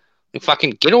 Like,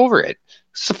 fucking get over it.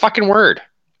 It's a fucking word.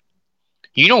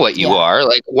 You know what you Yeah. are.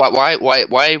 Like, why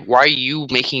are you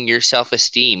making your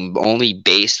self-esteem only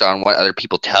based on what other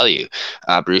people tell you?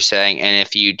 Bruce saying, and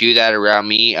if you do that around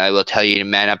me, I will tell you to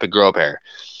man up and grow a pair.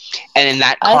 And in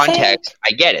that context,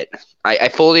 I get it. I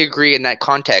fully agree in that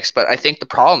context. But I think the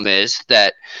problem is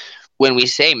that when we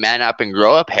say man up and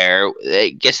grow a pair,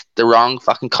 it gets the wrong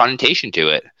fucking connotation to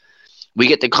it. We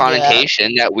get the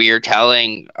connotation that we are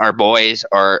telling our boys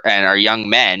and our young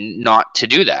men not to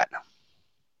do that.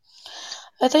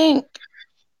 I think,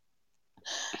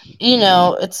 you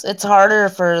know, it's harder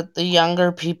for the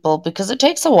younger people because it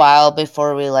takes a while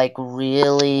before we like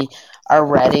really are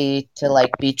ready to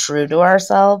like be true to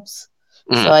ourselves.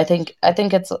 So I think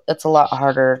it's a lot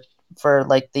harder for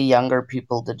like the younger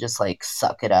people to just like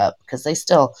suck it up because they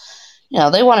still, you know,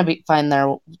 they want to find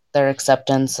their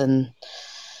acceptance in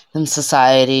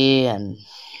society and.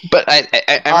 But I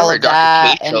remember a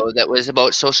Dr. K show and that was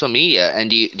about social media, and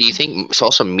do you think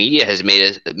social media has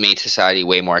made society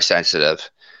way more sensitive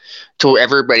to where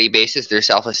everybody bases their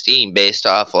self-esteem based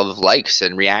off of likes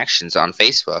and reactions on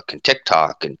Facebook and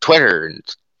TikTok and Twitter and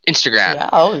Instagram? yeah,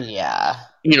 oh yeah.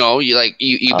 You know, you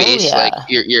base like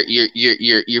yeah.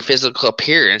 your physical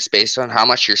appearance based on how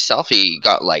much your selfie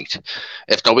got liked.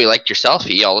 If nobody liked your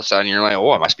selfie, all of a sudden you're like,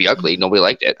 oh, it must be ugly. Nobody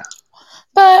liked it.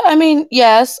 But I mean,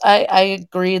 yes, I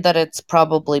agree that it's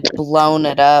probably blown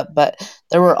it up, but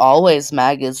there were always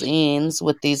magazines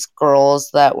with these girls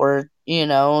that were, you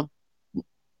know,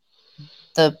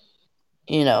 the,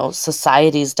 you know,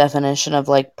 society's definition of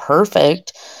like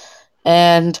perfect.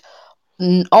 And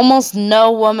almost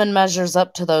no woman measures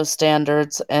up to those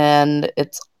standards. And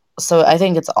so I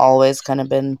think it's always kind of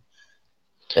been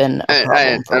a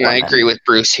problem for women. I agree with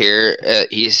Bruce here.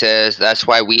 He says that's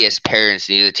why we as parents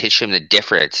need to teach them the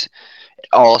difference. It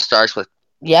all starts with.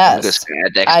 I'm just Yes, gonna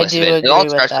add the I explicit do bit. It all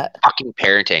agree with starts with that. fucking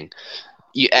parenting.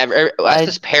 Us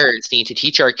as parents need to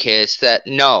teach our kids that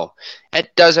no,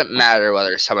 it doesn't matter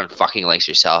whether someone fucking likes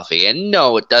your selfie, and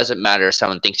no, it doesn't matter if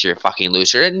someone thinks you're a fucking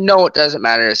loser, and no, it doesn't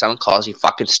matter if someone calls you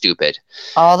fucking stupid.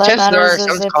 All that Chances are, matters if is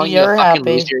someone's if calling you a you're fucking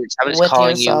happy loser, someone's with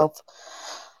calling you. yourself.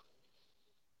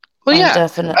 Well, yeah,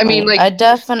 I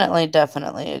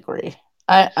definitely agree.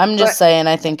 I'm just saying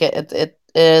I think it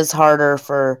is harder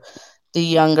for the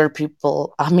younger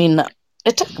people. I mean,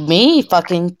 it took me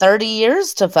fucking 30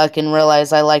 years to fucking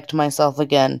realize I liked myself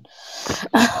again.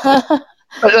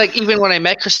 But like even when I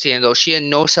met Christine, though, she had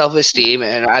no self-esteem,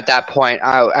 and at that point,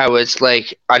 I was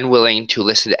like unwilling to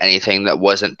listen to anything that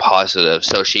wasn't positive.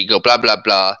 So she'd go blah blah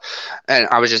blah, and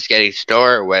I was just getting to know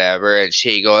her or whatever, and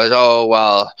she goes, "Oh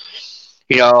well,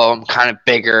 you know, I'm kind of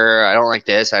bigger. I don't like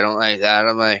this. I don't like that."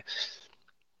 I'm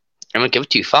gonna give it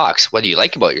to you, Fox. What do you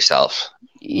like about yourself?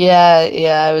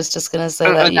 Yeah, I was just gonna say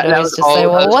that. You'd That always was just say, that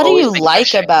well, was what do always you my like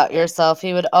question. about yourself?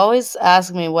 He would always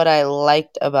ask me what I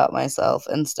liked about myself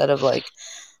instead of like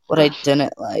what I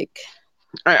didn't like.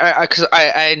 Because I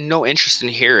had no interest in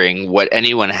hearing what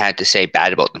anyone had to say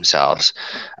bad about themselves.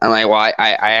 I'm like, well,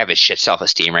 I have a shit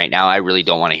self-esteem right now. I really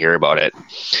don't want to hear about it.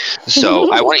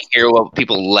 So I want to hear what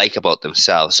people like about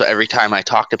themselves. So every time I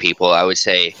talk to people, I would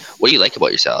say, what do you like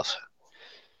about yourself?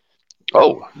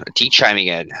 Oh, a T chiming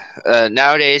in.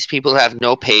 Nowadays, people have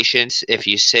no patience. If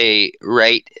you say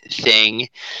right thing,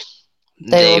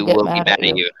 they get will be mad mad at at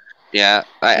you. you. Yeah,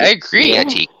 I agree, Yeah.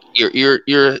 Atik.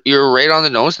 You're right on the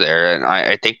nose there, and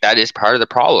I think that is part of the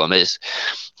problem. Is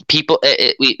people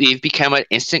we've become an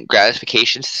instant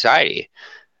gratification society,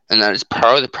 and that is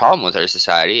part of the problem with our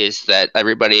society. Is that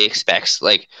everybody expects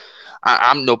like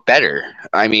I'm no better.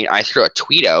 I mean, I throw a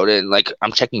tweet out and like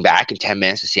I'm checking back in 10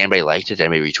 minutes to see anybody liked it, did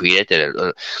anybody retweet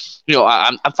it, you know,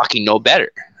 I'm fucking no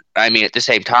better. I mean, at the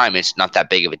same time, it's not that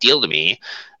big of a deal to me,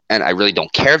 and I really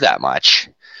don't care that much.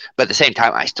 But at the same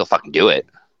time, I still fucking do it.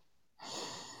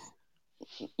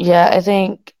 Yeah, I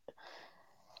think.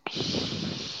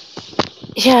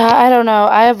 Yeah, I don't know.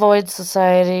 I avoid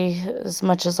society as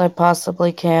much as I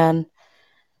possibly can.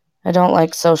 I don't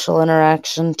like social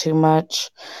interaction too much.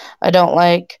 I don't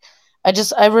like. I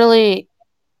really.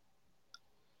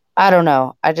 I don't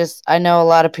know. I know a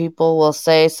lot of people will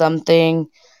say something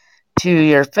to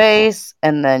your face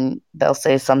and then they'll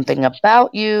say something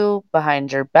about you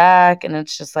behind your back, and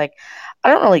it's just like, I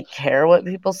don't really care what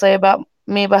people say about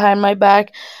me behind my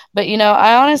back, but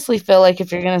I honestly feel like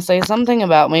if you're going to say something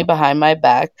about me behind my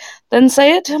back, then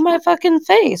say it to my fucking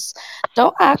face.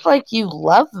 Don't act like you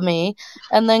love me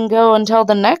and then go and tell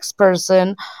the next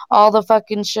person all the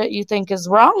fucking shit you think is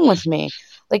wrong with me.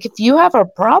 Like, if you have a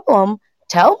problem,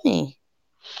 tell me.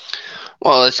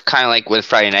 Well, it's kind of like with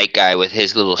Friday Night Guy with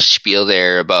his little spiel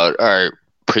there about our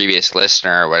previous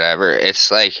listener or whatever. It's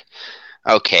like,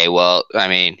 okay, well, I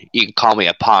mean, you can call me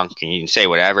a punk and you can say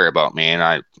whatever about me,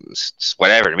 and it's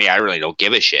whatever to me. I really don't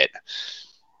give a shit.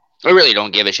 I really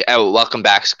don't give a shit. Oh, welcome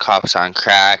back to Cops on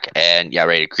Crack, and yeah,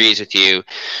 Ray agrees with you.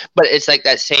 But it's like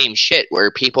that same shit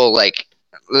where people like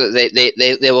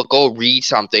they will go read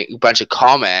something, a bunch of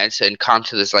comments, and come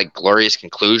to this like glorious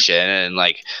conclusion, and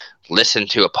like listen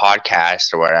to a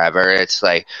podcast or whatever. It's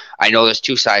like, I know there's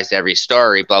two sides to every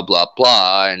story, blah blah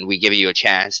blah, and we give you a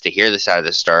chance to hear the side of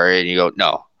the story, and you go,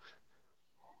 no.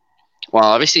 Well,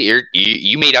 obviously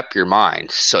you made up your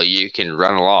mind, so you can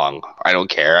run along. I don't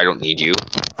care. I don't need you.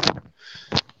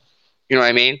 You know what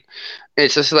I mean?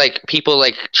 It's just like people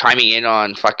like chiming in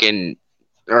on fucking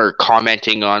or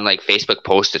commenting on like Facebook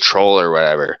posts to troll or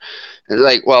whatever. It's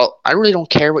like, well, I really don't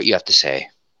care what you have to say.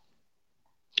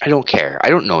 I don't care. I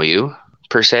don't know you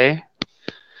per se.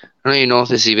 I don't even know if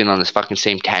this is even on this fucking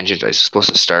same tangent I was supposed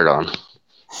to start on.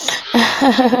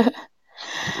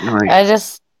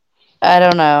 I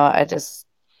don't know.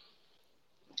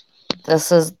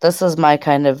 This is my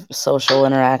kind of social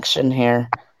interaction here,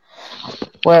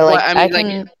 where like, well, I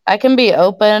mean, I can be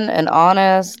open and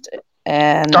honest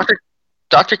and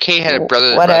Dr. K had a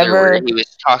brother where he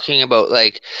was talking about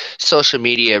like social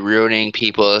media ruining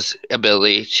people's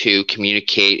ability to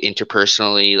communicate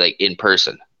interpersonally, like in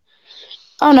person.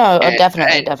 Oh no,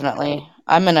 definitely.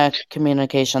 I'm in a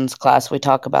communications class. We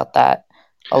talk about that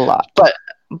a lot.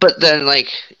 But then,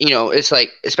 like, it's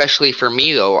like, especially for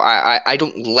me though, I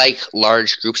don't like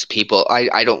large groups of people.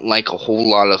 I don't like a whole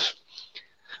lot of.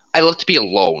 I love to be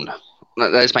alone.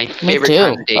 That's my favorite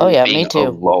time of day. Oh yeah, me too.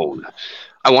 Alone.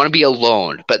 I want to be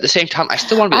alone, but at the same time, I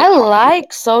still want to be. I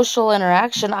like social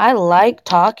interaction. I like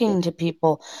talking to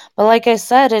people, but like I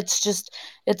said, it's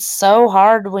so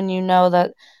hard when you know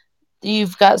that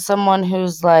you've got someone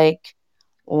who's like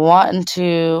wanting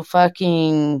to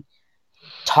fucking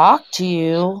talk to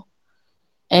you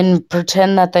and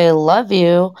pretend that they love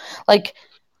you. Like,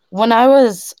 when I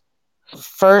was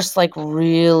first like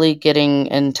really getting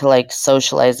into like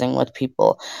socializing with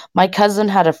people, my cousin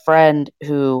had a friend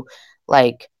who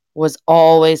like was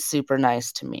always super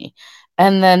nice to me,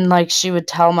 and then like she would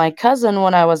tell my cousin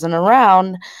when I wasn't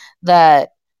around that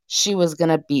she was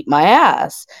gonna beat my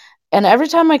ass. And every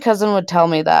time my cousin would tell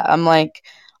me that, I'm like,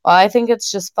 well, I think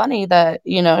it's just funny that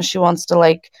she wants to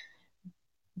like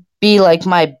be like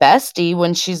my bestie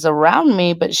when she's around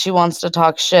me, but she wants to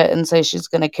talk shit and say she's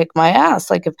going to kick my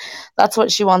ass. Like, if that's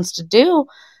what she wants to do,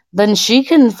 then she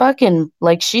can fucking,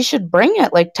 like, she should bring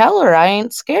it. Like, tell her I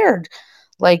ain't scared.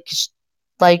 Like,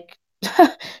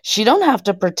 she don't have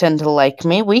to pretend to like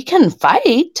me. We can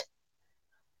fight.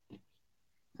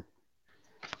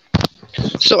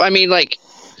 So, I mean, like,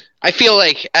 I feel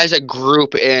like as a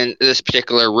group in this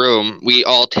particular room, we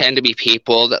all tend to be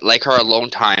people that like our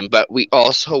alone time, but we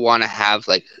also want to have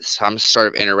like some sort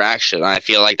of interaction. And I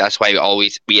feel like that's why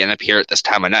we end up here at this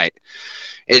time of night,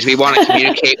 is we want to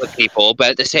communicate with people, but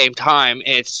at the same time,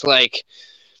 it's like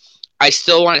I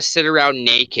still want to sit around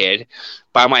naked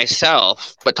by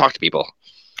myself, but talk to people.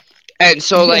 And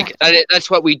so, like,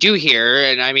 that's what we do here.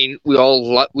 And I mean, we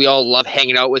all love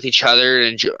hanging out with each other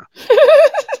and.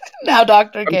 Now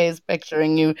Dr. K is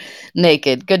picturing you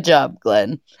naked. Good job,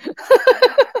 Glenn.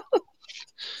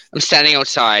 I'm standing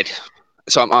outside,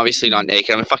 so I'm obviously not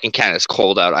naked. I'm in fucking Canada. It's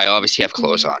cold out. I obviously have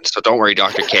clothes on, so don't worry,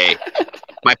 Dr. K.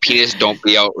 My penis don't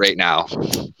be out right now.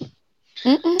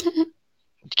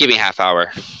 Give me a half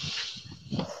hour.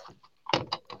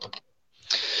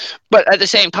 But at the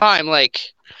same time, like,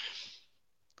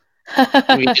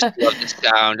 we just love the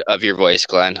sound of your voice,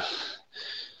 Glenn.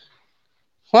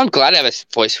 Well, I'm glad I have a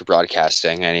voice for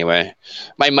broadcasting anyway.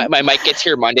 My mic gets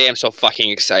here Monday. I'm so fucking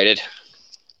excited.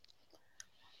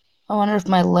 I wonder if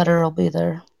my letter will be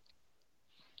there.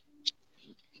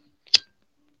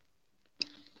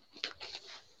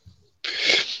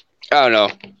 I don't know.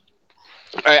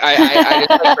 I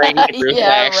just like bringing the group.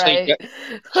 Yeah, right.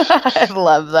 I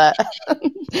love that.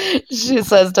 She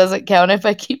says, does it count if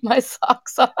I keep my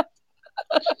socks on?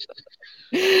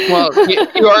 Well,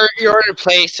 you're in a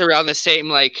place around the same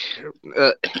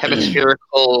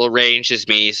hemispherical range as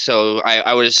me, so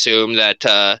I would assume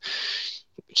that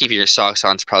keeping your socks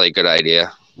on is probably a good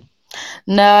idea.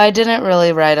 No, I didn't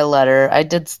really write a letter. I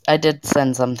did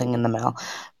send something in the mail,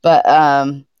 but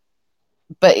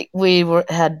we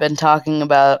had been talking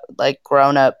about like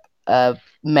grown up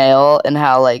mail and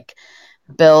how like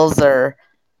bills are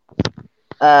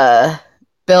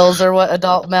bills are what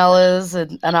adult mail is,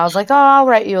 and I was like, oh, I'll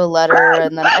write you a letter,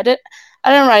 and then I didn't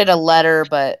write a letter,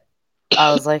 but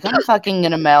I was like, I'm fucking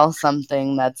gonna mail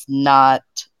something that's not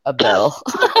a bill.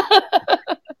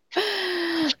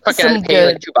 Fucking had to pay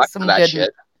like $2 for that shit.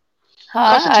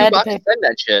 Huh? Cost you I had $2 to pay. to send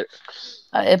that shit.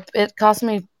 It cost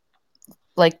me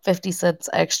like 50 cents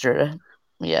extra.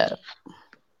 Yeah.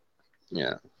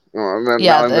 Yeah. Well,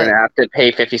 Yeah. now I'm going to have to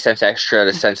pay 50 cents extra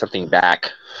to send something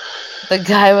back. The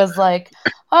guy was like,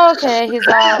 oh, okay.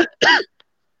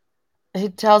 He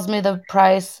tells me the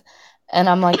price, and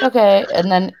I'm like, okay.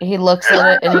 And then he looks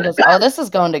at it and he goes, oh, this is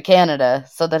going to Canada.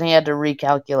 So then he had to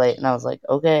recalculate, and I was like,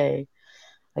 okay.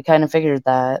 I kind of figured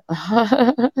that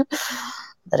that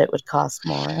it would cost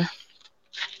more.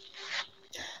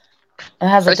 It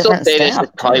has a different say this is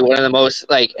stamp probably too. one of the most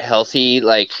healthy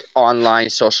online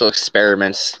social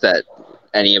experiments that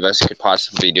any of us could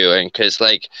possibly be doing, because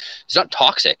it's not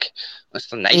toxic. That's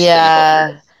the nice thing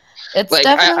about it. It's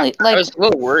definitely I was a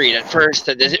little worried at first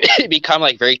that it become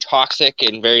very toxic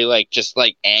and very just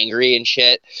angry and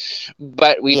shit,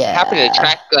 but we happen to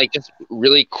attract just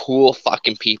really cool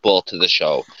fucking people to the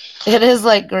show. It is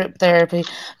like group therapy.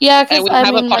 Yeah, because we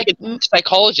have a fucking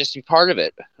psychologist be part of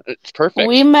it. It's perfect.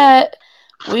 We met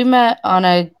on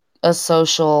a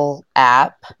social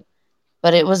app,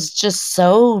 but it was just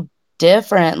so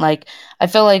different. Like, I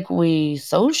feel like we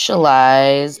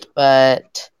socialized,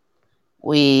 but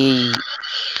we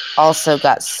also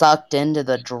got sucked into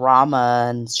the drama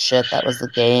and shit that was the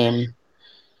game.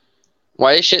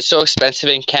 Why is shit so expensive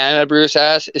in Canada, Bruce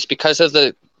asked? It's because of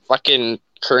the fucking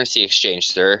currency exchange,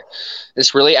 sir.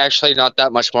 It's really actually not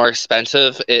that much more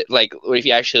expensive. If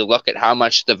you actually look at how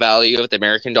much the value of the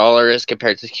American dollar is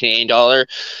compared to the Canadian dollar,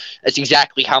 that's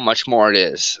exactly how much more it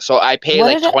is. So I pay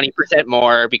 20%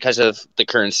 more because of the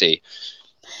currency.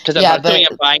 Because I'm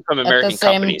buying from American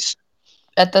companies.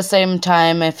 At the same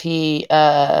time, if he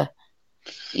it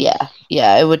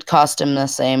would cost him the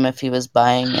same if he was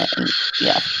buying it, and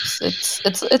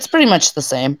it's pretty much the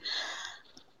same.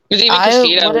 Because even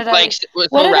Christina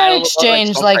what did I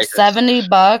exchange? Like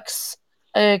 $70.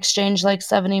 I exchanged like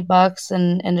 $70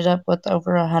 and ended up with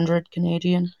over 100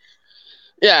 Canadian.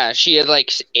 Yeah, she had like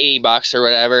 $80 or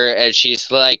whatever, and she's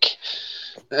like,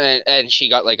 and she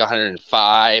got like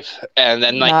 105, and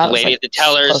then the lady at the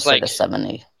teller's closer to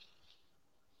 70.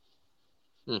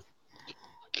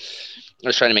 I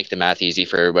was trying to make the math easy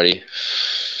for everybody.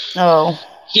 Oh.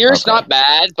 Here's not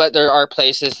bad, but there are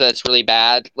places that's really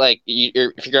bad. Like if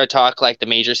you're gonna talk like the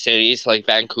major cities like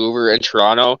Vancouver and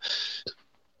Toronto,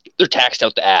 they're taxed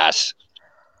out the ass.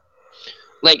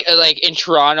 Like in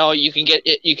Toronto, you can get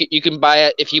it. You can buy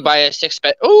it if you buy a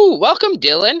 6-bed. Oh, welcome,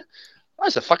 Dylan.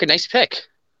 That's a fucking nice pick.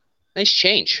 Nice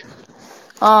change.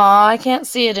 Aw, I can't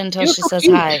see it until she says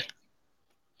hi.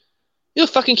 You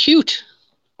look fucking cute.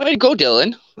 Way to go,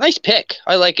 Dylan. Nice pick.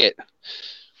 I like it.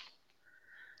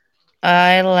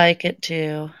 I like it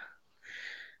too.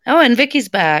 Oh, and Vicky's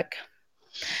back.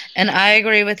 And I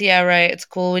agree with you, right? It's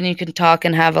cool when you can talk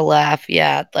and have a laugh.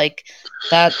 Yeah, like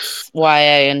that's why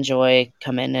I enjoy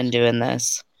coming and doing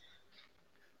this.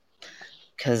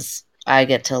 Because I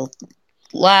get to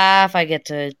laugh. I get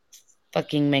to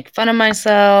fucking make fun of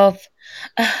myself.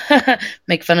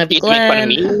 Make fun of Glenn. Make fun of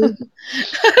me.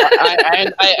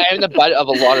 I am the butt of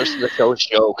a lot of the show's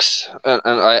jokes, and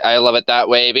I love it that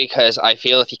way because I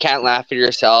feel if you can't laugh at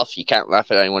yourself, you can't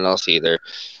laugh at anyone else either,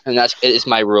 and it is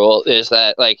my rule. Is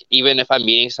that even if I'm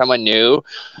meeting someone new,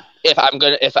 if I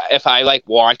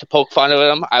want to poke fun of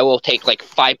them, I will take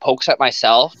 5 pokes at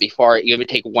myself before I even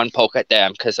take 1 poke at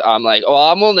them because I'm like, oh,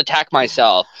 I'm willing to attack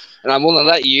myself, and I'm willing to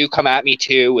let you come at me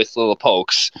too with little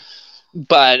pokes.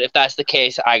 But if that's the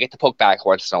case, I get to poke back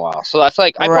once in a while. So that's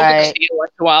I poke at Christina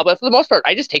once in a while, but for the most part,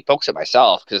 I just take pokes at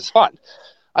myself because it's fun.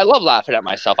 I love laughing at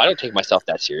myself. I don't take myself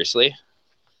that seriously.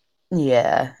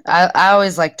 Yeah, I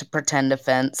always like to pretend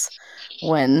offense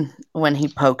when he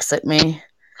pokes at me,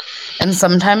 and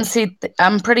sometimes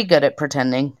I'm pretty good at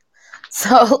pretending.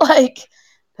 So I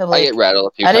get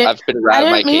rattled. I've been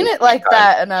rattled. I didn't mean it like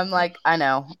that, and I'm like, I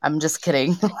know, I'm just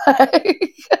kidding.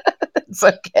 It's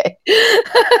okay.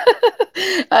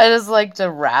 I just like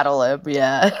to rattle him.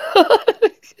 Yeah.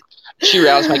 She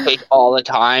rails my cage all the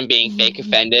time, being fake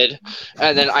offended,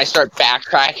 and then I start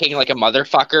backtracking like a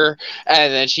motherfucker,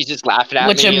 and then she's just laughing at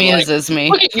Which me and like, amuses me.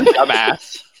 "Look at you,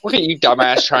 dumbass! Look at you,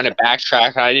 dumbass, trying to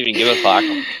backtrack, and I didn't even give a fuck."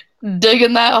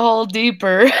 Digging that hole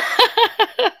deeper.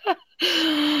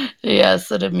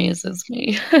 Yes, it amuses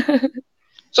me.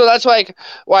 So that's like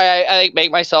why I like make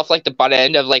myself like the butt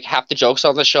end of like half the jokes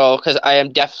on the show, because I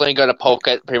am definitely going to poke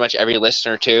at pretty much every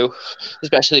listener too,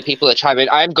 especially the people that chime in.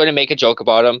 I'm going to make a joke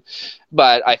about them,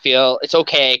 but I feel it's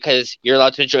okay because you're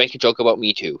allowed to make a joke about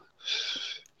me too.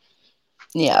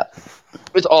 Yeah.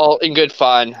 It's all in good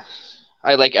fun.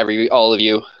 I like all of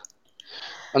you.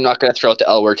 I'm not going to throw out the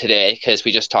L word today because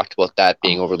we just talked about that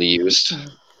being overly used.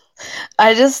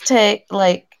 I just take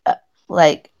like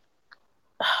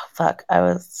fuck,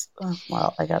 I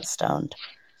got stoned.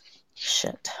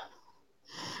 Shit.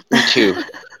 Me too.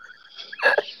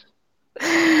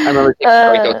 I remember taking a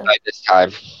break outside this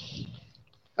time.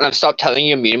 And I've stopped telling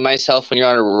you, muting myself when you're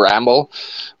on a ramble.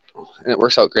 And it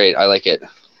works out great. I like it.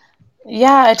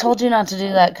 Yeah, I told you not to do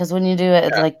that because when you do it,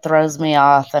 it like throws me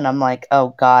off, and I'm like,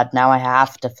 oh god, now I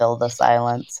have to fill the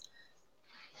silence.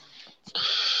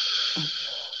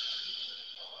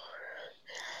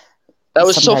 That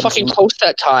was so fucking close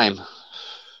that time.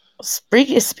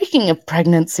 Speaking of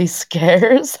pregnancy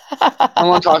scares, I don't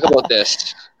want to talk about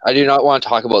this. I do not want to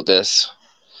talk about this.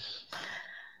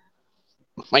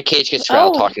 My cage gets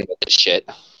rattled talking about this shit.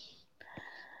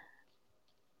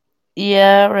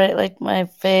 Yeah, right. Like my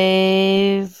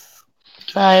fave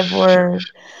 5-word.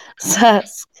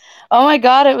 Oh my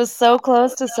god, it was so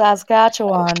close to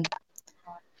Saskatchewan.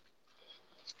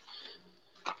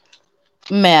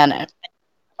 Man.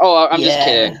 Oh, I'm just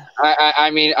kidding. I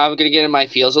mean, I'm gonna get in my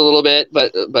feels a little bit,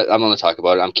 but I'm gonna talk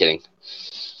about it. I'm kidding.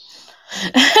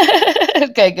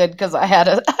 Okay, good, because I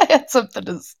had something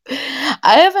to.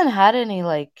 I haven't had any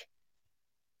like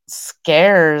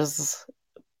scares.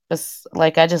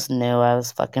 Like I just knew I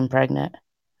was fucking pregnant.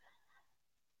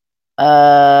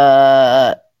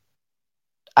 I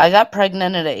got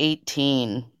pregnant at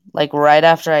 18, like right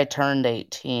after I turned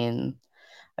 18.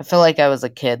 I feel like I was a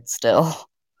kid still.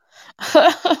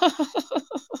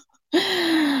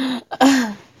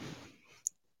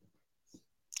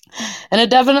 And it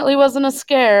definitely wasn't a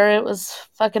scare. It was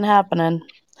fucking happening.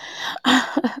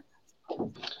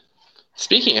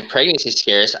 Speaking of pregnancy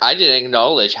scares, I didn't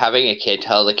acknowledge having a kid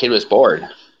till the kid was born.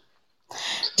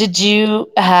 Did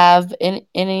you have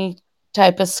any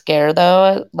type of scare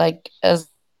though? Like as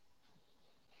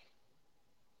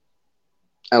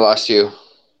I lost you.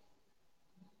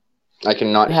 I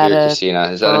cannot hear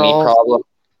Christina. Is that a me problem?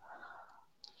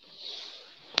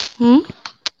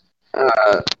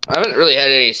 I haven't really had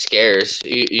any scares.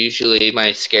 Usually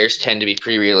my scares tend to be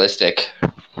pretty realistic.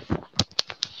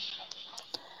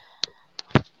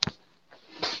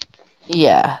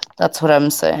 Yeah, that's what I'm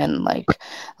saying. Like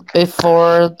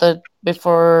before the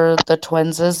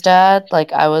twins' dad,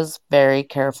 like I was very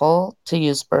careful to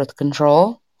use birth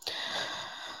control.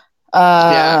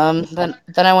 Then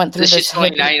I went through this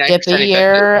hippy dippy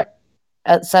year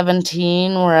at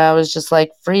 17 where I was just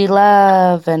like free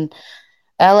love and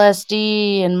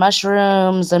LSD and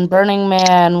mushrooms and Burning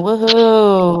Man,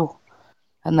 woohoo!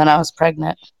 And then I was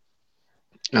pregnant.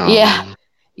 Oh.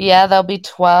 Yeah, they'll be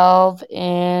 12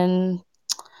 in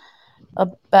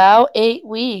about 8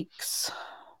 weeks.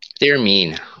 They're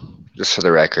mean, just for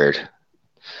the record.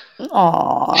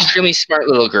 Aww. Extremely smart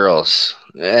little girls,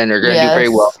 and they're going to do very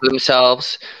well for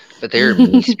themselves, but they're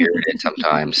mean-spirited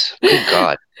sometimes. Good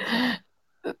God. I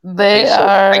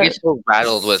get so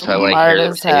rattled with how I hear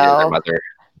them say to their mother.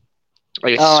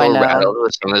 I get so rattled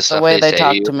with some of the stuff they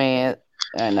talk to me.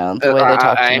 I know the way they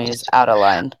talk to me is out of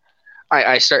line.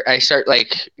 I start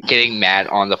like getting mad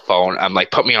on the phone. I'm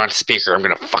like, put me on speaker. I'm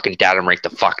gonna fucking datum right the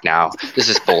fuck now. This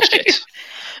is bullshit.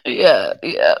 Yeah.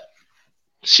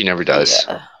 She never does.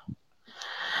 Yeah.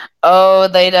 Oh,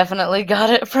 they definitely got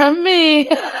it from me.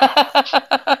 Oh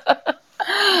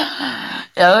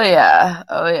yeah.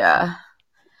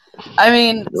 I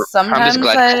mean, sometimes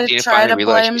I try to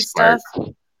blame stuff.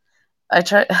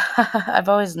 I've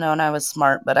always known I was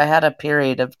smart, but I had a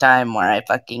period of time where I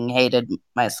fucking hated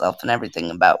myself and everything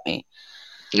about me.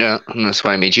 Yeah, and that's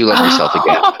why I made you love yourself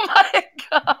again. Oh my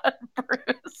god,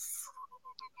 Bruce.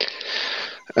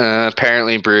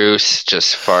 Apparently Bruce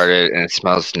just farted and it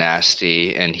smells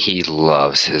nasty, and he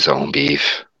loves his own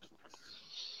beef.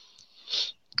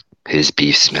 His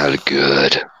beef smelled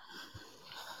good.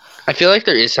 I feel like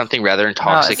there is something rather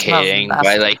intoxicating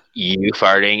by like you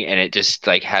farting and it just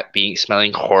like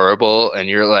smelling horrible, and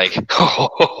you're like,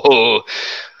 I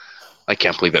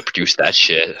can't believe I produced that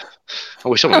shit. I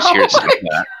wish someone was here to smell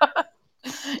that.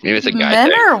 Maybe it's a guy Men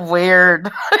thing. are weird.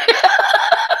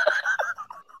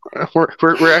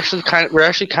 We're actually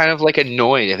kind of like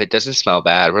annoyed if it doesn't smell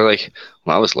bad. We're like,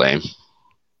 well, that was lame.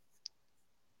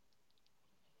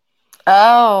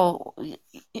 Oh,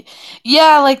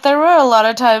 yeah, like there were a lot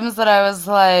of times that I was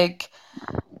like,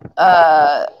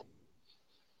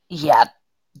 yeah,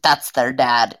 that's their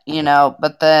dad,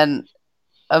 but then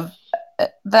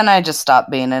I just stopped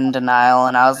being in denial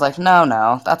and I was like,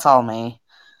 no, that's all me.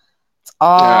 It's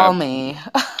all me.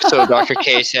 So Dr.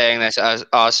 K saying that's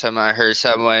awesome. I heard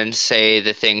someone say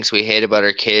the things we hate about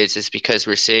our kids is because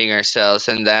we're seeing ourselves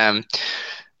in them.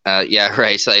 Yeah,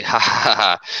 right. It's like, ha ha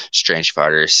ha, strange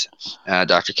farters.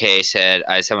 Dr. K said,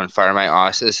 I had someone fire my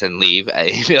osses and leave.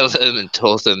 I emailed them and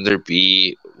told them their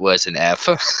B was an F.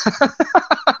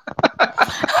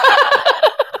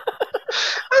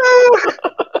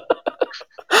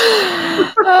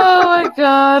 Oh my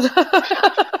god.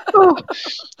 Oh,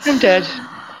 I'm dead.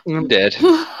 We're going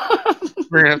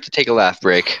to have to take a laugh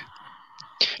break.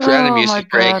 If we're on a Oh my music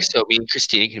break, god. so me and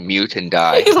Christine can mute and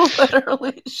die. He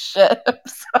literally shit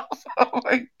himself. Oh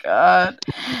my god.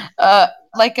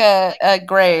 Like a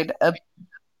grade,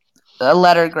 a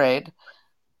letter grade.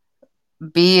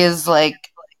 B is like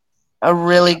a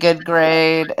really good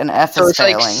grade, and F So is it's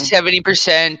like failing.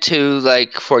 70% to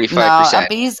like 45%. No, a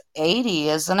B's 80,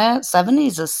 isn't it? 70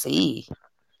 is a C.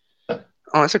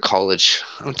 Oh, it's a college.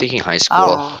 I'm thinking high school.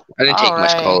 I didn't take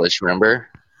much college, remember?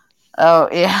 Oh,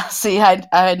 yeah. See, I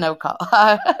had no call.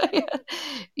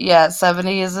 Yeah,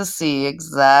 70 is a C,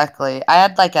 exactly. I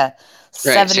had like a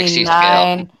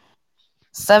 79.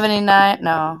 79,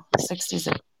 no, 60 is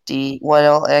a D.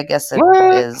 Well, I guess it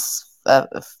is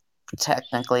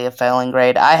technically a failing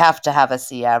grade. I have to have a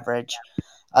C average.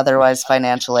 Otherwise,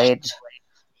 financial aid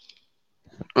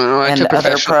and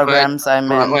other programs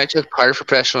I'm in. When I took part of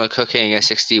professional cooking, a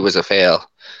 60 was a fail.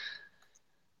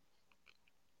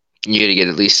 You had to get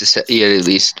at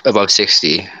least above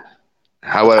 60.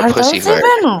 How about a pussy fart? Are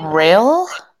those even real?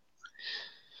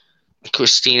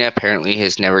 Christina apparently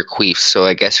has never queefed, so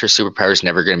I guess her superpower is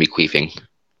never going to be queefing.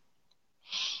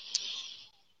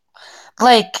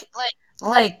 Like.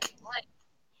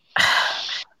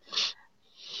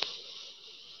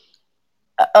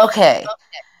 Okay.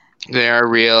 They are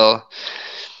real.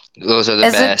 Those are the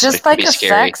best. Is it just like a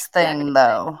sex thing,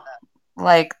 though?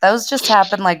 Like, those just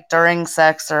happen like during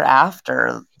sex or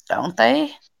after, don't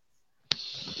they?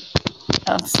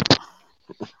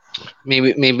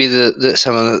 Maybe the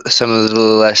some of the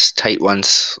less tight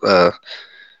ones get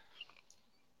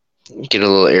a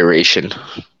little aeration.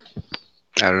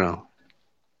 I don't know.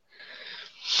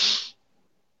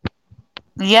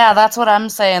 Yeah, that's what I'm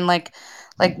saying. Like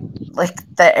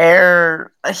the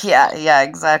air. Yeah,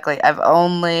 exactly. I've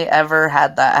only ever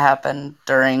had that happen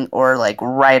during or like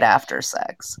right after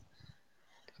sex.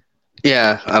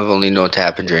 Yeah, I've only known it to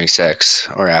happen during sex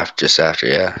or just after.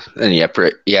 Yeah, and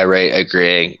right,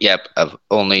 agreeing. Yep, I've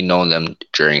only known them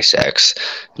during sex.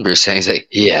 Bruce saying like,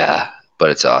 yeah,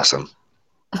 but it's awesome.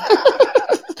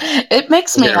 It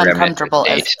makes me uncomfortable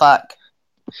as fuck.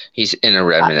 He's in a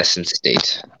reminiscent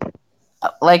state.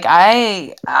 Like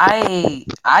I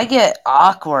get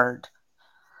awkward.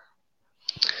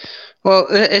 Well,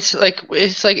 it's like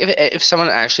if someone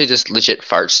actually just legit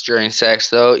farts during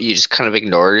sex, though, you just kind of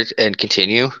ignore it and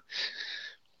continue.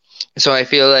 So I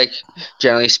feel like,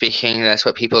 generally speaking, that's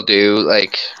what people do.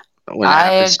 Like when it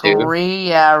happens to. I agree.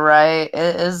 Yeah, right.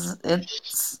 It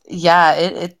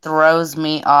throws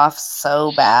me off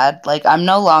so bad. Like I'm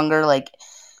no longer like.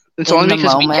 It's only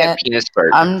because we can't penis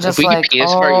fart. I'm just if we like, could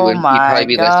penis fart, you'd probably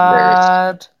be less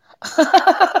embarrassed.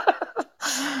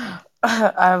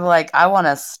 I'm like, I want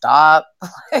to stop.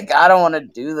 Like, I don't want to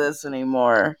do this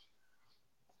anymore.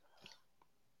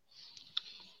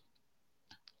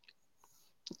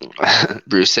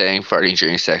 Bruce saying farting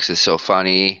during sex is so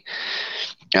funny.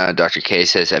 Dr. K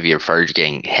says, have you ever farted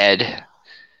getting head?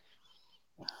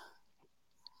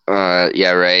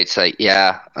 Yeah, right. It's like,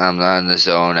 yeah, I'm not in the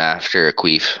zone after a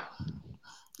queef.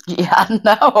 Yeah,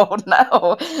 no.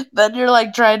 Then you're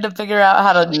like trying to figure out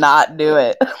how to not do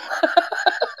it.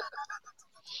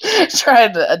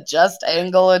 Trying to adjust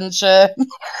angle and shit.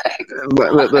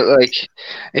 but like,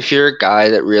 if you're a guy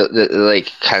that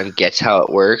like kind of gets how it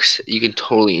works, you can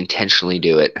totally intentionally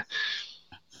do it.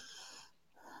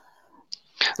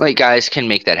 Like guys can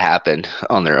make that happen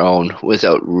on their own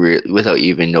without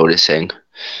even noticing.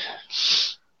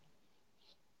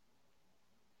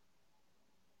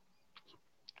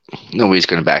 Nobody's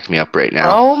gonna back me up right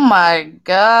now. Oh my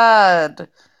god.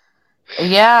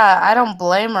 Yeah, I don't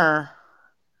blame her.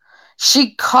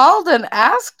 She called and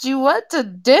asked you what to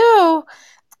do.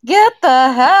 Get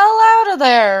the hell out of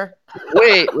there.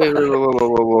 Wait,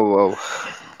 whoa.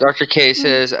 Dr. K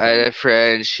says, I had a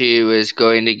friend, she was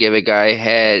going to give a guy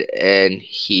head, and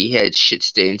he had shit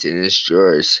stains in his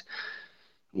drawers.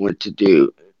 What to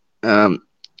do?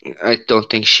 I don't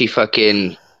think she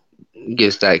fucking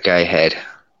gives that guy head.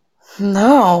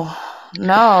 No,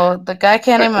 the guy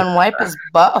can't even wipe his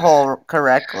butthole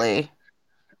correctly.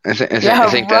 I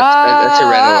think that's a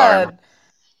red alarm. Run!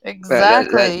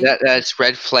 Exactly. That's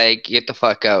red flag. Get the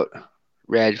fuck out.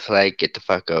 Red flag. Get the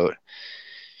fuck out.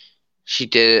 She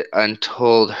did it and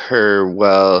told her,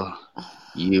 well,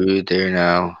 you there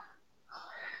now.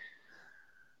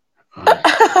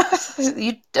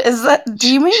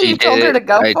 Do you mean She you did told her it. to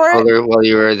go I for told it? her, well,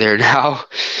 you were there now.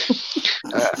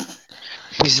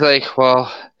 He's like,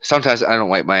 well, sometimes I don't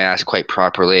wipe my ass quite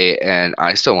properly, and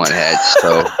I still want head.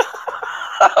 So,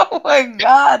 Oh my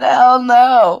god, hell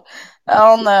no.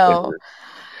 Hell no.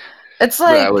 It's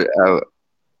but I like would,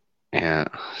 yeah.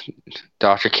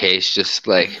 Dr. Case just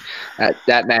like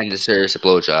that man deserves a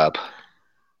blowjob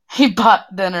he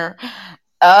bought dinner.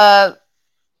 Uh,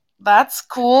 that's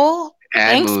cool.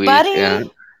 and Thanks, movies. Yeah,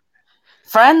 buddy.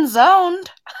 Friend zoned.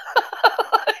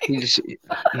 he just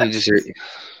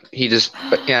he deserved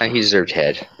but yeah, he deserved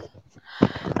head.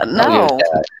 I'll give it No,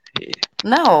 that.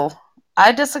 no.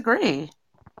 I disagree.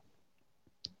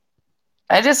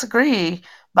 I disagree.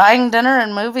 Buying dinner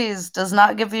and movies does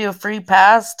not give you a free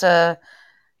pass to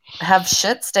have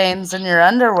shit stains in your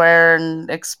underwear and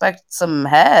expect some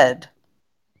head.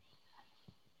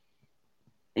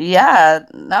 Yeah,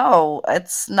 no,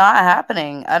 it's not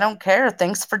happening. I don't care.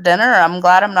 Thanks for dinner. I'm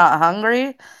glad I'm not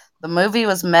hungry. The movie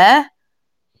was meh.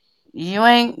 You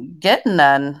ain't getting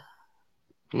none.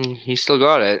 He still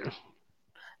got it.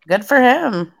 Good for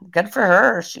him. Good for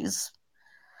her. She's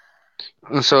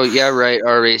So yeah, right.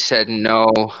 Already said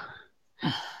no.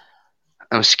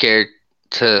 I'm scared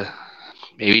to.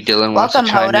 Maybe Dylan wants to welcome,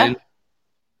 chime in. Hoda.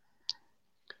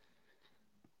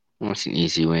 What's an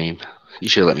easy way? You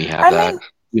should let me have I that. mean,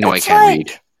 You know I it's can't read.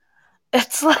 like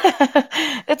it's like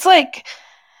it's like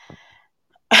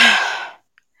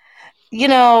you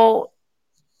know,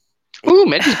 Ooh,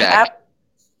 Medi's back.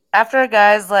 after a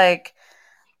guy's like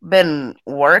been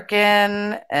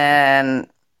working and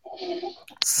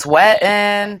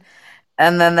sweating,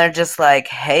 and then they're just like,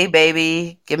 "Hey,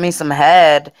 baby, give me some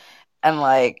head," and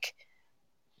like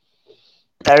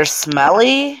they're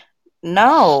smelly.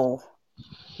 No,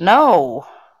 no,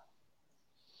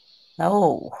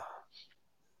 no.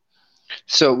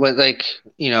 So what, like,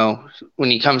 when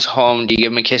he comes home, do you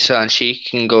give him a kiss on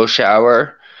cheek and go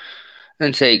shower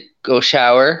and say, "Go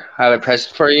shower. I have a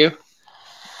present for you."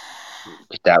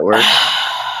 If that work?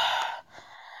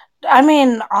 I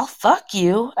mean, I'll fuck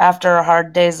you after a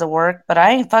hard day's of work, but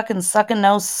I ain't fucking sucking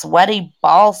no sweaty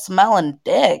ball smelling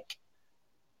dick.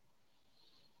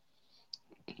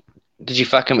 Did you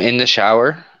fuck him in the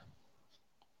shower?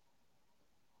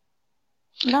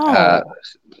 Uh, No.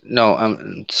 no,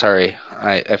 I'm sorry.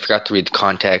 I forgot to read the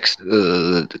context,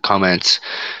 the comments.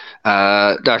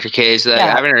 Dr. K is like, I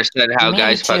Yeah, haven't understood how me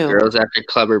guys fuck too. girls after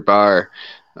club or bar.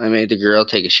 I made the girl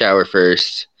take a shower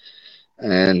first,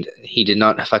 and he did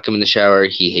not fuck him in the shower.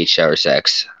 He hates shower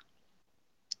sex.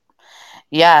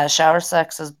 Yeah, shower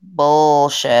sex is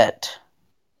bullshit.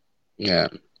 Yeah,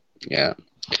 yeah.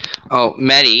 Oh,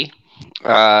 Medi,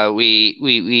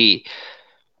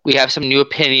 we have some new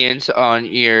opinions on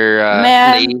your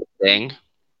Man, ladies thing.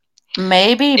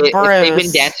 maybe If they've been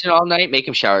Bruce, dancing all night, make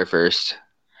them shower first.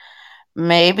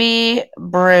 maybe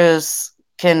Bruce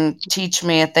can teach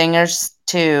me a thing or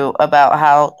two about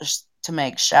how to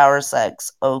make shower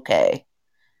sex okay.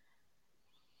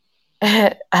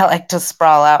 I like to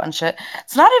sprawl out and shit.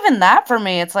 It's not even that for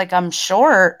me. It's like I'm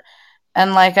short.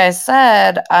 And like I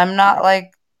said, I'm not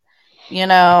like, you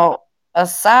know, a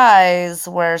size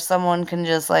where someone can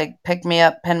just like pick me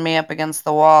up, pin me up against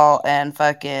the wall, and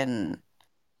fucking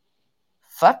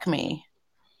fuck me.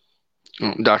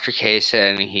 Dr. K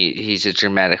said he's a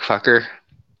dramatic fucker.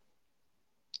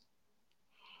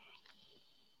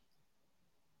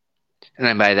 And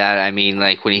then by that I mean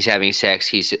like when he's having sex,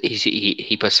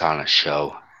 he puts on a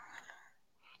show.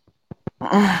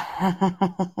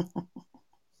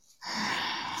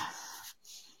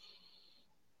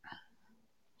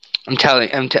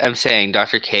 I'm saying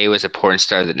Dr. K was a porn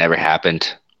star that never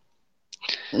happened.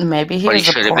 Maybe he But he was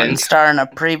a should have porn been. star in a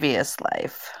previous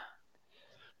life.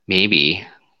 Maybe.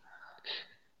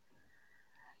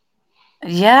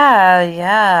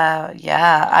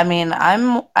 Yeah. I mean,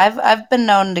 I've been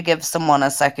known to give someone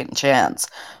a second chance,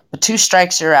 but two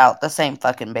strikes you're out. The same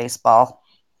fucking baseball.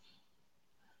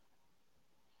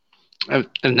 I've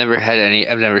never had any.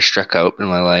 I've never struck out in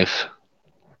my life.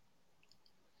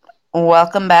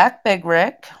 Welcome back, Big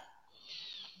Rick.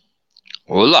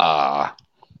 Hola.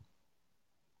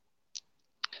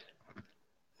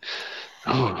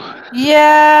 Oh.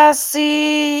 Yeah,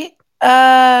 see,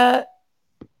 that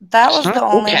It's was not the a Coke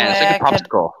only can. It's way like I a could.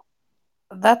 popsicle.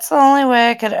 That's the only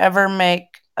way I could ever make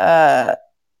it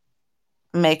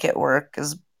work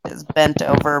is bent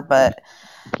over, but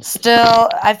still,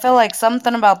 I feel like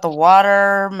something about the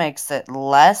water makes it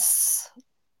less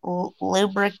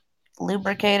lubricated.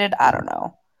 I don't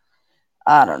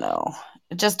know.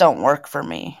 It just don't work for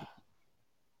me.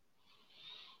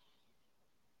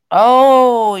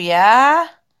 Oh, yeah?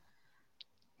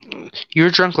 You were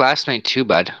drunk last night too,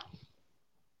 bud.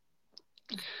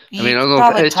 I You mean, I don't could know.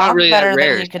 probably It's not talk really that better than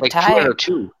rare. you It's could like 2 out type. of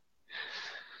 2.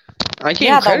 I gave him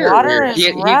Yeah, the credit water rare. is He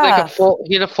had like a rough. full.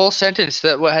 He had a full sentence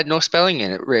that had no spelling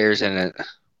in it. Rares in it.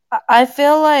 I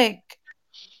feel like,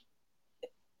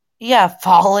 yeah,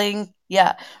 falling.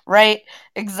 Yeah, right.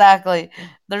 Exactly.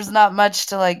 There's not much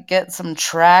to like get some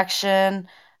traction.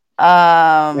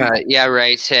 Yeah,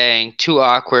 right. Saying too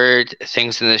awkward.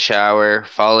 Things in the shower.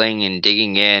 Falling and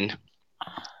digging in.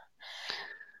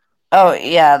 Oh,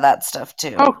 yeah, that stuff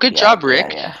too. Oh, good Yeah, job, yeah,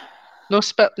 Rick. yeah.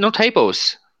 No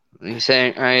typos. He's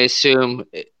saying, I assume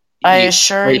I you,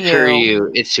 assure I per you.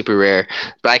 you, it's super rare,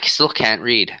 but I still can't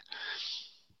read.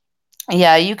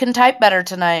 Yeah, you can type better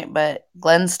tonight, but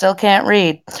Glenn still can't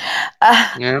read. Uh,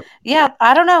 Yeah, yeah,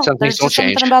 I don't know. some things There's don't just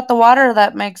something change. about the water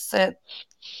that makes it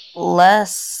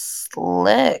less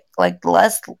slick, like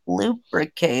less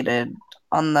lubricated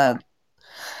on the.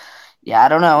 Yeah, I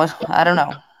don't know. I don't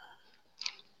know.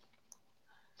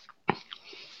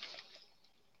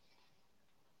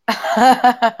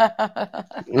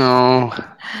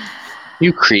 Oh,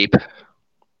 you creep.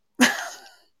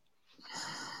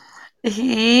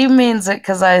 He means it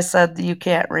because I said you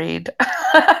can't read.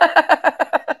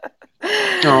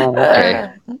 Oh,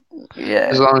 okay. Yeah.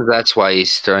 As long as that's why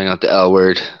he's throwing out the L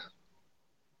word.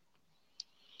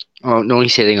 Oh, no,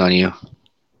 he's hitting on you.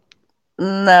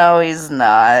 No, he's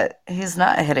not. He's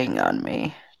not hitting on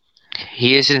me.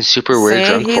 He is in super weird See,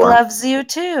 drunk he form. loves you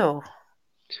too.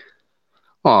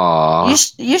 Aw.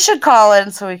 You should call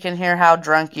in so we can hear how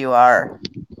drunk you are.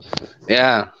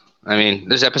 Yeah. I mean,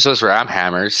 there's episodes where I'm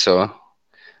hammered, so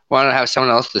why not have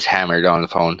someone else that's hammered on the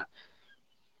phone?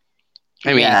 I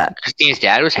mean, Yeah. Christine's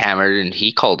dad was hammered and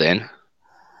he called in.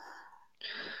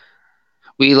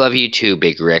 We love you too,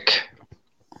 Big Rick.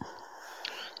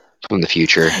 From the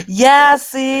future. Yeah,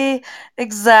 see,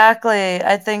 exactly.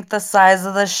 I think the size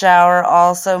of the shower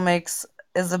also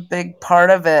is a big part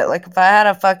of it. Like if I had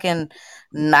a fucking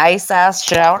nice ass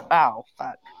shower, oh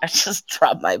fuck. I just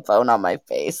dropped my phone on my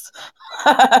face.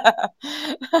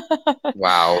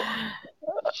 Wow.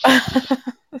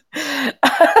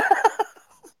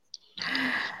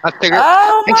 I figured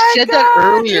Oh I my said that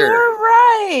god, you earlier. were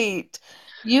right.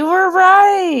 You were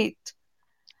right.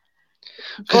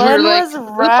 Because we were Glenn like, was who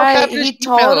the fuck right. happened to He sheet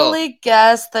metal? totally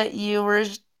guessed that you were.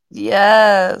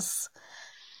 Yes.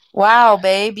 Wow,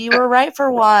 babe, you were right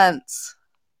for once.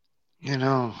 You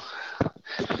know.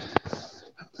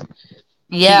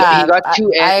 He Yeah, got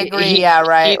two I agree. he Yeah, he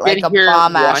right. had been Like a here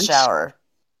bomb ass once. shower.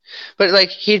 But like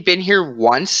he'd been here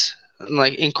once,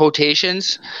 like in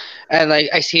quotations, and like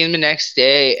I see him the next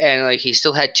day, and like he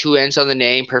still had 2 N's on the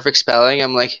name, perfect spelling.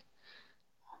 I'm like,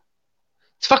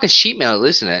 it's fucking sheet metal,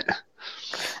 isn't it?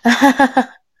 I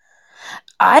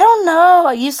don't know.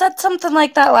 You said something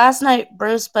like that last night,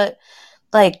 Bruce, but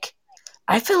like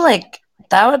I feel like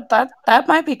that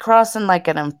might be crossing like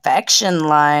an infection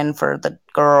line for the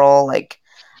girl. Like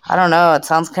I don't know. It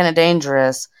sounds kind of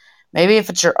dangerous. Maybe if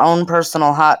it's your own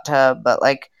personal hot tub, but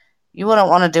like you wouldn't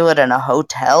want to do it in a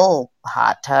hotel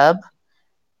hot tub.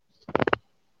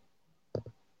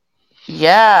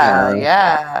 Yeah, Yeah.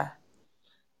 yeah.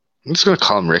 I'm just gonna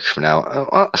call him Rick for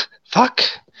now. Fuck.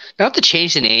 Now I have to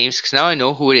change the names because now I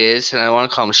know who it is, and I want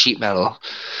to call him sheet metal.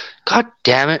 God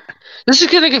damn it! This is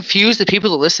gonna confuse the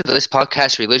people that listen to this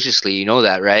podcast religiously. You know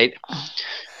that, right?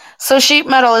 So sheet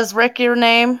metal is Rick your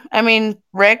name? I mean,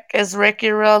 Rick is Rick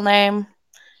your real name?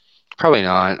 Probably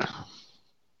not.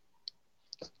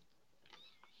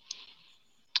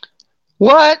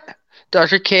 What?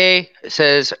 Dr. K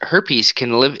says herpes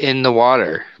can live in the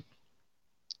water.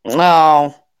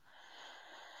 No.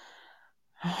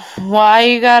 Why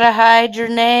you gotta hide your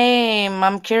name?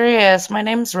 I'm curious. My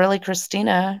name's really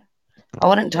Christina. I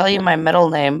wouldn't tell you my middle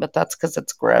name, but that's because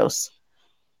it's gross.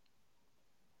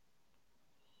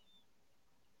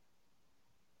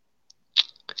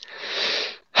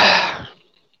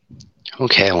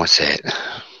 Okay, I won't say it.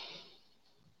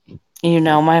 You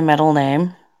know my middle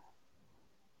name?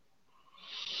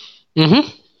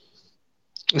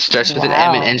 Mm-hmm. It starts with an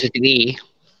M and Wow. ends with an E.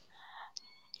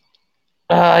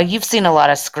 You've seen a lot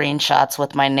of screenshots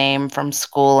with my name from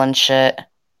school and shit.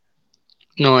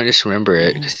 No, I just remember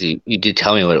it because you did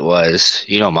tell me what it was.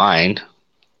 You don't mind.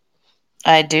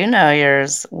 I do know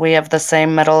yours. We have the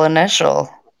same middle initial.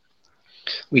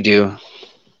 We do.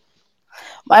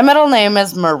 My middle name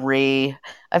is Marie.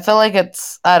 I feel like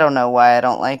I don't know why I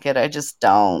don't like it. I just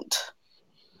don't.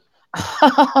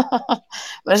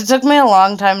 But it took me a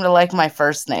long time to like my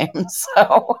first name,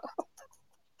 so.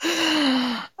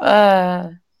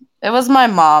 It was my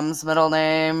mom's middle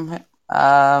name.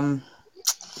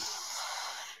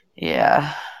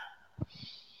 Yeah.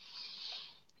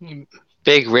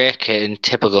 Big Rick in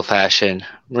typical fashion.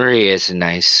 Marie is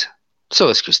nice. So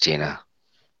is Christina.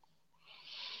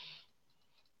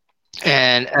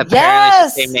 And apparently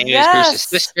it's the same Yes, name as Bruce's yes.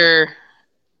 sister.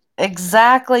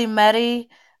 Exactly, Medi.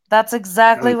 That's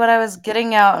exactly what I was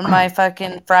getting out in my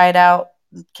fucking fried out,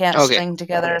 can't Okay. string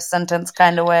together a sentence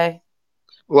kind of way.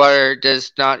 Water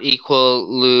does not equal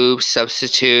lube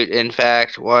substitute. In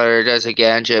fact, water does a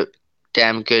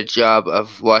damn good job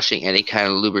of washing any kind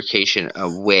of lubrication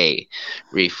away,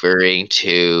 referring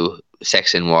to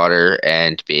sex in water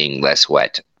and being less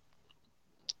wet.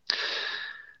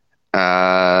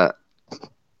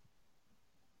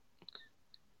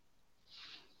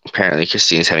 Apparently,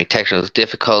 Christine's having technical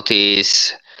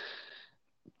difficulties.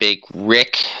 Big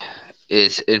Rick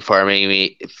is informing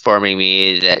me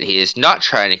that he is not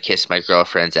trying to kiss my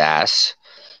girlfriend's ass,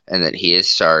 and that he is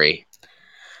sorry.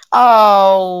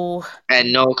 Oh,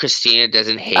 And no, Christina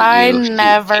doesn't hate I you. She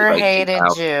never likes you hated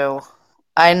now. you.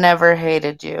 I never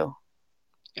hated you.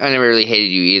 I never really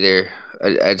hated you either.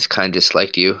 I just kind of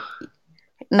disliked you.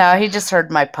 No, he just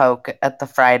heard my poke at the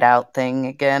fried out thing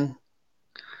again.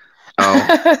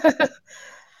 Oh.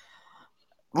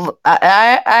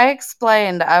 I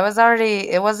explained.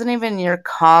 It wasn't even your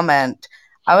comment.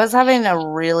 I was having a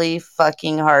really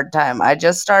fucking hard time. I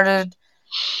just started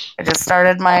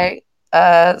my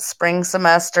spring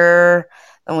semester,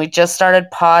 and we just started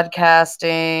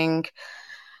podcasting.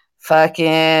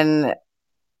 Fucking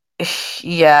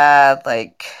yeah,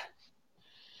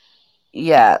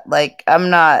 I'm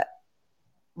not.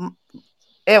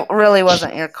 It really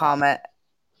wasn't your comment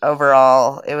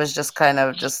overall. It was just kind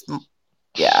of just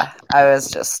yeah. I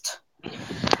was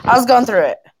going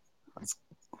through it.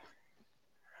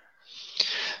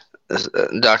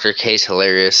 Dr. K's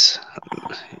hilarious,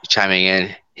 chiming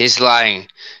in. He's lying.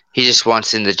 He just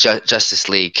wants in the Justice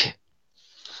League.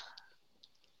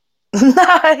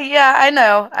 Yeah, I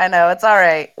know. It's all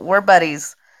right. We're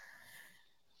buddies.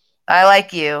 I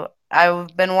like you.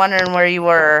 I've been wondering where you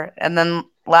were, and then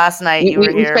last night you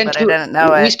were We here, spent but I didn't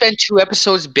know it. two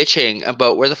episodes bitching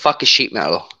about where the fuck is sheet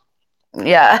metal.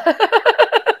 Yeah.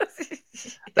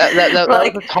 That we're was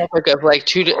like, a topic of like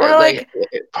we're like,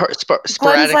 Glenn's like,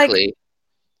 sporadically.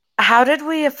 how did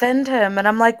we offend him? And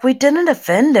I'm like, we didn't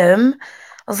offend him.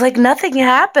 I was like, nothing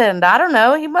happened. I don't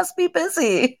know. He must be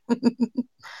busy.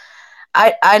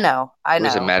 I know. It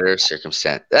was a matter of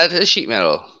circumstance. That is sheet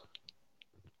metal.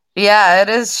 Yeah, it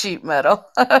is sheet metal.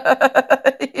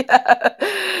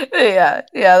 Yeah.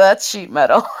 Yeah, that's sheet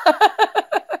metal.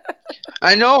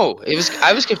 I know.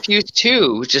 I was confused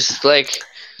too. Just like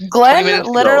 20 Glenn minutes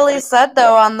ago. literally said,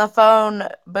 though, on the phone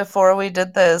before we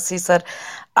did this, he said,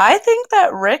 I think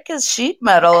that Rick is sheet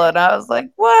metal. And I was like,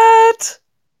 what?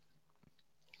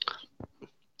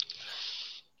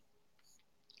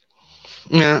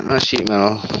 Yeah, not sheet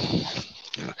metal.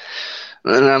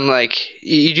 And I'm like,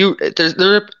 you do.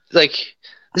 There, like,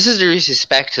 this is a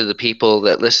disrespect to the people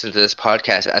that listen to this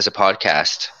podcast as a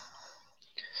podcast.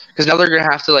 Because now they're gonna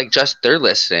have to like adjust their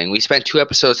listening. We spent 2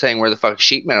 episodes saying where the fuck is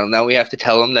sheet metal. Now we have to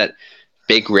tell them that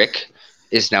Big Rick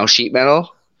is now sheet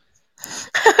metal,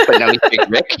 but now he's Big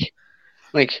Rick.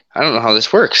 Like, I don't know how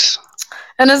this works.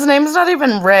 And his name's not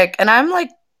even Rick. And I'm like,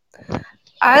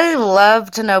 I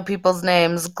love to know people's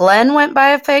names. Glenn went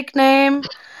by a fake name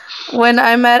when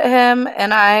I met him,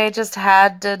 and I just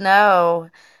had to know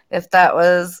if that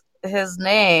was his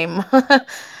name.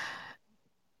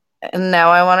 And now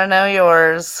I want to know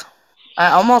yours. I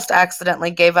almost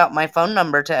accidentally gave out my phone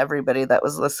number to everybody that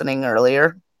was listening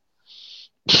earlier.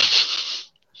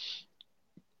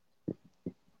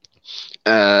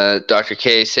 Dr.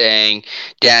 K saying,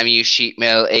 "Damn you, sheet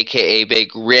metal, aka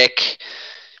Big Rick,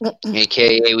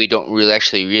 aka we don't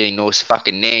really know his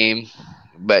fucking name,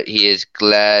 but he is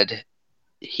glad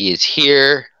he is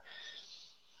here."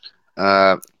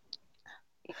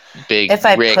 Big If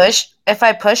I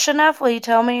Rick, push enough, will you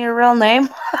tell me your real name?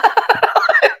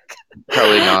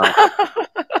 probably not.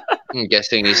 I'm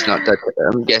guessing he's not that.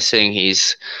 I'm guessing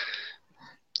he's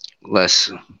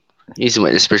less. He's in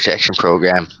witness protection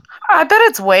program. I bet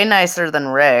it's way nicer than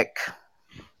Rick.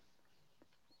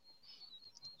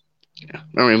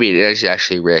 Or maybe it is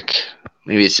actually Rick.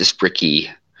 Maybe it's just Ricky.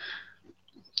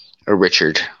 Or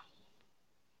Richard.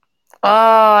 Oh,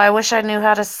 I wish I knew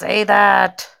how to say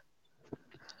that.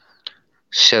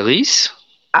 Charisse?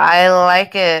 I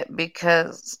like it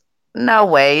because... No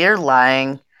way, you're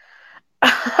lying.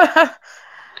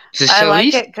 Is it I like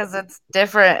Charisse? it because it's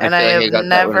different, and I I feel like have I got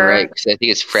that one never right because I think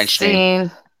it's French name.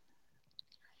 seen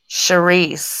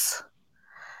Charisse.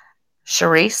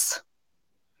 Charisse?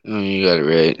 You got it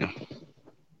right.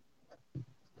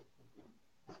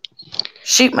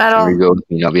 Sheet There we metal. go.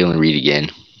 You'll not be able to read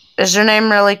again. Is your name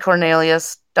really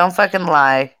Cornelius? Don't fucking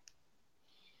lie.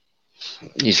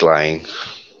 He's lying.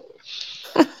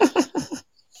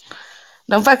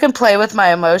 Don't fucking play with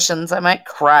my emotions. I might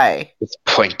cry. It's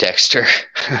Poindexter.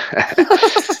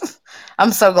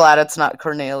 I'm so glad it's not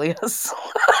Cornelius.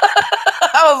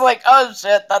 I was like, oh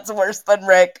shit, that's worse than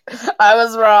Rick. I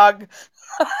was wrong.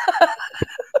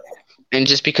 And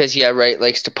just because Yeah Right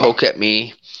likes to poke at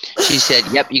me, she said,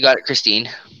 "Yep, you got it, Christine."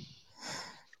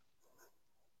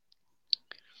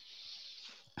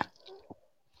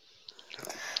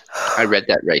 I read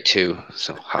that right too.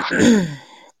 So,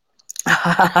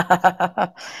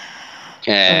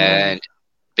 and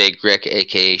Big Rick,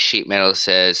 aka Sheet Metal,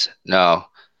 says, "No,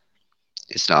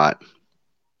 it's not."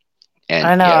 And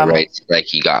I know. Yeah Right, like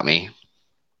he got me.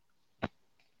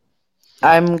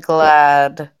 I'm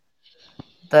glad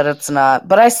that it's not,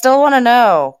 but I still want to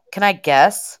know. Can I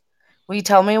guess? Will you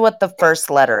tell me what the first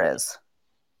letter is?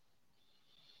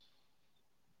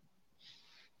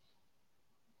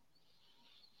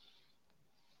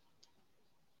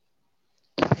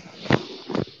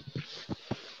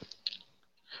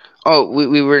 Oh,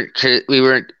 we weren't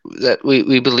that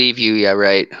we believe you. Yeah,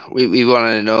 right. We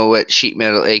wanted to know what Sheet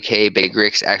Metal, aka Big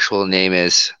Rick's actual name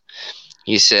is.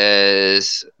 He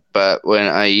says, "But when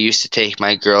I used to take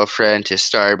my girlfriend to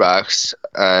Starbucks,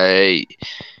 I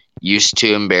used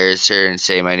to embarrass her and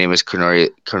say my name is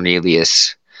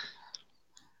Cornelius."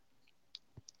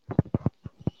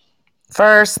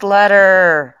 First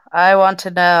letter. I want to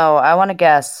know. I want to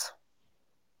guess.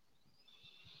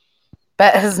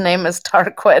 Bet his name is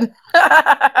Tarquin.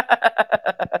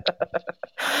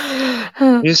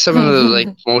 Here's some of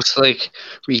the most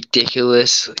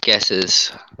ridiculous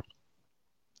guesses.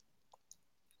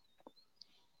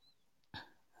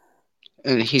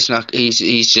 And he's not.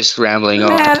 He's just rambling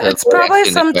on. Man, it's probably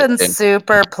something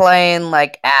super plain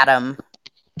like Adam.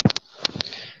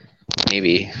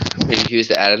 Maybe he was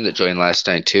the Adam that joined last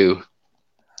night too.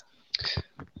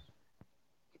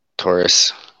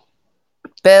 Taurus.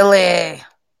 Billy.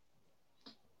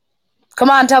 Come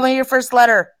on, tell me your first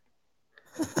letter.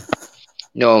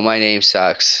 No, my name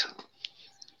sucks.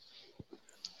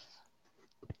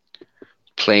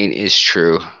 Plain is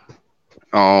true.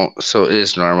 Oh, so it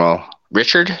is normal.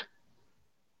 Richard?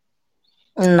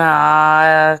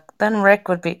 Nah, then Rick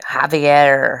would be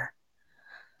Javier.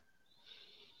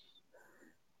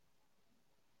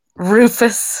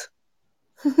 Rufus.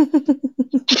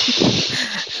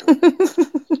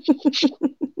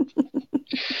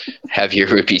 Have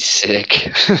your would be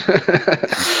sick.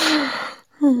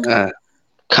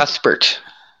 Cuthbert.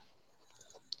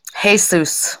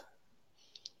 Jesus.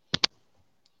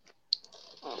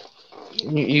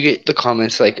 You get the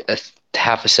comments like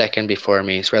half a second before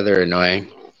me. It's rather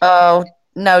annoying. Oh,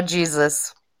 no,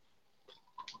 Jesus.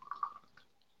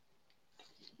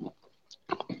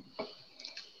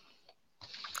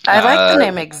 I like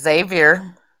the name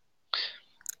Xavier.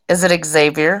 Is it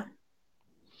Xavier?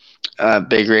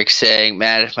 Big Rick saying,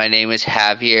 "Man, if my name was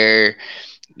Javier,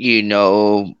 you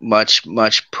know much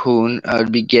poon I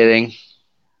would be getting."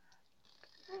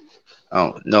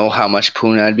 Oh, know how much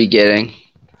poon I'd be getting.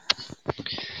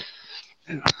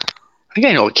 I think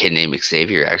I know a kid named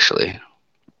Xavier, actually.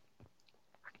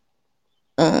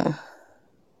 I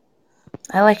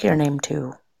like your name,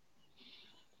 too.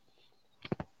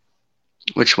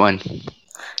 Which one?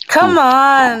 Come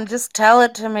on, just tell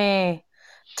it to me.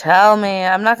 Tell me.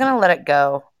 I'm not going to let it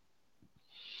go.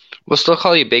 We'll still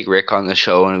call you Big Rick on the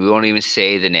show, and we won't even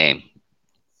say the name.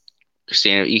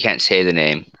 Christina, you can't say the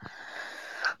name.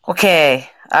 Okay,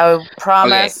 I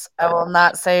promise I will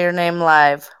not say your name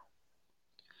live.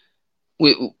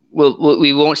 We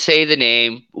won't say the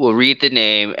name. We'll read the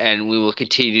name, and we will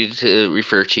continue to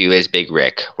refer to you as Big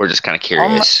Rick. We're just kind of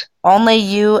curious. Only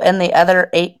you and the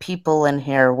other 8 people in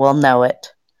here will know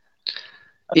it.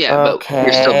 Yeah, okay.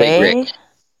 But you're still Big Rick.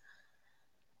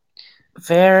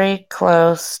 Very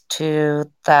close to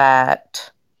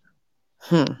that.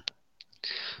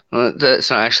 Well, that's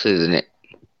not actually the name.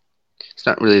 It's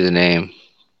not really the name.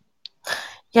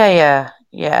 Yeah.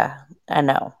 I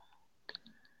know.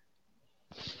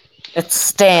 It's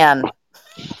Stan.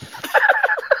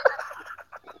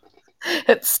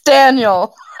 It's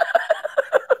Daniel.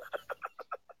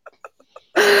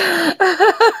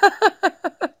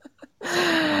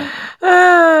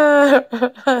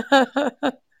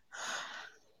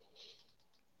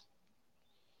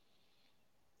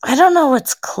 I don't know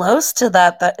what's close to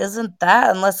that isn't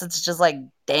that, unless it's just like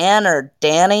Dan or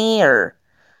Danny or.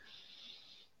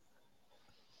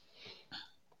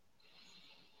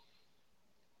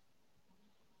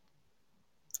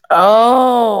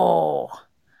 Oh,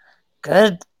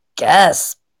 good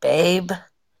guess, babe.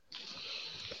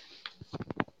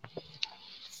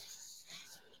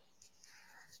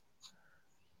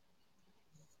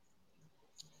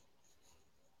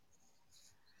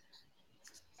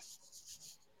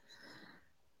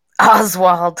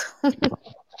 Oswald.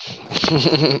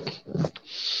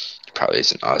 Probably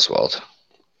isn't Oswald.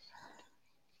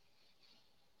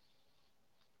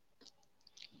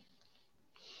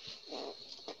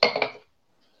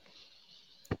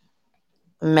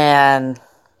 Man.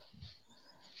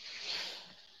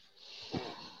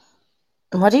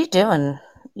 What are you doing?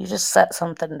 You just set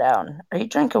something down. Are you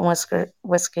drinking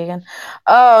whiskey again?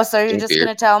 Oh, so you're just Beer.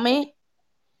 going to tell me?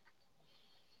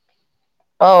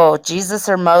 Oh, Jesus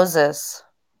or Moses?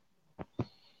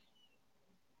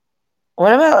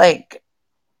 What about like...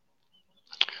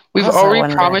 We've what's that already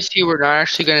one guy? promised you we're not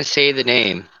actually going to say the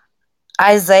name.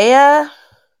 Isaiah?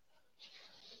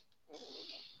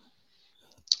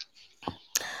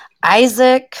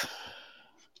 Isaac?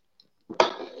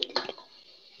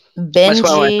 That's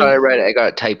why when I thought I Benji? read it, I got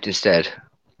it typed instead.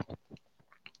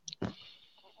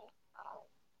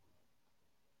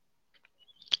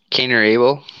 Cain or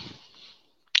Abel?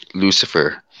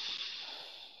 Lucifer.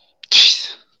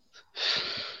 Jeez.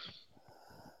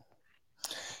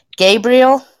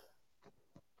 Gabriel?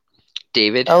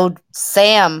 David? Oh,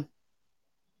 Sam.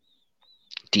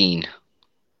 Dean.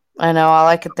 I know, all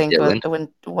I could think was Dylan.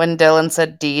 when Dylan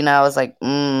said Dean, I was like,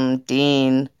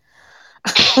 Dean.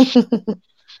 I should change my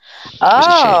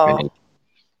Oh. name.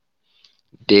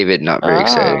 David, not very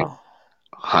exciting.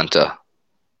 Hunter.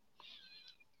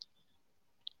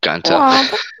 Ganta.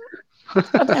 Well,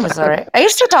 that name is alright. I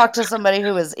used to talk to somebody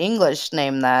who was English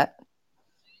named that.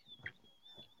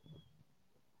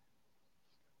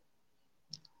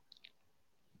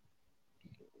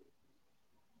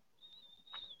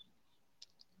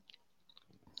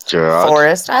 Gerard.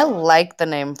 Forrest. I like the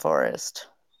name Forrest.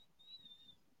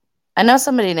 I know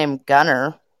somebody named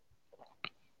Gunner,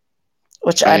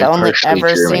 which I'd am only partially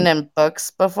ever German. seen in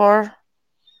books before.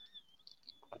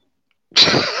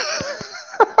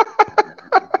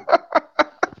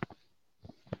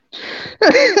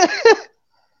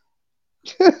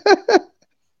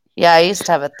 Yeah, I used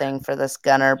to have a thing for this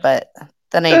Gunner, but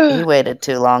then he waited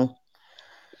too long.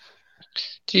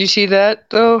 Do you see that,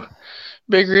 though?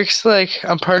 Big Rick's like,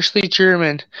 I'm partially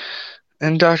German.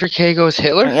 And Dr. K goes,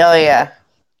 Hitler? Oh, yeah.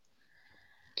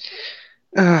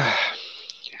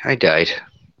 I died.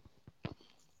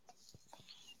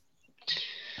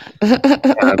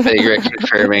 Big Rick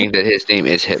confirming that his name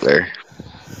is Hitler.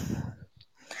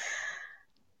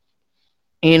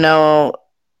 You know,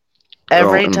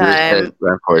 every time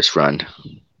Run, Forrest, run.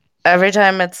 Every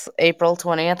time it's April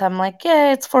 20th, I'm like,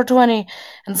 yeah, it's 420.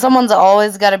 And someone's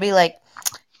always got to be like,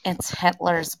 it's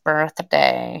Hitler's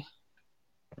birthday.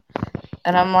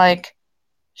 And I'm like,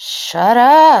 shut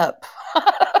up.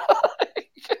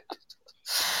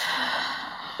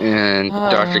 And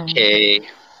Dr. K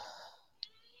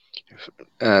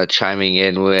chiming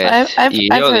in with, I've they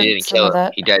heard didn't some kill of him.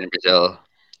 that. He died in Brazil.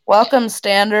 Welcome,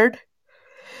 Standard.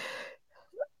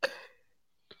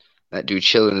 That dude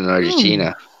chilling in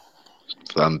Argentina.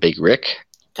 From Big Rick.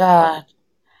 God.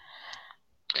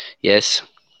 Yes.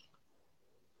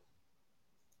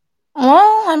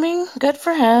 Well, I mean, good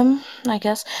for him, I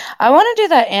guess. I want to do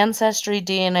that Ancestry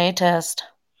DNA test.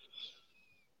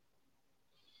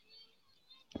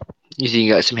 You think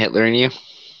you got some Hitler in you?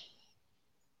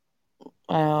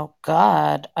 Oh,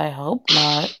 God. I hope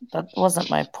not. That wasn't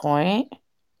my point.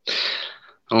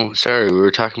 Oh, sorry. We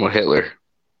were talking about Hitler.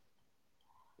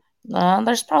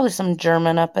 There's probably some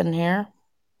German up in here.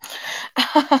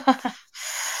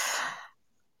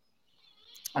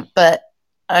 But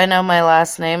I know my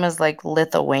last name is like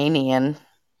Lithuanian.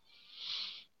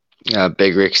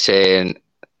 Big Rick saying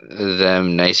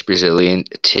them nice Brazilian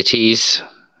titties.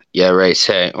 Yeah, right.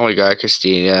 Saying, oh my God,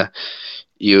 Christina,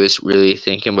 you was really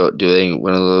thinking about doing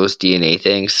one of those DNA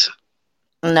things?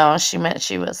 No, she meant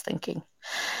she was thinking.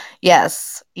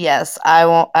 Yes, I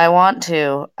want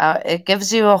to. It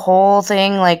gives you a whole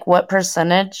thing, like what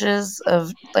percentages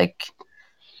of like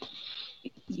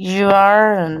you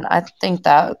are, and I think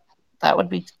that would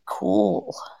be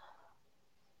cool.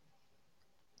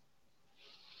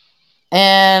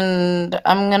 And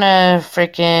I'm gonna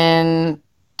freaking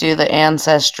do the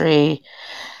ancestry.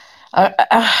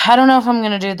 I don't know if I'm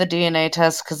gonna do the DNA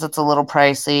test because it's a little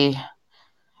pricey,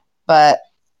 but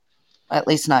at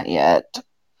least not yet.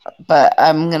 But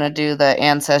I'm gonna do the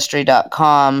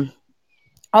ancestry.com.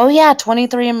 Oh yeah,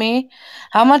 23andMe.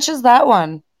 How much is that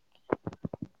one?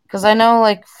 Because I know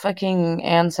like fucking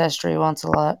Ancestry wants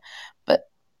a lot, but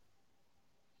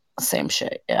same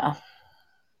shit, yeah.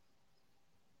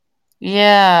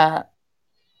 Yeah.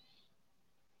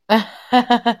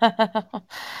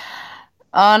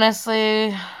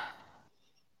 Honestly,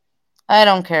 I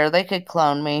don't care. They could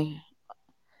clone me.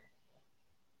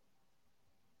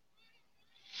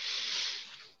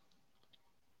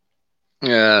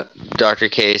 Dr.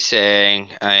 K is saying,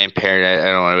 I am paranoid.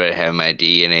 I don't want to have my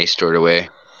DNA stored away.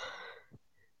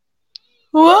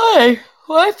 Why?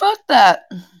 Why fuck that?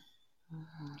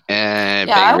 And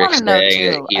Yeah, Big I Rick want to know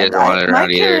saying that too. he doesn't want it My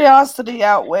around either. curiosity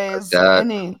outweighs That.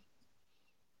 any.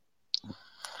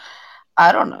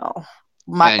 I don't know.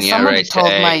 And yeah, Somebody right, told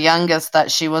my say- youngest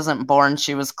that she wasn't born,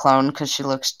 she was cloned because she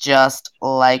looks just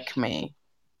like me.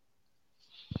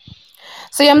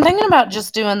 See, I'm thinking about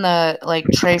just doing the like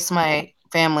trace my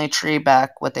family tree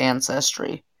back with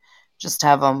Ancestry. Just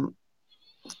have them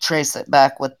trace it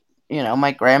back with, you know,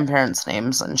 my grandparents'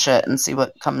 names and shit and see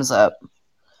what comes up.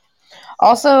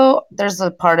 Also, there's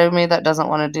a part of me that doesn't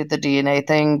want to do the DNA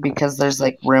thing because there's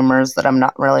like rumors that I'm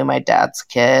not really my dad's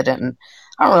kid, and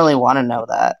I don't really want to know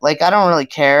that. Like, I don't really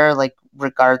care, like,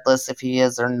 regardless if he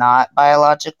is or not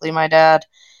biologically my dad,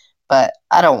 but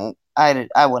I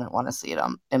wouldn't want to see it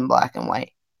in black and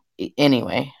white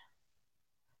anyway.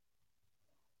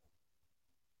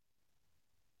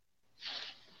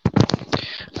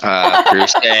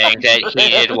 Bruce saying that he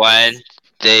did one.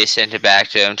 They sent it back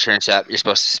to him. Turns out you're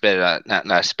supposed to spit it out,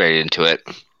 not spit it into it.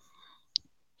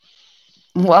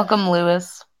 Welcome,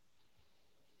 Lewis.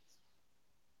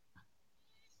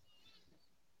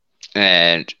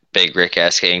 And Big Rick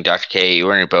asking, Dr. K, you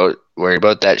weren't worried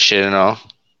about that shit and all?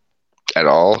 At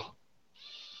all?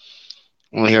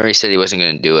 Well, he already said he wasn't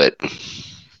going to do it.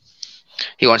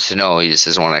 He wants to know. He just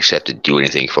doesn't want to actually have to do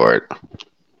anything for it.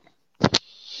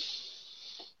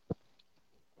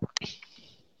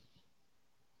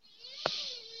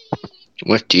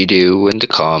 What do you do when the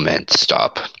comments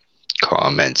stop?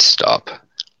 Comments stop.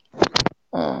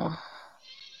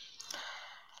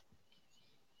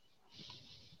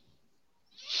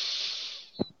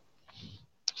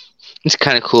 It's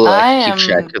kind of cool. I can keep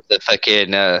track of the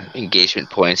fucking engagement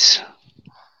points.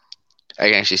 I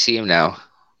can actually see him now.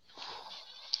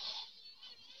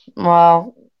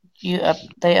 Well,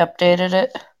 they updated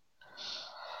it.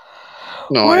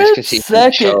 No, I can see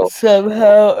second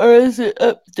somehow, or is it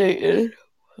updated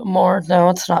more? No,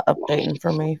 it's not updating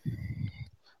for me.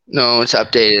 No, it's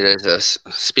updated as us.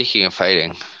 Speaking of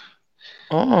fighting,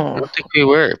 I don't think we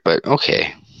were, but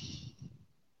okay.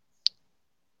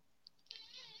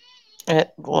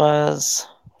 It was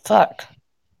fuck.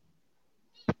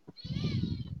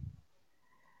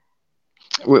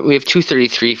 We have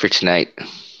 233 for tonight.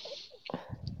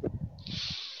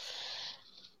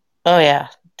 Oh yeah,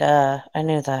 duh. I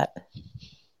knew that.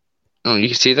 Oh, you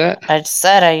can see that? I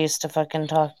said I used to fucking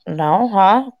talk. No,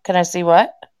 huh? Can I see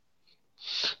what?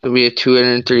 We have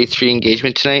 233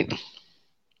 engagement tonight.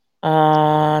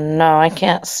 No, I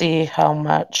can't see how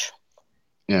much.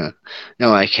 Yeah,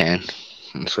 no, I can.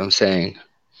 That's what I'm saying.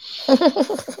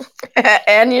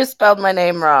 And you spelled my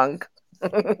name wrong.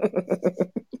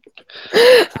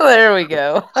 There we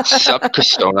go. Sup,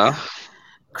 Christona?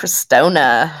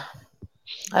 Christona.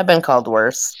 I've been called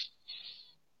worse.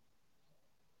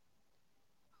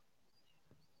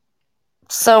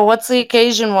 So, what's the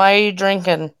occasion? Why are you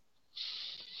drinking?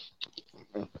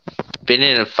 Been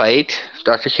in a fight?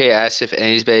 Dr. K asked if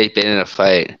anybody's been in a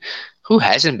fight. Who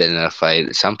hasn't been in a fight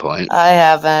at some point? I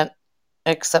haven't,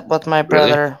 except with my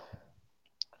brother.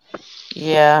 Really?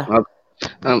 Yeah.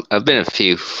 I've been in a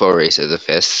few forays of the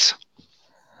fists.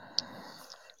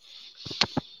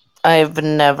 I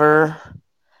never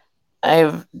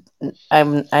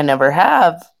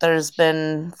have. There's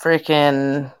been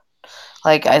freaking,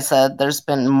 like I said, there's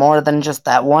been more than just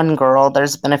that one girl.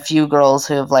 There's been a few girls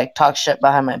who have like talked shit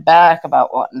behind my back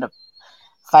about wanting to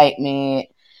fight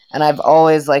me, and I've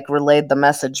always like relayed the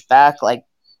message back like,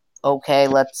 okay,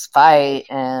 let's fight,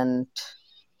 and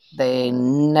they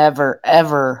never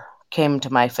ever came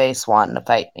to my face wanting to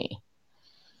fight me.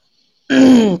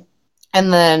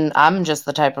 And then I'm just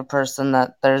the type of person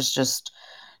that there's just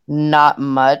not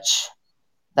much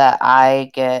that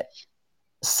I get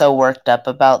so worked up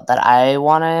about that I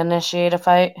want to initiate a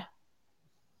fight.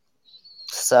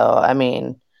 So, I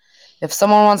mean, if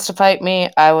someone wants to fight me,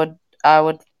 I would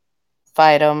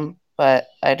fight them, but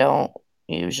I don't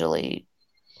usually.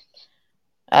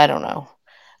 I don't know.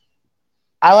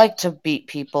 I like to beat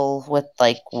people with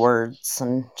like words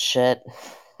and shit.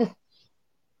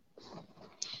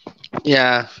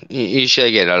 Yeah, usually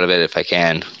I get out of it if I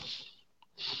can.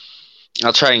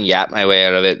 I'll try and yap my way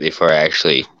out of it before I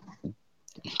actually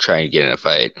try and get in a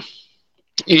fight.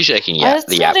 Usually I can yap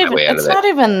my way out of It's it. not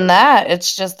even that.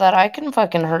 It's just that I can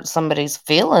fucking hurt somebody's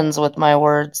feelings with my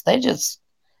words. They just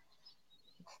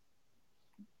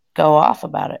go off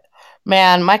about it.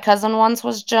 Man, my cousin once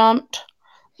was jumped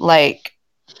like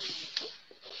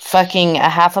fucking a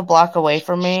half a block away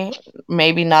from me.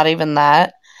 Maybe not even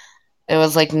that. It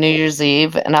was like New Year's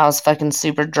Eve and I was fucking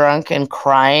super drunk and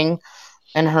crying.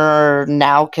 And her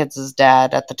now kid's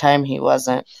dad, at the time he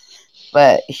wasn't,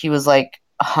 but he was like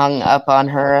hung up on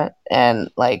her. And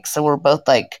like, so we're both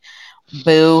like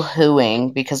boo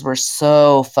hooing because we're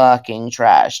so fucking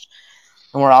trashed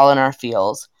and we're all in our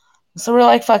feels. So we're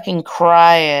like fucking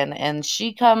crying. And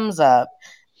she comes up,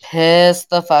 pissed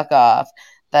the fuck off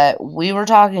that we were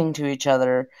talking to each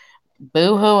other,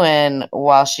 boo hooing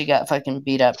while she got fucking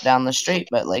beat up down the street.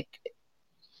 But like,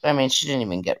 I mean, she didn't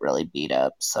even get really beat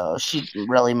up, so she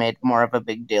really made more of a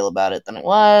big deal about it than it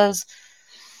was.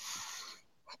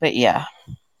 But yeah.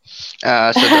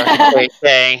 So Dr. K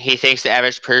saying he thinks the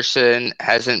average person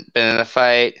hasn't been in a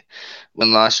fight,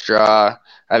 win, loss, draw.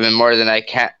 I've been more than I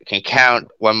can count,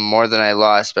 won more than I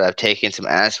lost, but I've taken some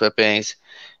ass whippings.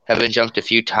 Have been jumped a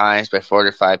few times by 4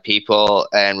 to 5 people,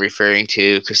 and referring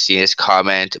to Christina's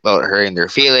comment about hurting their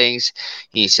feelings,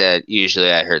 he said,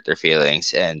 usually I hurt their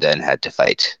feelings and then had to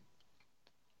fight.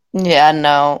 Yeah,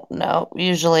 no.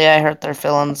 Usually I hurt their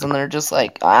feelings and they're just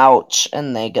like, ouch,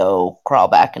 and they go crawl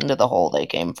back into the hole they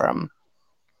came from.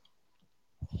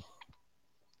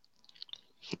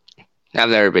 I've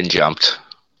never been jumped.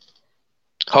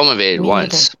 Home invaded Me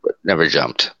once, neither. but never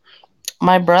jumped.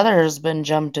 My brother has been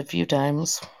jumped a few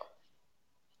times.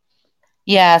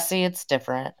 Yeah, see, it's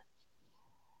different.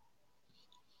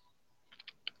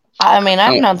 I mean,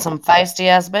 I've known some feisty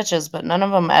ass bitches, but none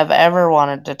of them have ever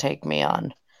wanted to take me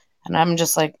on. And I'm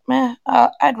just like, meh,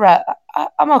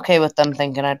 I'm okay with them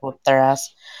thinking I'd whoop their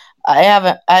ass.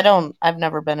 I've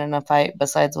never been in a fight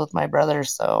besides with my brother,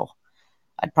 so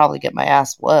I'd probably get my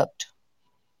ass whooped.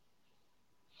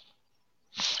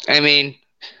 I mean,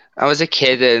 I was a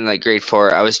kid in like grade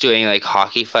 4. I was doing like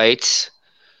hockey fights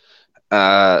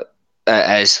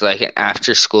as like an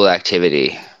after school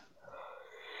activity.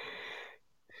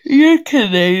 You're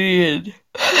Canadian.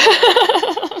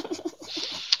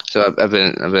 So I've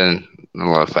been in a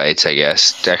lot of fights, I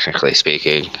guess, technically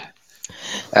speaking.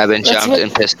 I've been jumped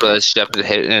and pistoled, jumped and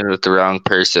hit in with the wrong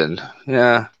person.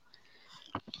 Yeah.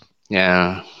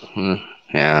 Yeah.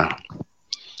 Yeah.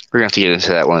 We're gonna have to get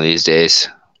into that one of these days.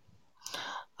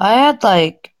 I had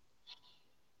like,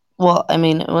 well, I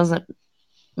mean, it wasn't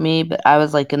me, but I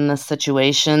was like in this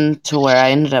situation to where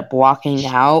I ended up walking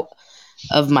out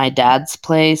of my dad's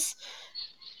place,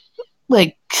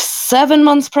 like 7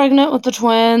 months pregnant with the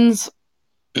twins,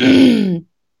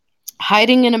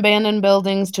 hiding in abandoned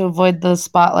buildings to avoid the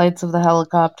spotlights of the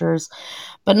helicopters.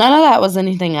 But none of that was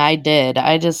anything I did.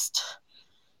 I just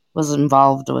was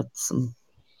involved with some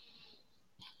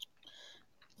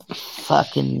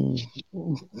fucking.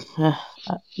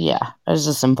 Yeah, I was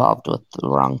just involved with the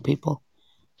wrong people.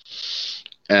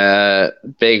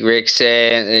 Big Rick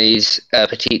saying that he's a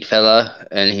petite fella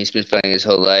and he's been fighting his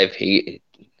whole life. He's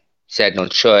had no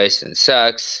choice and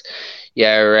sucks.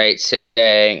 Yeah, right.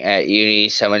 Saying at uni,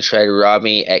 someone tried to rob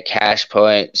me at cash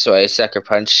point, so I sucker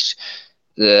punched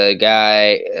the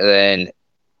guy, then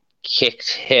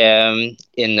kicked him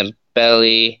in the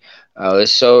belly. I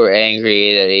was so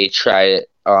angry that he tried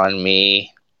it on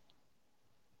me.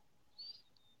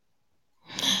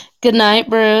 Good night,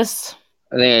 Bruce.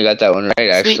 I think I got that one right,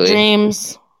 actually. Sweet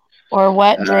dreams or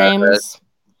wet dreams.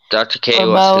 Dr. K or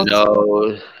wants both. to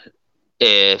know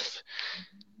if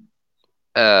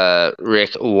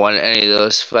Rick won any of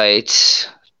those fights.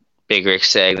 Big Rick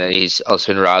saying that he's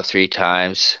also been robbed 3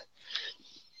 times.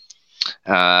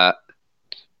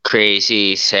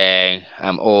 Crazy saying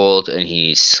I'm old and he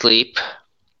needs sleep.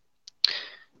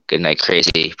 Good night,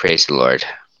 Crazy. Praise the Lord.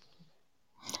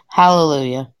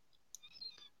 Hallelujah.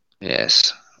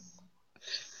 Yes.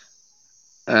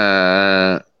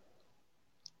 Dr.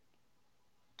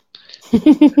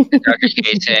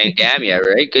 K saying, damn, yeah,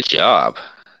 right? Good job.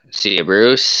 See you,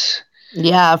 Bruce.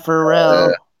 Yeah, for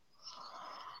real.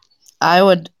 I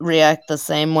would react the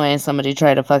same way somebody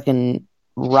tried to fucking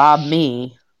rob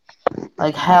me.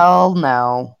 Like, hell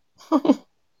no. I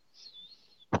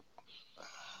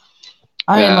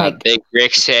mean, like, Big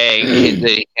Rick saying that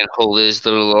he can hold his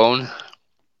little own.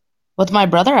 with my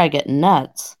brother, I get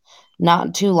nuts.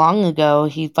 Not too long ago,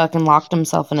 he fucking locked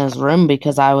himself in his room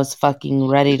because I was fucking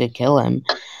ready to kill him.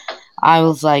 I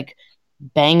was like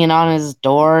banging on his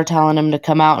door, telling him to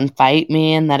come out and fight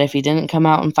me, and that if he didn't come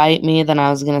out and fight me, then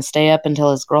I was going to stay up until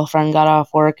his girlfriend got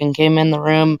off work and came in the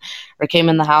room or came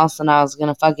in the house, and I was going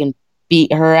to fucking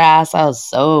beat her ass. I was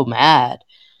so mad.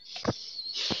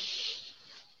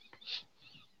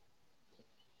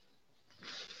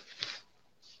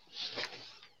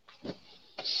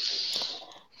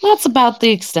 That's about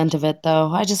the extent of it, though.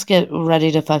 I just get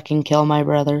ready to fucking kill my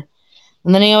brother.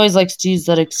 And then he always likes to use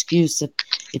that excuse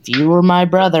if you were my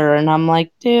brother, and I'm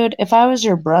like, dude, if I was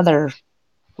your brother,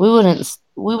 we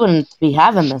wouldn't be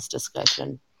having this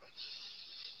discussion.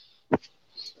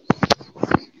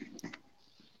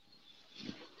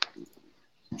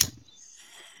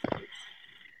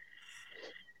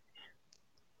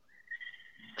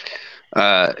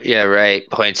 Yeah, right.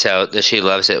 Points out that she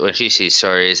loves it when she sees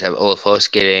stories of old folks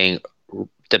getting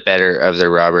the better of their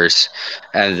robbers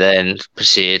and then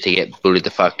proceeded to get booted the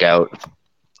fuck out.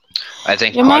 I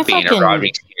think Yeah, Podbean are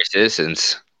robbing senior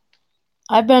citizens.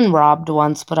 I've been robbed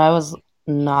once, but I was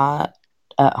not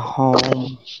at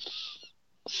home.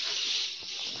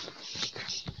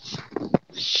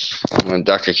 And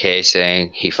Dr. K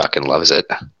saying he fucking loves it.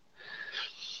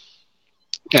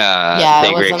 Yeah, I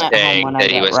Big Rick wasn't at home saying when that I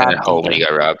he got wasn't at robbed home when he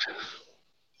either. got robbed.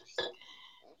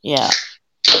 Yeah.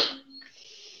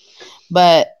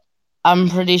 But I'm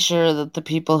pretty sure that the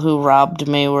people who robbed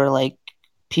me were like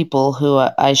people who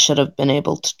I should have been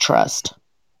able to trust.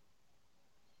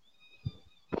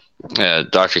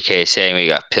 Dr. K saying we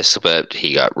got pistol whipped,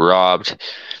 he got robbed.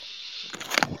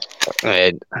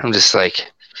 And I'm just like,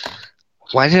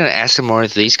 why didn't I ask him more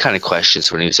of these kind of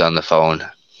questions when he was on the phone?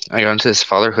 I got into this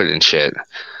fatherhood and shit,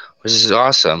 which is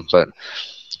awesome, but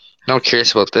I'm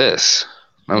curious about this.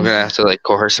 I'm gonna have to like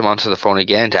coerce him onto the phone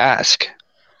again to ask.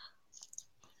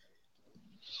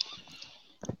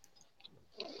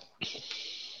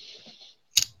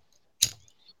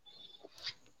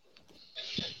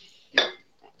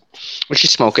 What's she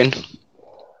smoking?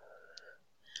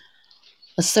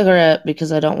 A cigarette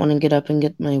because I don't want to get up and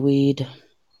get my weed.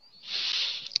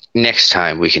 Next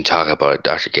time we can talk about it,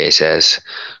 Dr. K says.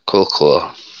 Cool.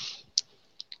 Oh.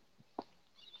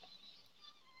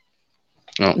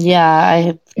 Yeah, I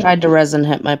have tried to resin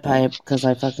hit my pipe because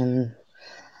I fucking...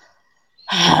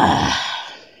 Oh,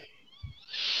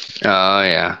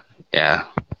 yeah.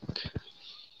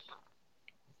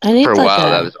 I need For a like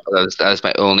while, that was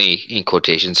my only, in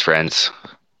quotations, friends.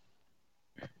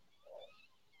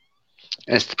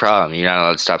 That's the problem. You're not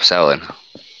allowed to stop selling.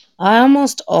 I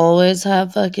almost always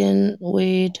have fucking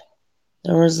weed.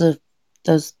 There was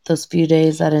those few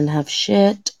days I didn't have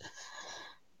shit.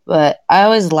 But I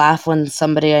always laugh when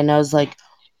somebody I know is like,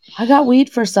 I got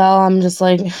weed for sale. I'm just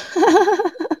like,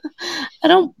 I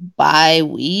don't buy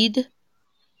weed.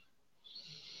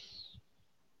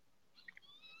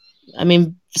 I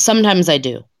mean, sometimes I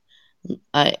do.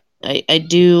 I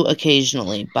do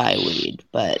occasionally buy weed,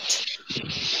 but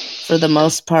for the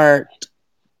most part,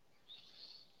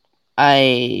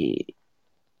 I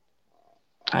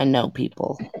know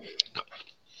people.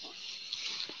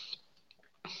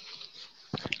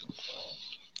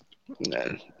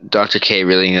 Dr. K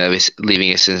really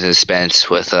leaving us in suspense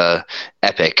with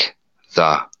Epic.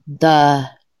 The.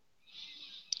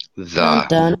 Dun,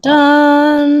 dun,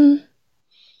 dun.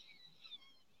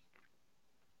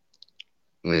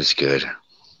 It was good.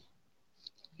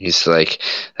 He's like,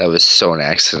 that was so an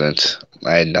accident.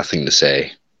 I had nothing to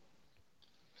say.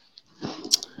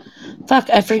 Fuck,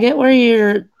 I forget where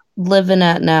you're living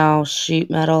at now,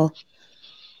 Sheet Metal.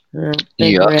 Or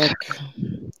Big Rick.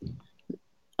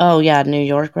 Oh, yeah, New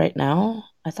York right now?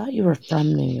 I thought you were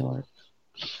from New York.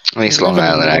 I think it's Long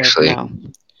Island, actually. Now.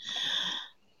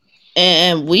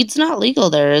 And weed's not legal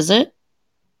there, is it?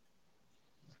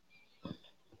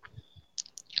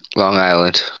 Long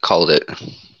Island called it.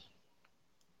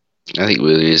 I think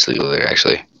weed is legal there,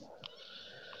 actually.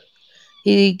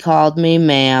 He called me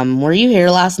ma'am. Were you here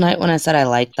last night when I said I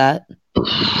liked that?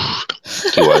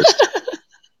 He was.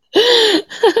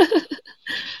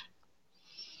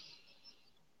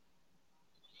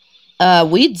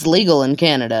 Weed's legal in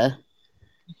Canada.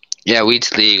 Yeah,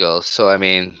 weed's legal. So, I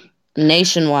mean...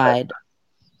 Nationwide.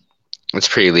 It's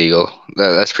pretty legal.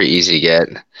 That's pretty easy to get.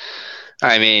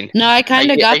 I mean, No, I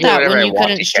kind of I got get that whatever when I you want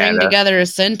couldn't in string Canada. together a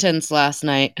sentence last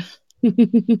night.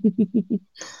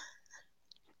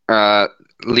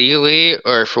 Legally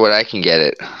or for what I can get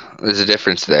it. There's a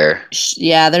difference there.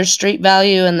 Yeah, there's street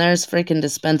value and there's freaking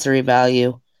dispensary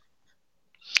value.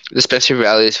 Dispensary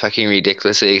value is fucking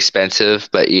ridiculously expensive,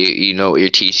 but you know what your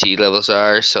THC levels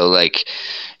are, so like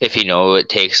if you know it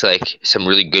takes like some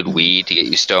really good weed to get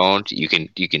you stoned, you can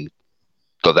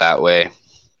go that way.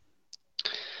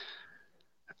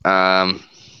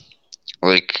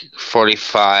 Like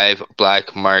 45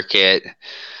 black market,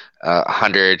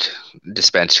 100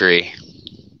 dispensary.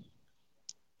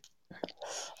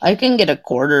 I can get a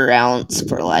 1/4 ounce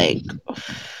for like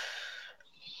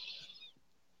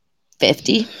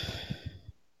 50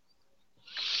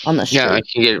 on the street. Yeah,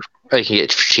 I can get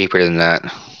cheaper than that.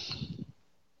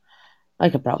 I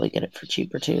could probably get it for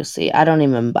cheaper too. See, I don't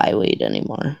even buy weed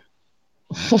anymore.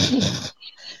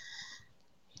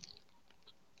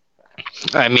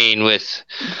 I mean, with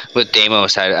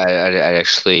Damos, I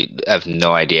actually have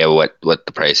no idea what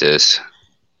the price is.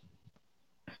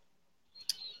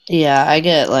 Yeah, I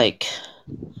get like,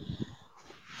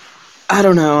 I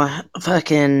don't know,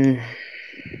 fucking.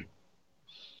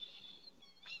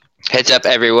 Heads up,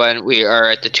 everyone! We are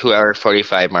at the 2-hour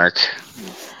 45 mark.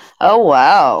 Oh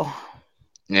wow.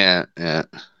 Yeah.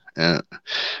 But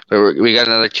we got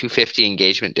another 250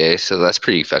 engagement day, so that's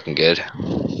pretty fucking good.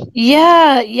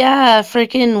 Yeah,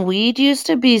 freaking weed used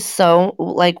to be so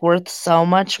like worth so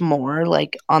much more.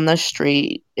 Like on the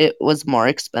street, it was more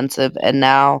expensive, and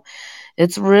now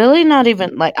it's really not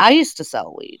even like I used to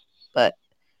sell weed, but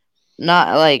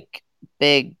not like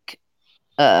big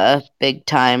big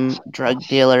time drug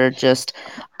dealer. Just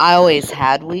I always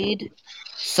had weed.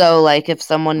 So like if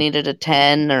someone needed a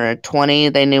 10 or a 20,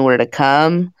 they knew where to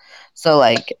come. So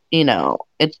like,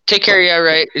 it Take care, yeah,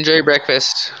 right. Enjoy your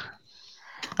breakfast.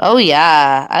 Oh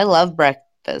yeah, I love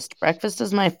breakfast. Breakfast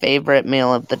is my favorite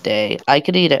meal of the day. I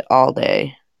could eat it all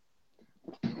day.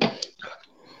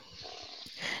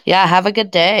 Yeah, have a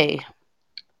good day.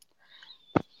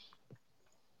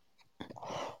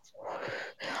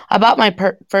 I bought my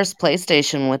first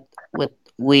PlayStation with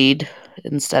weed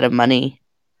instead of money.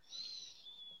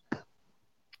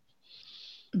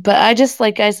 But I just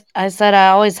like I said I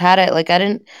always had it. Like I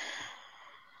didn't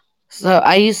So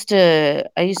I used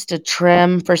to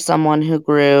trim for someone who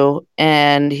grew,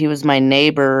 and he was my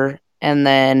neighbor, and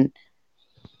then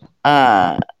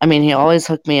I mean he always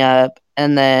hooked me up,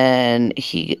 and then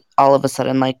he all of a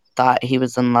sudden like thought he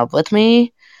was in love with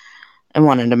me and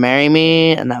wanted to marry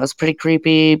me, and that was pretty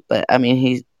creepy. But I mean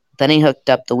he hooked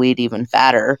up the weed even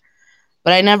fatter.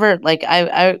 But I never like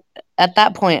I at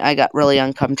that point I got really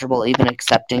uncomfortable even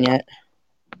accepting it.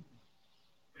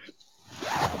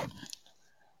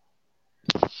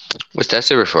 What's that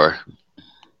zipper for?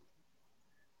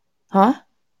 Huh?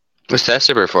 What's that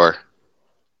zipper for?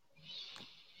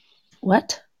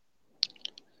 What?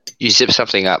 You zip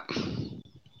something up.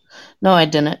 No, I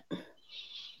didn't.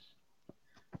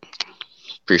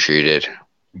 Pretty sure you did.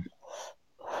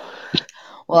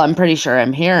 Well, I'm pretty sure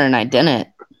I'm here and I didn't.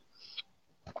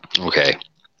 Okay,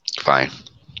 fine.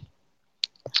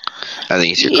 I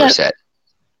think it's your Yeah. corset.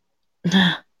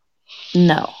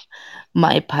 No.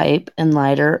 My pipe and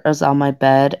lighter was on my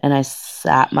bed, and I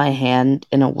sat my hand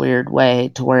in a weird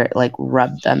way to where it like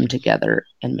rubbed them together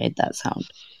and made that sound.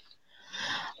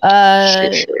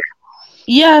 Sure.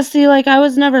 Yeah, see, like I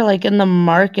was never like in the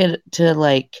market to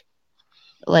like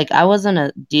I wasn't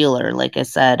a dealer, like I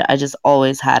said. I just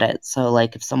always had it. So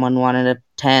like if someone wanted a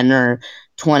 10 or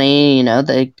 20,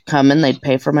 they'd come and they'd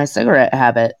pay for my cigarette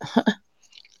habit.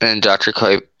 And Dr.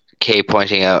 K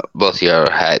pointing out both of you are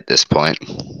high at this point.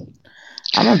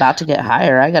 I'm about to get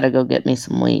higher. I gotta go get me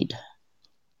some weed.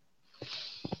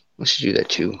 We should do that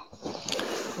too.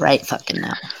 Right fucking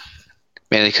now.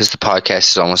 Mainly because the podcast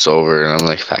is almost over and I'm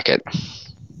like, fuck it.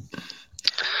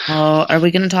 Oh, are we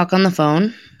gonna talk on the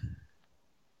phone?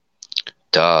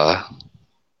 Duh.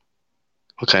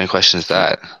 What kind of question is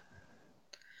that?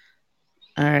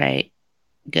 All right.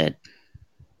 Good.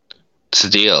 It's a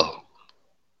deal.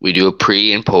 We do a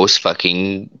pre and post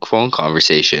fucking phone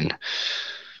conversation.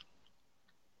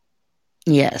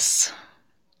 Yes.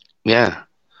 Yeah.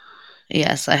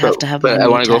 Yes, I have to have my But I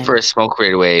me want to go time. for a smoke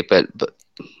right away, but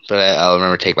I'll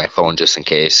remember to take my phone just in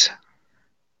case.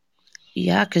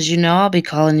 Yeah, because I'll be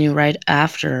calling you right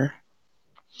after.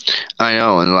 I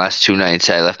know. In the last 2 nights,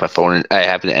 I left my phone and I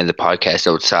happened to end the podcast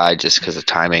outside just because of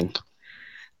timing.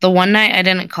 The one night I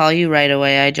didn't call you right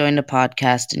away, I joined a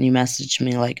podcast and you messaged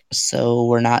me like, so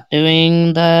we're not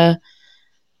doing the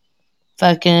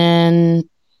fucking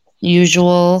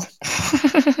usual.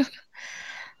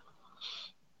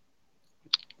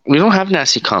 We don't have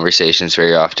nasty conversations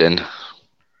very often.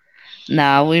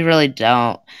 No, we really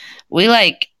don't. We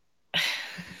like.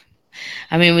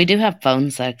 I mean, we do have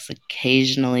phone sex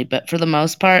occasionally, but for the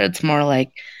most part, it's more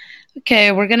like,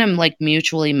 okay, we're gonna like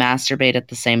mutually masturbate at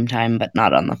the same time, but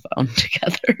not on the phone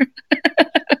together.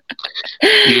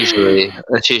 Usually,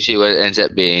 that's usually what it ends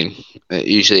up being. It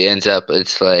usually ends up,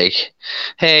 it's like,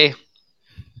 hey,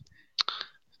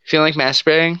 feel like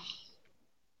masturbating?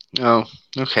 Oh,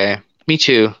 okay. Me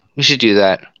too. We should do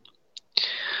that.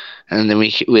 And then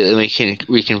we can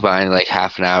reconvene like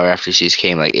half an hour after she's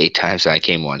came like 8 times and I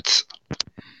came once.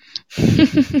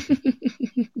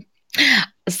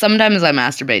 Sometimes I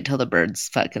masturbate till the birds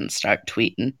fucking start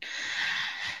tweeting.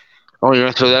 Oh, you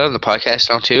want to throw that on the podcast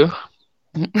now too?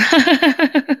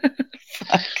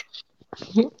 Fuck.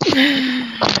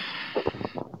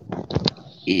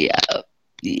 Yep.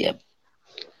 Yep.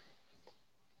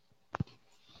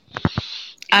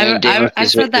 I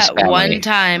said that one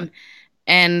time,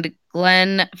 and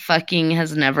Glenn fucking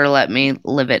has never let me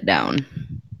live it down.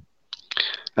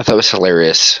 I thought it was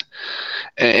hilarious.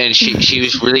 And she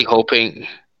was really hoping.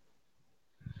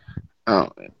 Oh,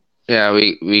 yeah,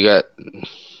 we got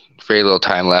very little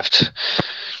time left.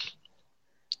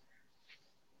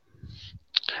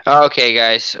 Okay,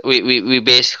 guys, we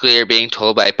basically are being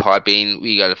told by Podbean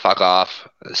we gotta fuck off.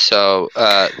 So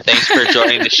thanks for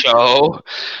joining the show.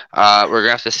 We're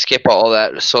gonna have to skip all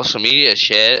that social media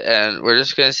shit, and we're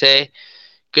just gonna say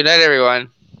good night, everyone.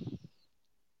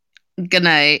 Good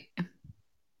night.